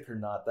authentic or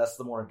not, that's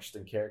the more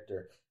interesting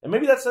character. And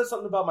maybe that says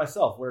something about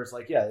myself, where it's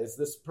like, yeah, is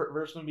this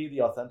version of me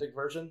the authentic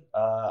version?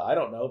 I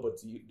don't know, but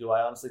do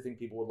I honestly think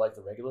people would like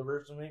the regular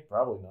version of me?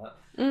 Probably not.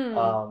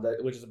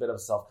 Which is a bit of a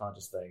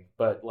self-conscious thing.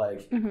 But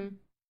like, and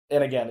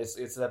again, it's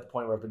at the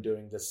point where I've been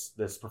doing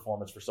this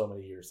performance for so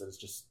many years that it's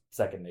just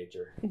second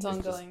nature. It's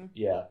ongoing.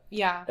 Yeah.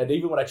 And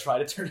even when I try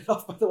to turn it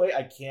off, by the way,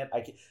 I can't.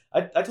 I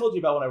told you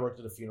about when I worked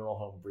at a funeral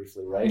home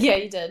briefly, right? Yeah,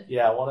 you did.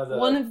 Yeah,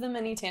 one of the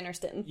many Tanner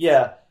stints.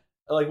 Yeah.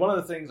 Like, one of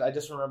the things, I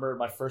just remember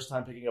my first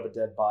time picking up a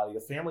dead body, the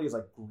family is,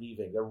 like,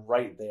 grieving. They're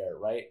right there,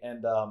 right?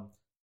 And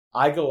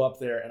I go up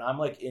there, and I'm,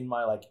 like, in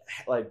my,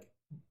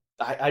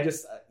 I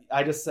just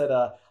said,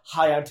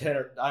 hi, I'm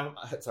Tanner. I'm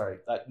sorry,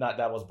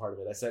 that wasn't part of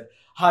it. I said,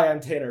 hi, I'm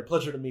Tanner.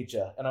 Pleasure to meet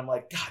you. And I'm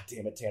like, God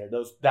damn it, Tanner.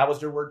 That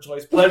was your word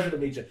choice? Pleasure to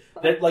meet you.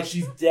 That, like,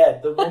 she's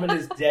dead. The woman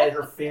is dead.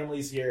 Her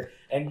family's here.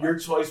 And your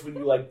choice when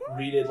you, like,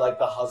 greeted, like,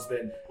 the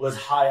husband was,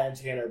 hi, I'm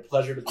Tanner.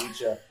 Pleasure to meet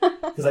you.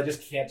 Because I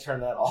just can't turn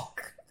that off.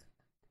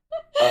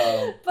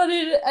 But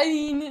I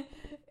mean,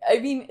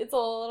 it's a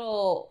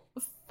little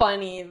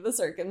funny, the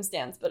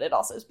circumstance, but it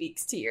also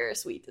speaks to your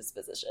sweet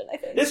disposition, I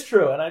think. It's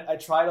true, and I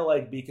try to,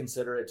 like, be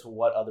considerate to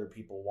what other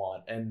people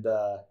want. And,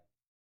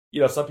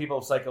 you know, some people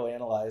have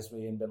psychoanalyzed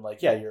me and been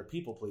like, yeah, you're a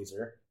people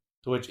pleaser,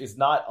 to which is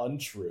not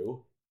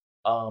untrue.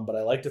 But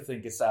I like to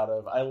think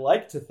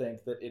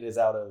that it is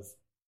out of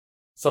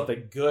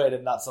something good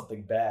and not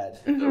something bad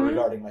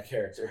regarding my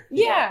character.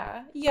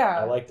 Yeah.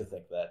 I like to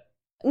think that.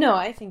 No,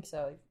 I think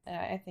so.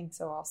 I think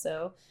so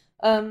also.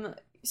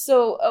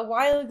 So a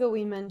while ago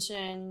we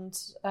mentioned,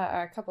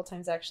 a couple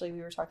times actually,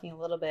 we were talking a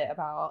little bit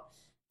about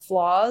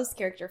flaws,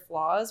 character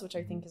flaws, which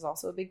I think is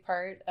also a big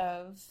part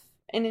of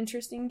an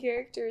interesting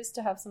character, is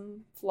to have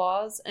some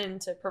flaws and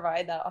to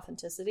provide that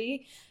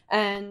authenticity.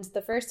 And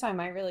the first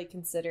time I really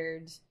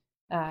considered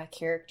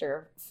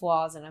character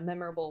flaws in a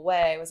memorable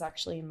way was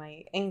actually in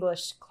my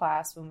English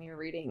class when we were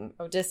reading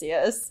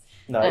Odysseus.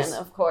 Nice. And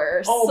of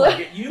course. Oh my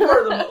God, you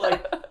are the,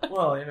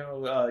 well,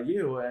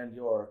 you and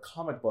your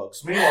comic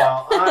books.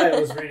 Meanwhile, I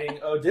was reading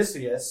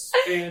Odysseus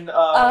in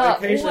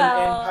vacation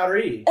in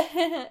Paris.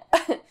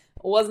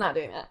 Was not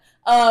doing that.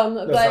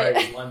 No, but... sorry, it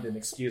was London.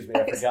 Excuse me.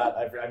 I forgot.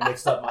 I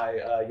mixed up my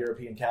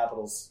European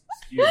capitals.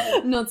 Excuse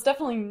me. No, it's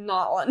definitely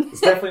not London.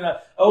 It's definitely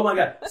not. Oh my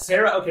God.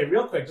 Sarah, okay,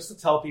 real quick, just to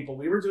tell people,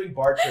 we were doing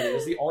bar trivia.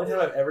 This is the only time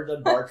I've ever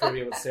done bar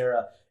trivia with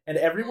Sarah. And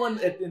everyone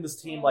in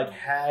this team, like,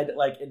 had,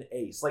 like, an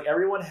ace. Like,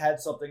 everyone had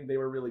something they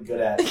were really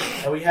good at.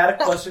 And we had a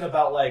question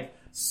about, like,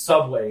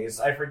 subways.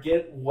 I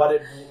forget what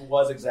it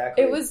was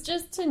exactly. It was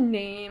just to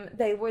name,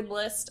 they would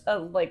list,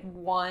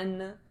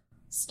 one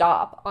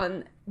stop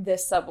on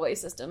this subway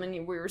system, and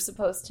we were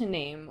supposed to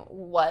name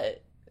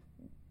what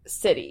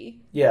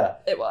city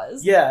it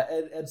was. Yeah,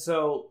 and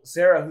so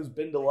Sarah, who's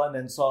been to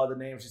London, saw the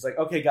name. She's like,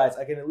 okay, guys,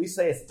 I can at least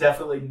say it's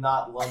definitely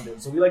not London.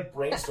 So we, like,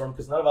 brainstormed,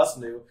 because none of us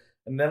knew.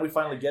 And then we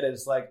finally get it.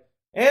 It's like,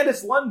 and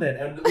it's London.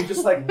 And we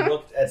just, like,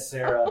 looked at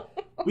Sarah.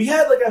 We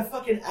had, like, a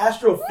fucking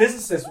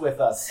astrophysicist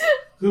with us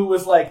who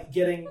was, like,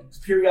 getting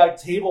periodic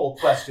table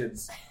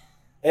questions.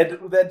 And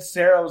then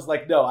Sarah was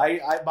like, no, I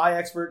my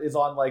expert is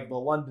on, like, the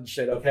London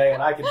shit, okay?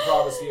 And I can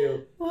promise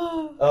you.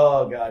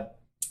 Oh, God.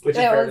 Which,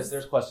 in fairness,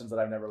 there's questions that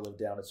I've never lived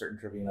down at certain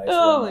trivia nights.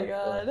 Oh, my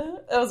God.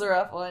 That was a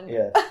rough one.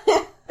 Yeah.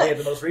 Hey,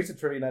 the most recent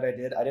trivia night I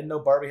didn't know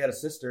Barbie had a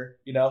sister.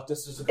 You know,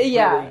 this is a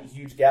completely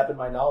huge gap in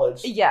my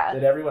knowledge. Yeah.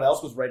 That everyone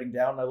else was writing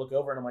down, and I look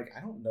over and I'm like, I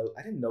don't know.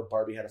 I didn't know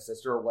Barbie had a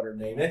sister or what her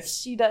name is.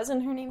 She does,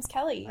 and her name's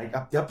Kelly.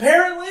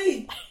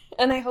 Apparently!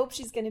 And I hope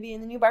she's going to be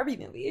in the new Barbie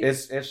movie.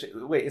 Is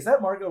that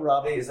Margot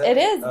Robbie? It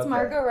is. It's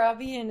Margot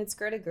Robbie, and it's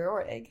Greta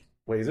Gerwig.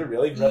 Wait, is it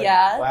really?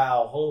 Yeah.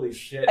 Wow, holy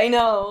shit. I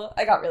know.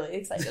 I got really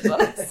excited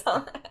when I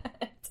saw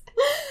it.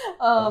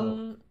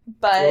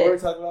 But what were we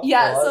talking about?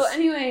 Yeah, flaws? so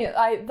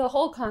anyway, the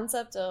whole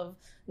concept of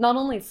not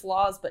only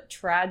flaws but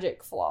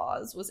tragic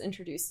flaws was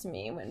introduced to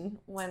me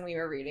when we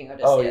were reading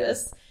Odysseus. Oh,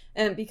 yes.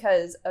 And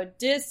because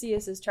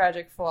Odysseus's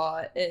tragic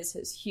flaw is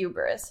his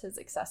hubris, his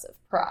excessive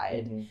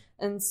pride. Mm-hmm.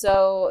 And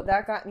so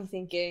that got me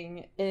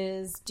thinking,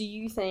 do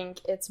you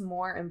think it's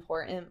more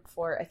important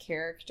for a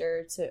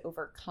character to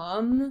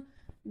overcome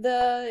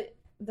the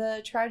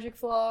tragic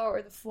flaw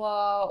or the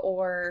flaw,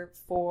 or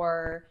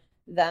for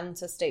them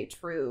to stay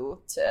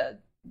true to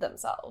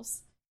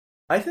themselves?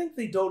 I think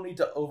they don't need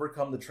to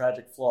overcome the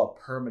tragic flaw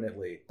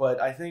permanently,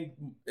 but I think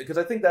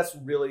that's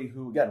really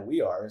who, again,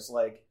 we are. It's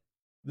like,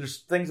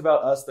 there's things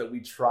about us that we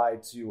try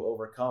to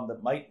overcome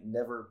that might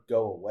never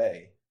go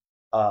away.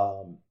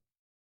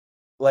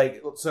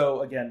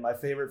 So again, my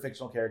favorite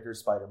fictional character is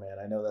Spider-Man.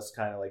 I know that's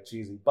kind of, like,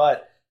 cheesy,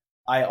 but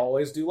I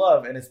always do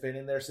love, and it's been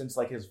in there since,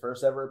 like, his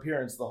first ever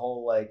appearance, the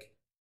whole, like,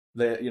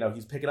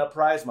 he's picking up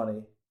prize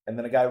money, and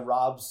then a guy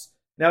robs.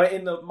 Now,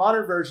 in the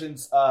modern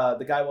versions,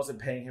 the guy wasn't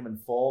paying him in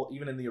full.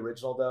 Even in the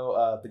original,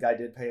 though, the guy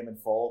did pay him in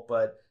full.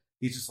 But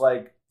he's just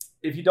like,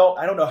 I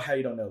don't know how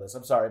you don't know this.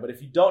 I'm sorry. But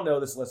if you don't know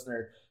this,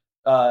 listener,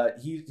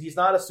 he's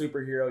not a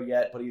superhero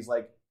yet, but he's,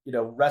 like,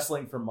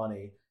 wrestling for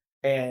money.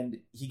 And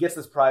he gets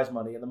this prize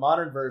money. In the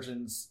modern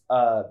versions,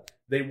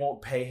 they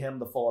won't pay him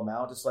the full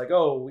amount. It's like,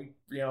 oh,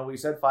 we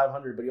said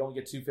 500, but he only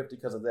gets 250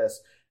 because of this.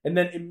 And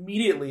then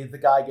immediately the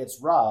guy gets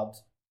robbed.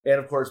 And,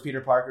 of course, Peter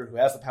Parker, who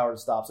has the power to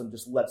stop him,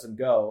 just lets him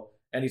go.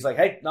 And he's like,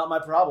 hey, not my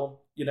problem,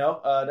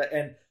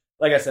 And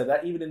like I said,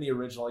 that even in the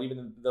original,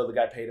 even though the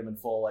guy paid him in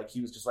full, like,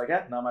 he was just like,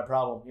 not my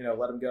problem,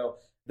 let him go.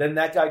 Then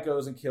that guy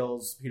goes and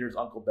kills Peter's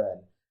Uncle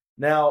Ben.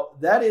 Now,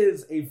 that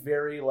is a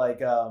very, like,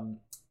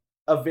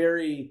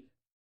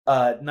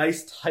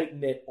 nice,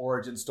 tight-knit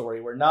origin story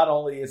where not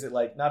only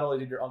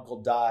did your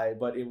uncle die,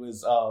 but it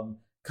was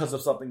because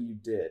of something you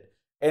did.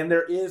 And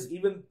there is,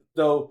 even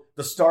though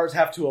the stars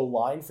have to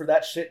align for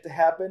that shit to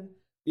happen,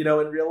 in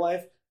real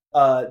life,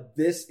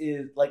 this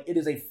is, like, it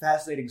is a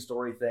fascinating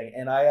story thing,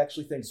 and I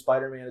actually think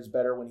Spider-Man is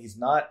better when he's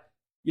not,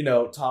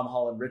 Tom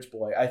Holland rich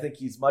boy. I think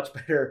he's much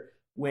better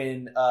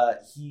when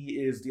he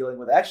is dealing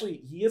with,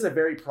 actually, he is a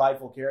very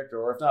prideful character,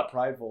 or if not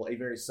prideful, a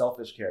very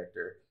selfish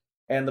character.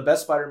 And the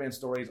best Spider-Man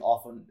stories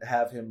often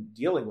have him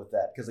dealing with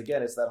that, because,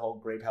 again, it's that whole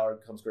great power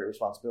comes great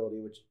responsibility,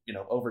 which,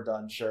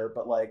 overdone, sure,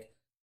 but, like,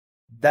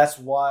 that's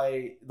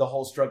why the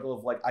whole struggle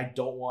of, like, I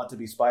don't want to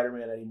be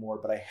Spider-Man anymore,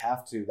 but I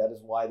have to. That is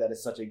why that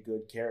is such a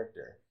good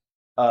character.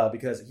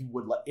 Because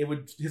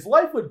his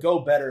life would go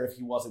better if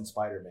he wasn't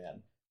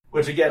Spider-Man,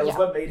 which, again, was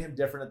what made him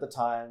different at the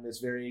time. It's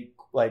very,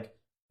 like,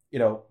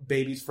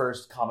 baby's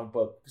first comic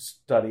book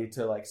study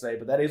to, like, say,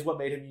 but that is what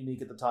made him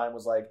unique at the time,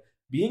 was, like,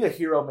 being a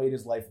hero made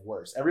his life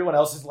worse. Everyone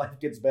else's life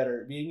gets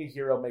better. Being a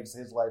hero makes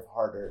his life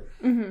harder.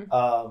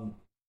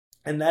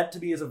 And that to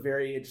me is a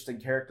very interesting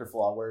character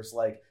flaw, where it's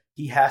like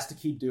he has to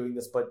keep doing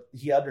this, but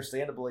he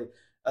understandably,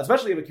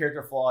 especially if a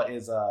character flaw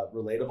is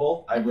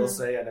relatable. I will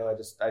say, I know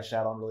I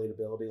shat on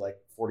relatability like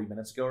 40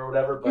 minutes ago or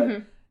whatever,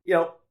 but you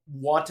know,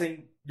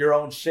 wanting your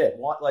own shit,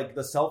 like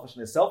the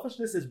selfishness.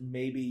 Selfishness is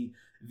maybe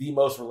the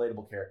most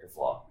relatable character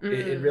flaw.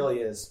 It really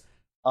is.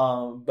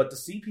 But to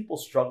see people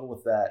struggle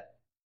with that,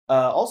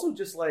 also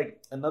just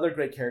like another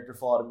great character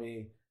flaw to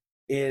me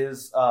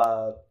is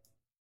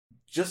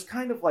just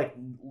kind of like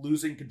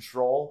losing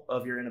control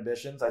of your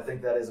inhibitions. I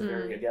think that is a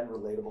very, again,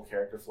 relatable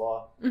character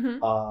flaw.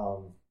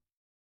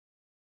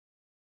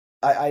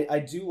 I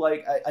do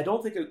like, I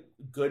don't think a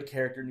good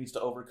character needs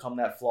to overcome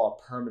that flaw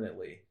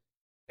permanently.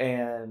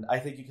 And I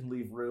think you can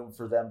leave room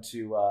for them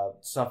to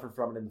suffer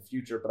from it in the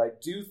future. But I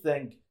do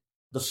think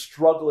the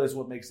struggle is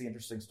what makes the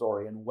interesting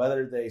story, and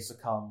whether they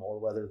succumb or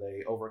whether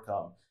they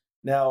overcome.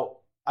 Now,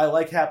 I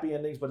like happy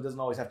endings, but it doesn't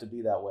always have to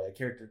be that way. A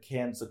character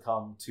can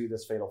succumb to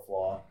this fatal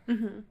flaw.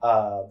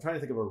 I'm trying to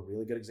think of a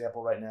really good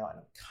example right now, and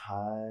I'm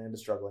kind of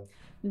struggling.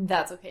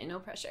 That's okay, no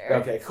pressure.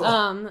 Okay, cool.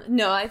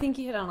 No, I think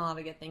you hit on a lot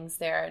of good things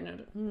there,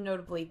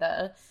 notably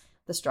the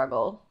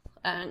struggle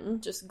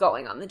and just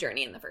going on the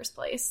journey in the first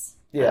place.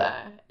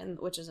 Yeah, and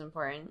which is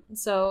important.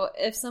 So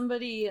if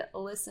somebody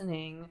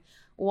listening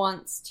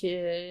wants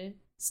to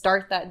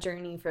start that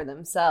journey for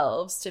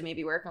themselves, to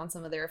maybe work on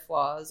some of their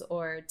flaws,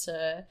 or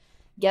to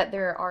get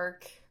their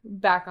arc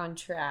back on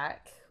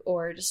track,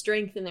 or to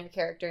strengthen their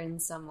character in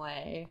some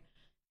way,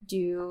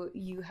 do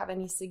you have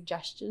any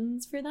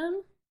suggestions for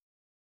them?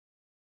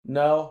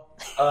 No.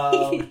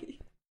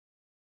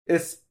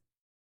 It's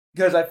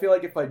because I feel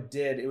like if I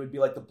did, it would be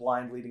like the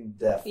blind leading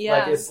the deaf. Yeah.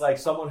 Like, it's like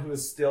someone who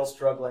is still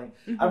struggling.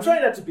 I'm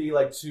trying not to be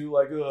like too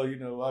like, oh, you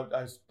know,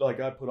 I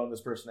put on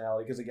this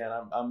personality, because again,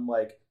 I'm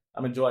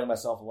enjoying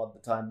myself a lot of the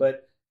time,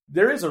 but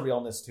there is a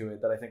realness to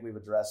it that I think we've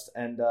addressed.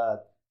 And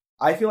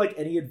I feel like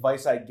any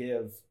advice I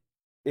give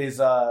is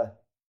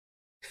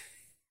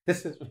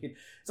this is mean.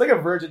 It's like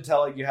a virgin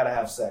telling you how to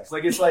have sex.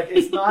 Like, it's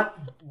not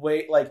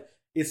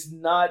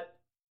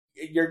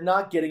you're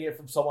not getting it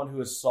from someone who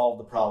has solved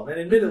the problem. And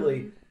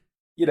admittedly,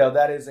 you know,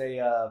 that is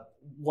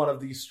one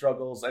of these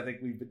struggles I think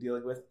we've been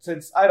dealing with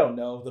since, I don't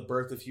know, the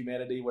birth of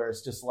humanity, where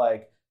it's just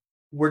like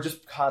we're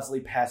just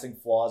constantly passing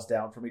flaws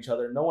down from each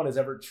other. No one has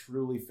ever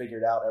truly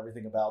figured out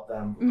everything about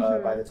them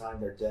by the time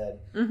they're dead.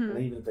 And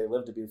even if they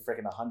live to be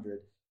freaking 100,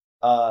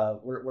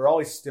 we're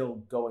always still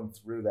going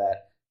through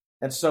that.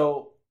 And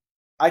so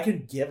I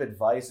can give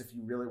advice if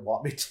you really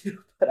want me to,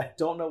 but I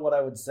don't know what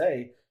I would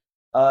say,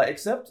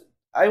 except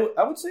I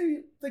would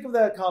say, think of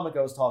that comic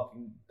I was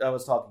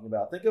talking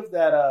about. Think of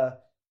that.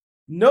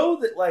 Know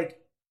that, like,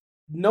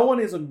 no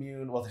one is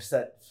immune. Well, there's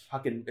that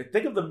fucking.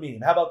 Think of the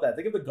meme. How about that?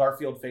 Think of the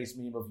Garfield face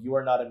meme of "You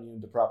are not immune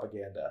to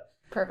propaganda."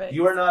 Perfect.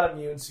 You are not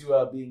immune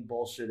to being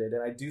bullshitted,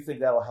 and I do think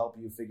that will help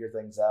you figure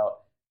things out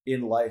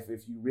in life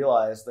if you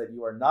realize that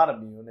you are not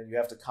immune and you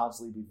have to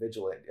constantly be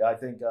vigilant. I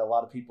think a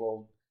lot of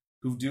people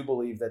who do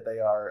believe that they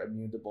are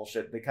immune to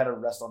bullshit, they kind of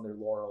rest on their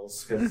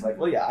laurels, because it's like,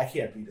 well, yeah, I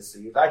can't be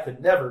deceived. I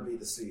could never be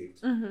deceived.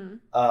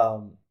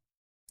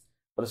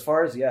 But as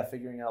far as,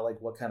 figuring out like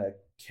what kind of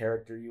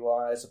character you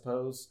are, I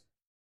suppose,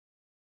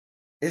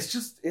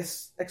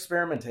 it's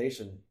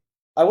experimentation.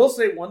 I will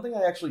say one thing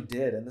I actually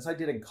did, and this I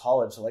did in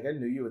college, so like I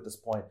knew you at this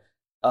point,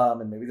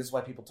 and maybe this is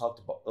why people talk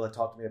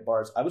to me at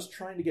bars. I was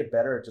trying to get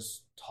better at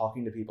just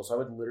talking to people, so I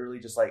would literally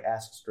just like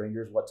ask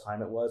strangers what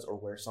time it was or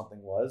where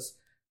something was.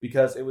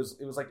 Because it was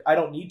like, I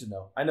don't need to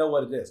know. I know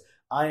what it is.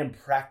 I am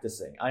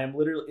practicing. I'm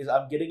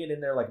getting it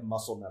in there like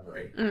muscle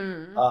memory.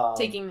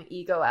 Taking the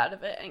ego out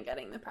of it and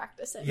getting the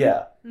practice in.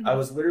 Yeah. I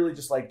was literally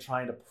just like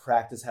trying to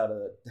practice how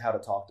to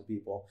talk to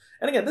people.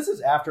 And again, this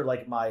is after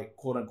like my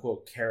quote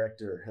unquote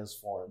character has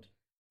formed.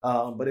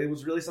 But it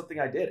was really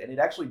something I did, and it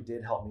actually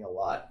did help me a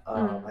lot.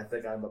 I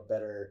think I'm a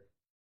better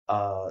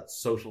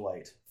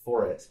socialite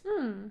for it.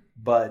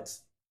 But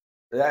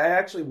I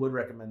actually would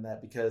recommend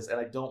that because, and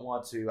I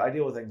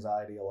deal with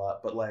anxiety a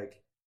lot, but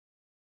like,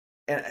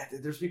 and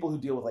there's people who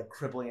deal with like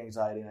crippling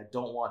anxiety, and I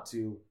don't want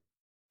to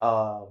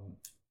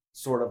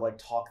sort of like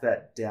talk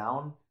that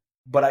down.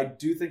 But I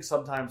do think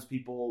sometimes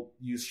people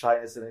use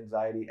shyness and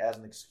anxiety as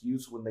an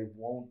excuse when they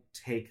won't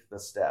take the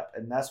step.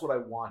 And that's what I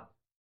want.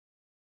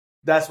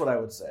 That's what I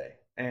would say.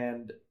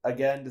 And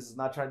again, this is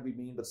not trying to be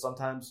mean, but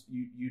sometimes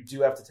you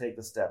do have to take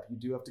the step. You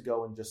do have to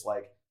go and just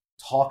like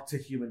talk to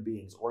human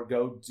beings or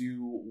go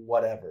do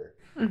whatever.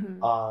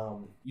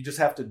 You just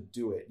have to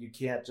do it. You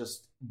can't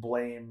just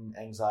blame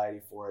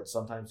anxiety for it.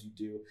 Sometimes you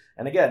do.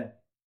 And again,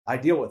 I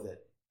deal with it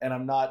and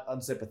I'm not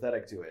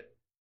unsympathetic to it,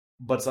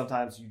 but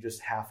sometimes you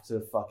just have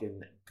to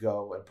fucking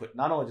go and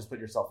not only just put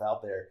yourself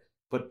out there,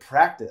 but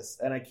practice.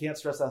 And I can't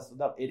stress that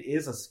enough. It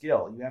is a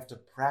skill. You have to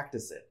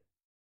practice it.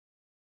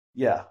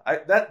 Yeah,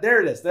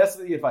 there it is. That's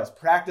the advice.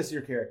 Practice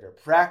your character.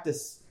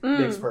 Practice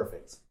makes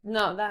perfect.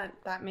 No,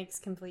 that makes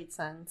complete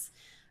sense.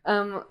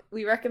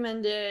 You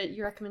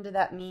recommended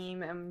that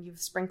meme, and you've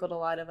sprinkled a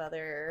lot of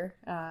other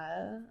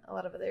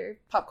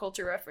pop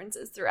culture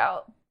references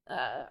throughout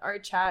our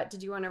chat.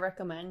 Did you want to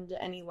recommend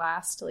any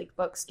last like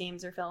books,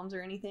 games, or films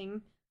or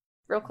anything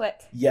real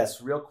quick?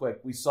 Yes, real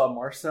quick. We saw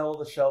Marcel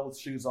the Shell with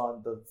Shoes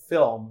On, the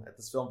film, at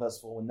this film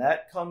festival. When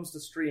that comes to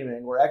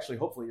streaming, or actually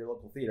hopefully your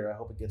local theater, I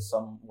hope it gets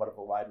somewhat of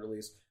a wide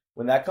release.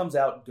 When that comes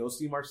out, go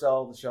see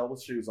Marcel the Shell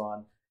with Shoes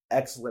On.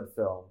 Excellent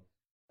film.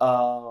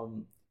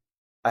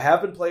 I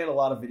have been playing a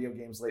lot of video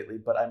games lately,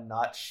 but I'm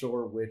not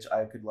sure which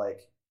I could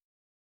like.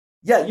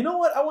 Yeah, you know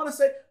what I want to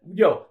say?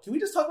 Yo, can we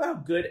just talk about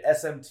how good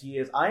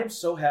SMT is? I am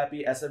so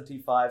happy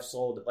SMT5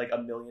 sold like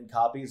 1 million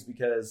copies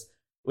because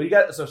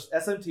so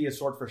SMT is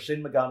short for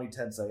Shin Megami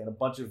Tensei, and a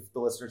bunch of the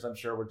listeners I'm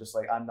sure were just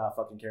like, I'm not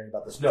fucking caring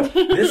about this. No,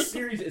 this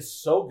series is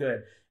so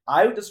good.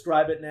 I would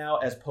describe it now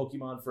as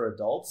Pokemon for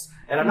adults,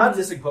 and I'm not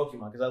dissing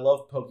Pokemon because I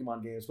love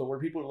Pokemon games, but where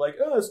people are like,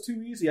 oh, it's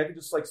too easy, I can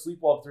just like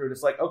sleepwalk through it.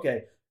 It's like,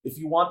 okay, if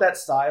you want that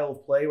style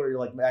of play where you're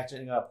like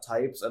matching up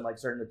types and like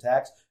certain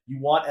attacks, you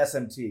want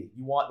SMT.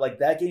 You want like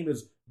that game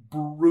is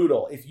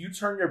brutal. If you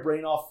turn your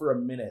brain off for a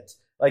minute,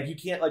 like you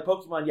can't like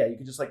Pokemon, yeah, you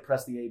can just like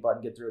press the A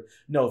button, get through it.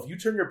 No, if you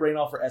turn your brain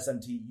off for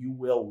SMT, you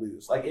will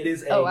lose. Like it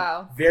is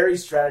a very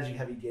strategy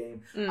heavy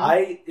game.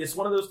 It's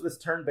one of those that's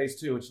turn based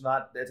too, which is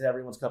not to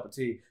everyone's cup of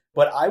tea.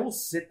 But I will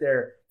sit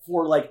there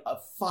for like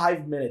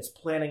 5 minutes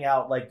planning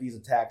out like these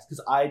attacks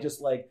because I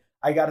just like.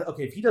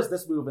 Okay, if he does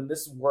this move and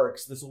this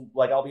works, this will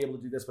like I'll be able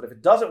to do this. But if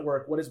it doesn't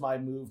work, what is my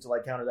move to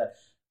like counter that?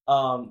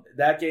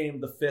 That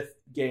game, the 5th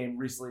game,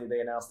 recently they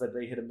announced that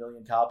they hit 1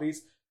 million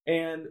copies.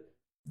 And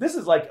this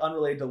is like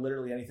unrelated to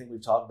literally anything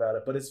we've talked about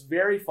it, but it's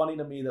very funny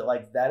to me that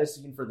like that is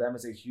seen for them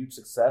as a huge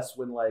success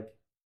when like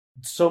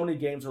so many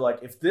games are like,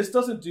 if this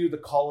doesn't do the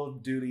Call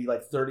of Duty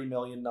like 30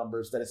 million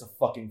numbers, then it's a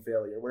fucking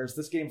failure. Whereas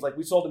this game's like,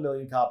 we sold 1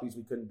 million copies,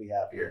 we couldn't be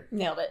happier.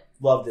 Nailed it.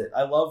 Loved it.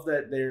 I love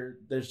that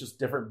there's just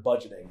different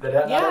budgeting.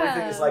 That not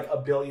everything is like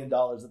 $1 billion.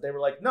 That they were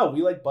like, no,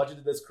 we like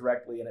budgeted this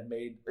correctly and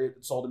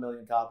it sold 1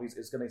 million copies.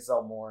 It's going to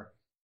sell more.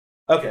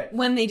 Okay.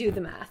 When they do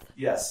the math.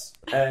 Yes.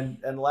 And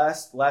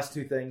last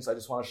 2 things I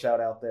just want to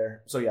shout out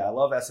there. So yeah, I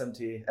love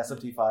SMT.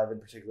 SMT5 in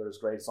particular is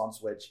great. It's on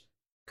Switch.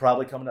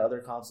 Probably coming to other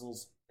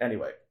consoles.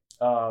 Anyway.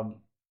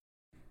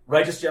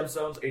 Righteous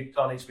Gemstones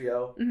on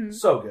HBO.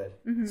 So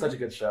good. Such a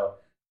good show.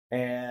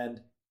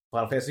 And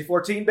Final Fantasy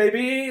 14,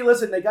 baby!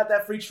 Listen, they got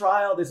that free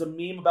trial. There's a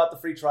meme about the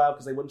free trial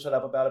because they wouldn't shut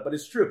up about it, but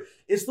it's true.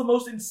 It's the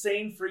most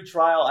insane free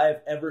trial I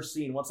have ever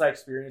seen. Once I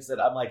experienced it,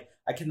 I'm like,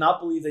 I cannot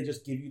believe they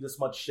just give you this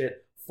much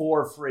shit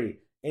for free.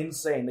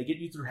 Insane. They get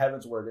you through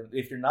Heavensward. And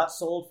if you're not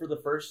sold for the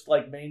first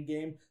like main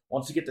game,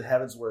 once you get to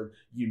Heavensward,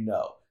 you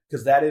know.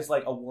 Because that is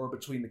like a war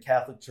between the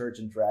Catholic Church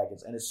and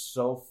dragons. And it's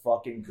so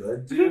fucking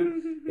good,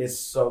 dude. It's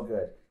so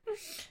good.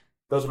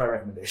 Those are my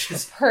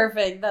recommendations.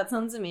 Perfect. That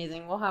sounds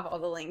amazing. We'll have all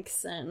the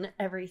links and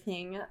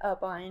everything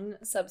up on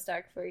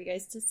Substack for you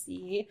guys to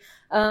see.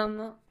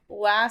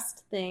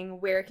 Last thing,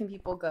 where can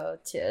people go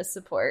to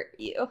support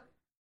you?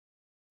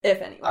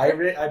 If anyone.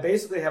 I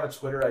basically have a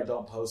Twitter I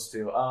don't post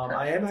to.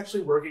 I am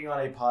actually working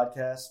on a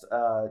podcast,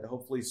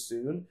 hopefully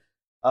soon.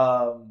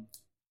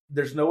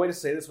 There's no way to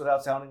say this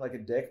without sounding like a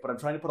dick, but I'm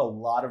trying to put a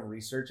lot of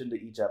research into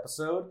each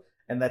episode,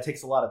 and that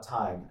takes a lot of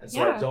time. And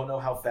so I don't know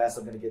how fast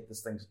I'm going to get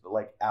this thing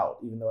like out,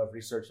 even though I've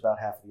researched about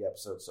half of the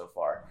episodes so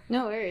far.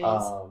 No worries.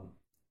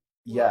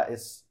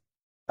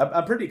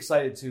 I'm pretty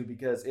excited too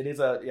because it's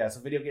a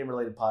video game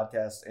related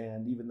podcast,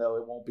 and even though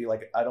it won't be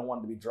like, I don't want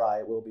it to be dry,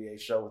 it will be a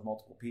show with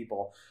multiple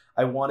people.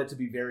 I want it to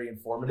be very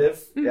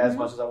informative as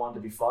much as I want it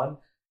to be fun.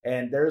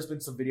 And there has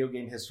been some video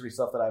game history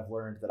stuff that I've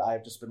learned that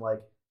I've just been like,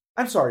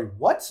 I'm sorry,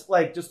 what?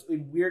 Like, just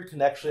weird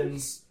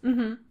connections.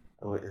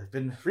 I've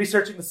been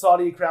researching the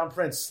Saudi Crown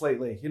Prince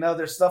lately. You know,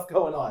 there's stuff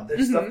going on.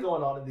 There's stuff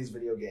going on in these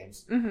video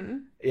games.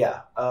 Yeah,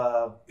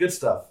 good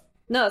stuff.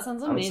 No, it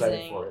sounds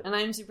amazing. And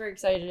I'm super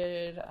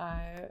excited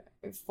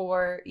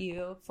for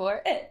you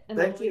for it. And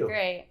Thank you.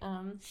 Great.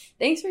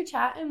 Thanks for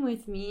chatting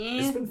with me.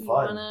 It's been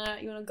fun.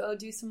 You wanna go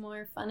do some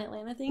more fun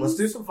Atlanta things? Let's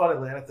do some fun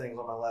Atlanta things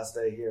on my last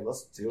day here.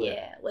 Let's do it.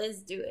 Yeah,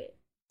 let's do it.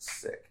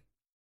 Sick.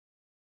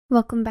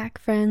 Welcome back,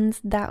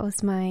 friends. That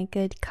was my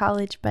good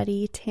college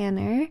buddy,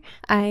 Tanner.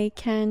 I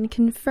can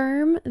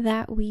confirm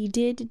that we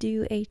did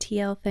do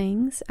ATL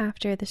things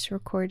after this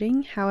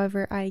recording.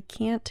 However, I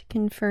can't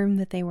confirm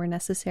that they were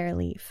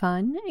necessarily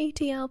fun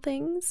ATL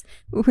things.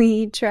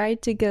 We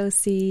tried to go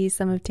see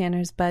some of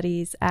Tanner's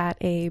buddies at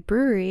a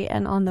brewery,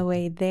 and on the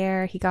way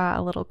there, he got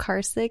a little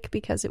car sick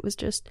because it was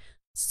just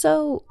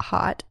so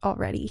hot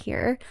already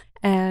here.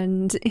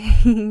 And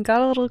he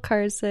got a little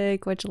car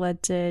sick, which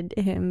led to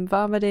him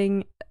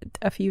vomiting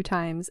a few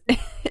times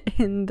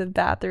in the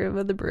bathroom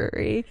of the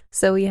brewery.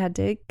 So we had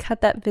to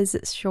cut that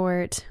visit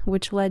short,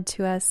 which led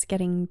to us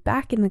getting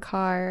back in the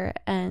car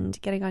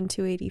and getting on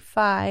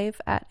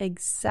 285 at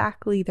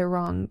exactly the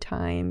wrong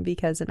time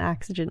because an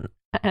accident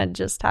had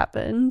just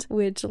happened,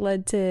 which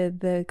led to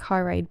the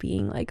car ride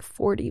being like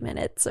 40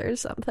 minutes or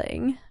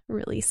something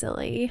really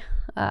silly,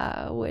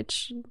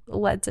 which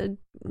led to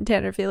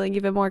Tanner feeling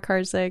even more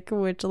carsick,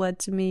 which led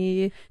to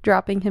me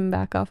dropping him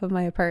back off of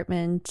my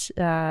apartment,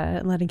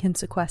 letting him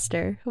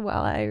sequester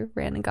while I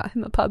ran and got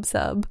him a pub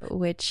sub,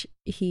 which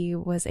he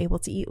was able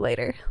to eat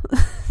later.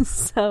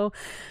 So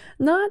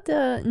not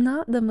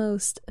the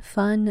most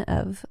fun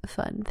of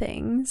fun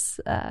things,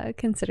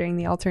 considering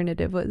the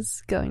alternative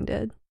was going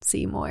to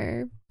see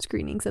more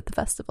screenings at the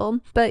festival.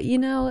 But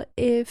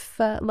if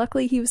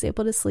luckily he was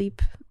able to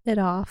sleep it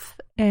off,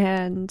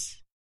 and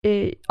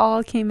it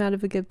all came out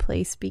of a good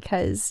place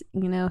because,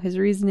 his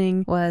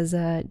reasoning was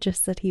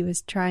just that he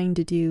was trying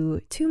to do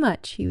too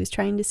much. He was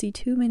trying to see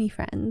too many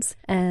friends.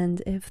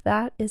 And if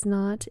that is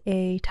not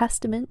a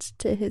testament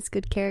to his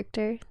good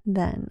character,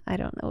 then I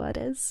don't know what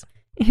is.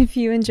 If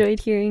you enjoyed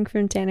hearing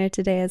from Tanner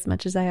today as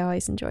much as I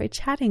always enjoy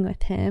chatting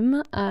with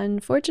him,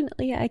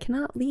 unfortunately, I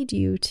cannot lead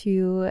you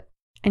to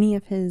any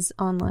of his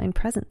online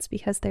presence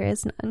because there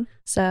is none.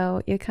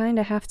 So you kind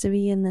of have to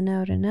be in the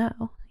know to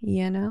know,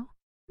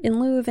 In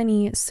lieu of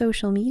any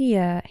social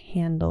media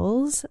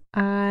handles,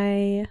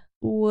 I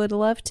would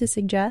love to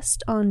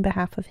suggest on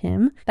behalf of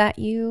him that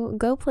you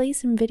go play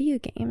some video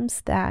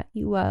games that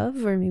you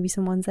love, or maybe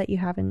some ones that you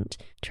haven't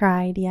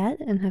tried yet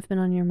and have been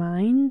on your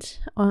mind,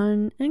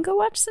 and go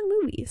watch some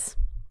movies,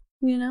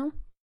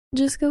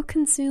 Just go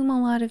consume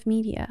a lot of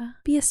media.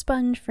 Be a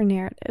sponge for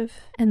narrative.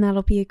 And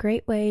that'll be a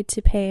great way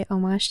to pay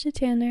homage to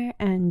Tanner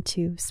and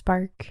to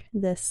spark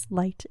this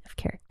light of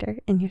character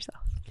in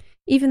yourself.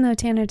 Even though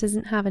Tanner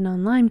doesn't have an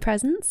online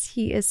presence,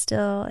 he is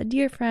still a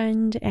dear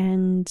friend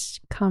and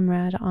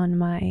comrade on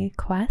my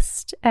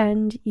quest,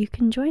 and you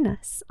can join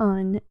us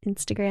on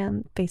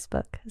Instagram,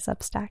 Facebook,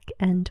 Substack,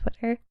 and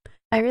Twitter.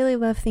 I really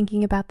love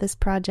thinking about this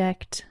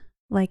project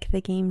like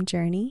the game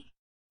Journey,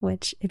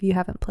 which if you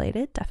haven't played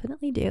it,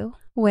 definitely do,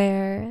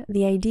 where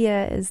the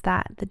idea is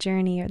that the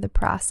journey or the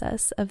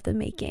process of the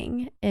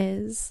making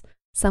is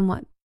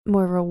somewhat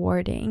more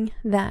rewarding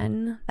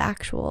than the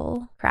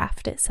actual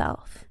craft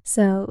itself.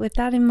 So with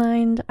that in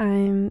mind,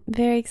 I'm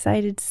very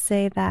excited to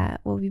say that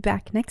we'll be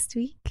back next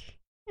week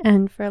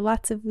and for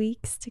lots of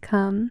weeks to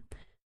come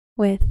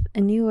with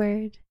a new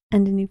word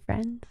and a new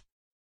friend.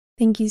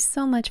 Thank you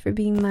so much for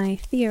being my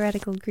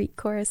theoretical Greek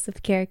chorus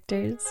of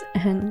characters,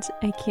 and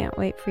I can't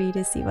wait for you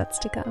to see what's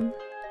to come.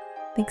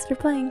 Thanks for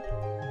playing.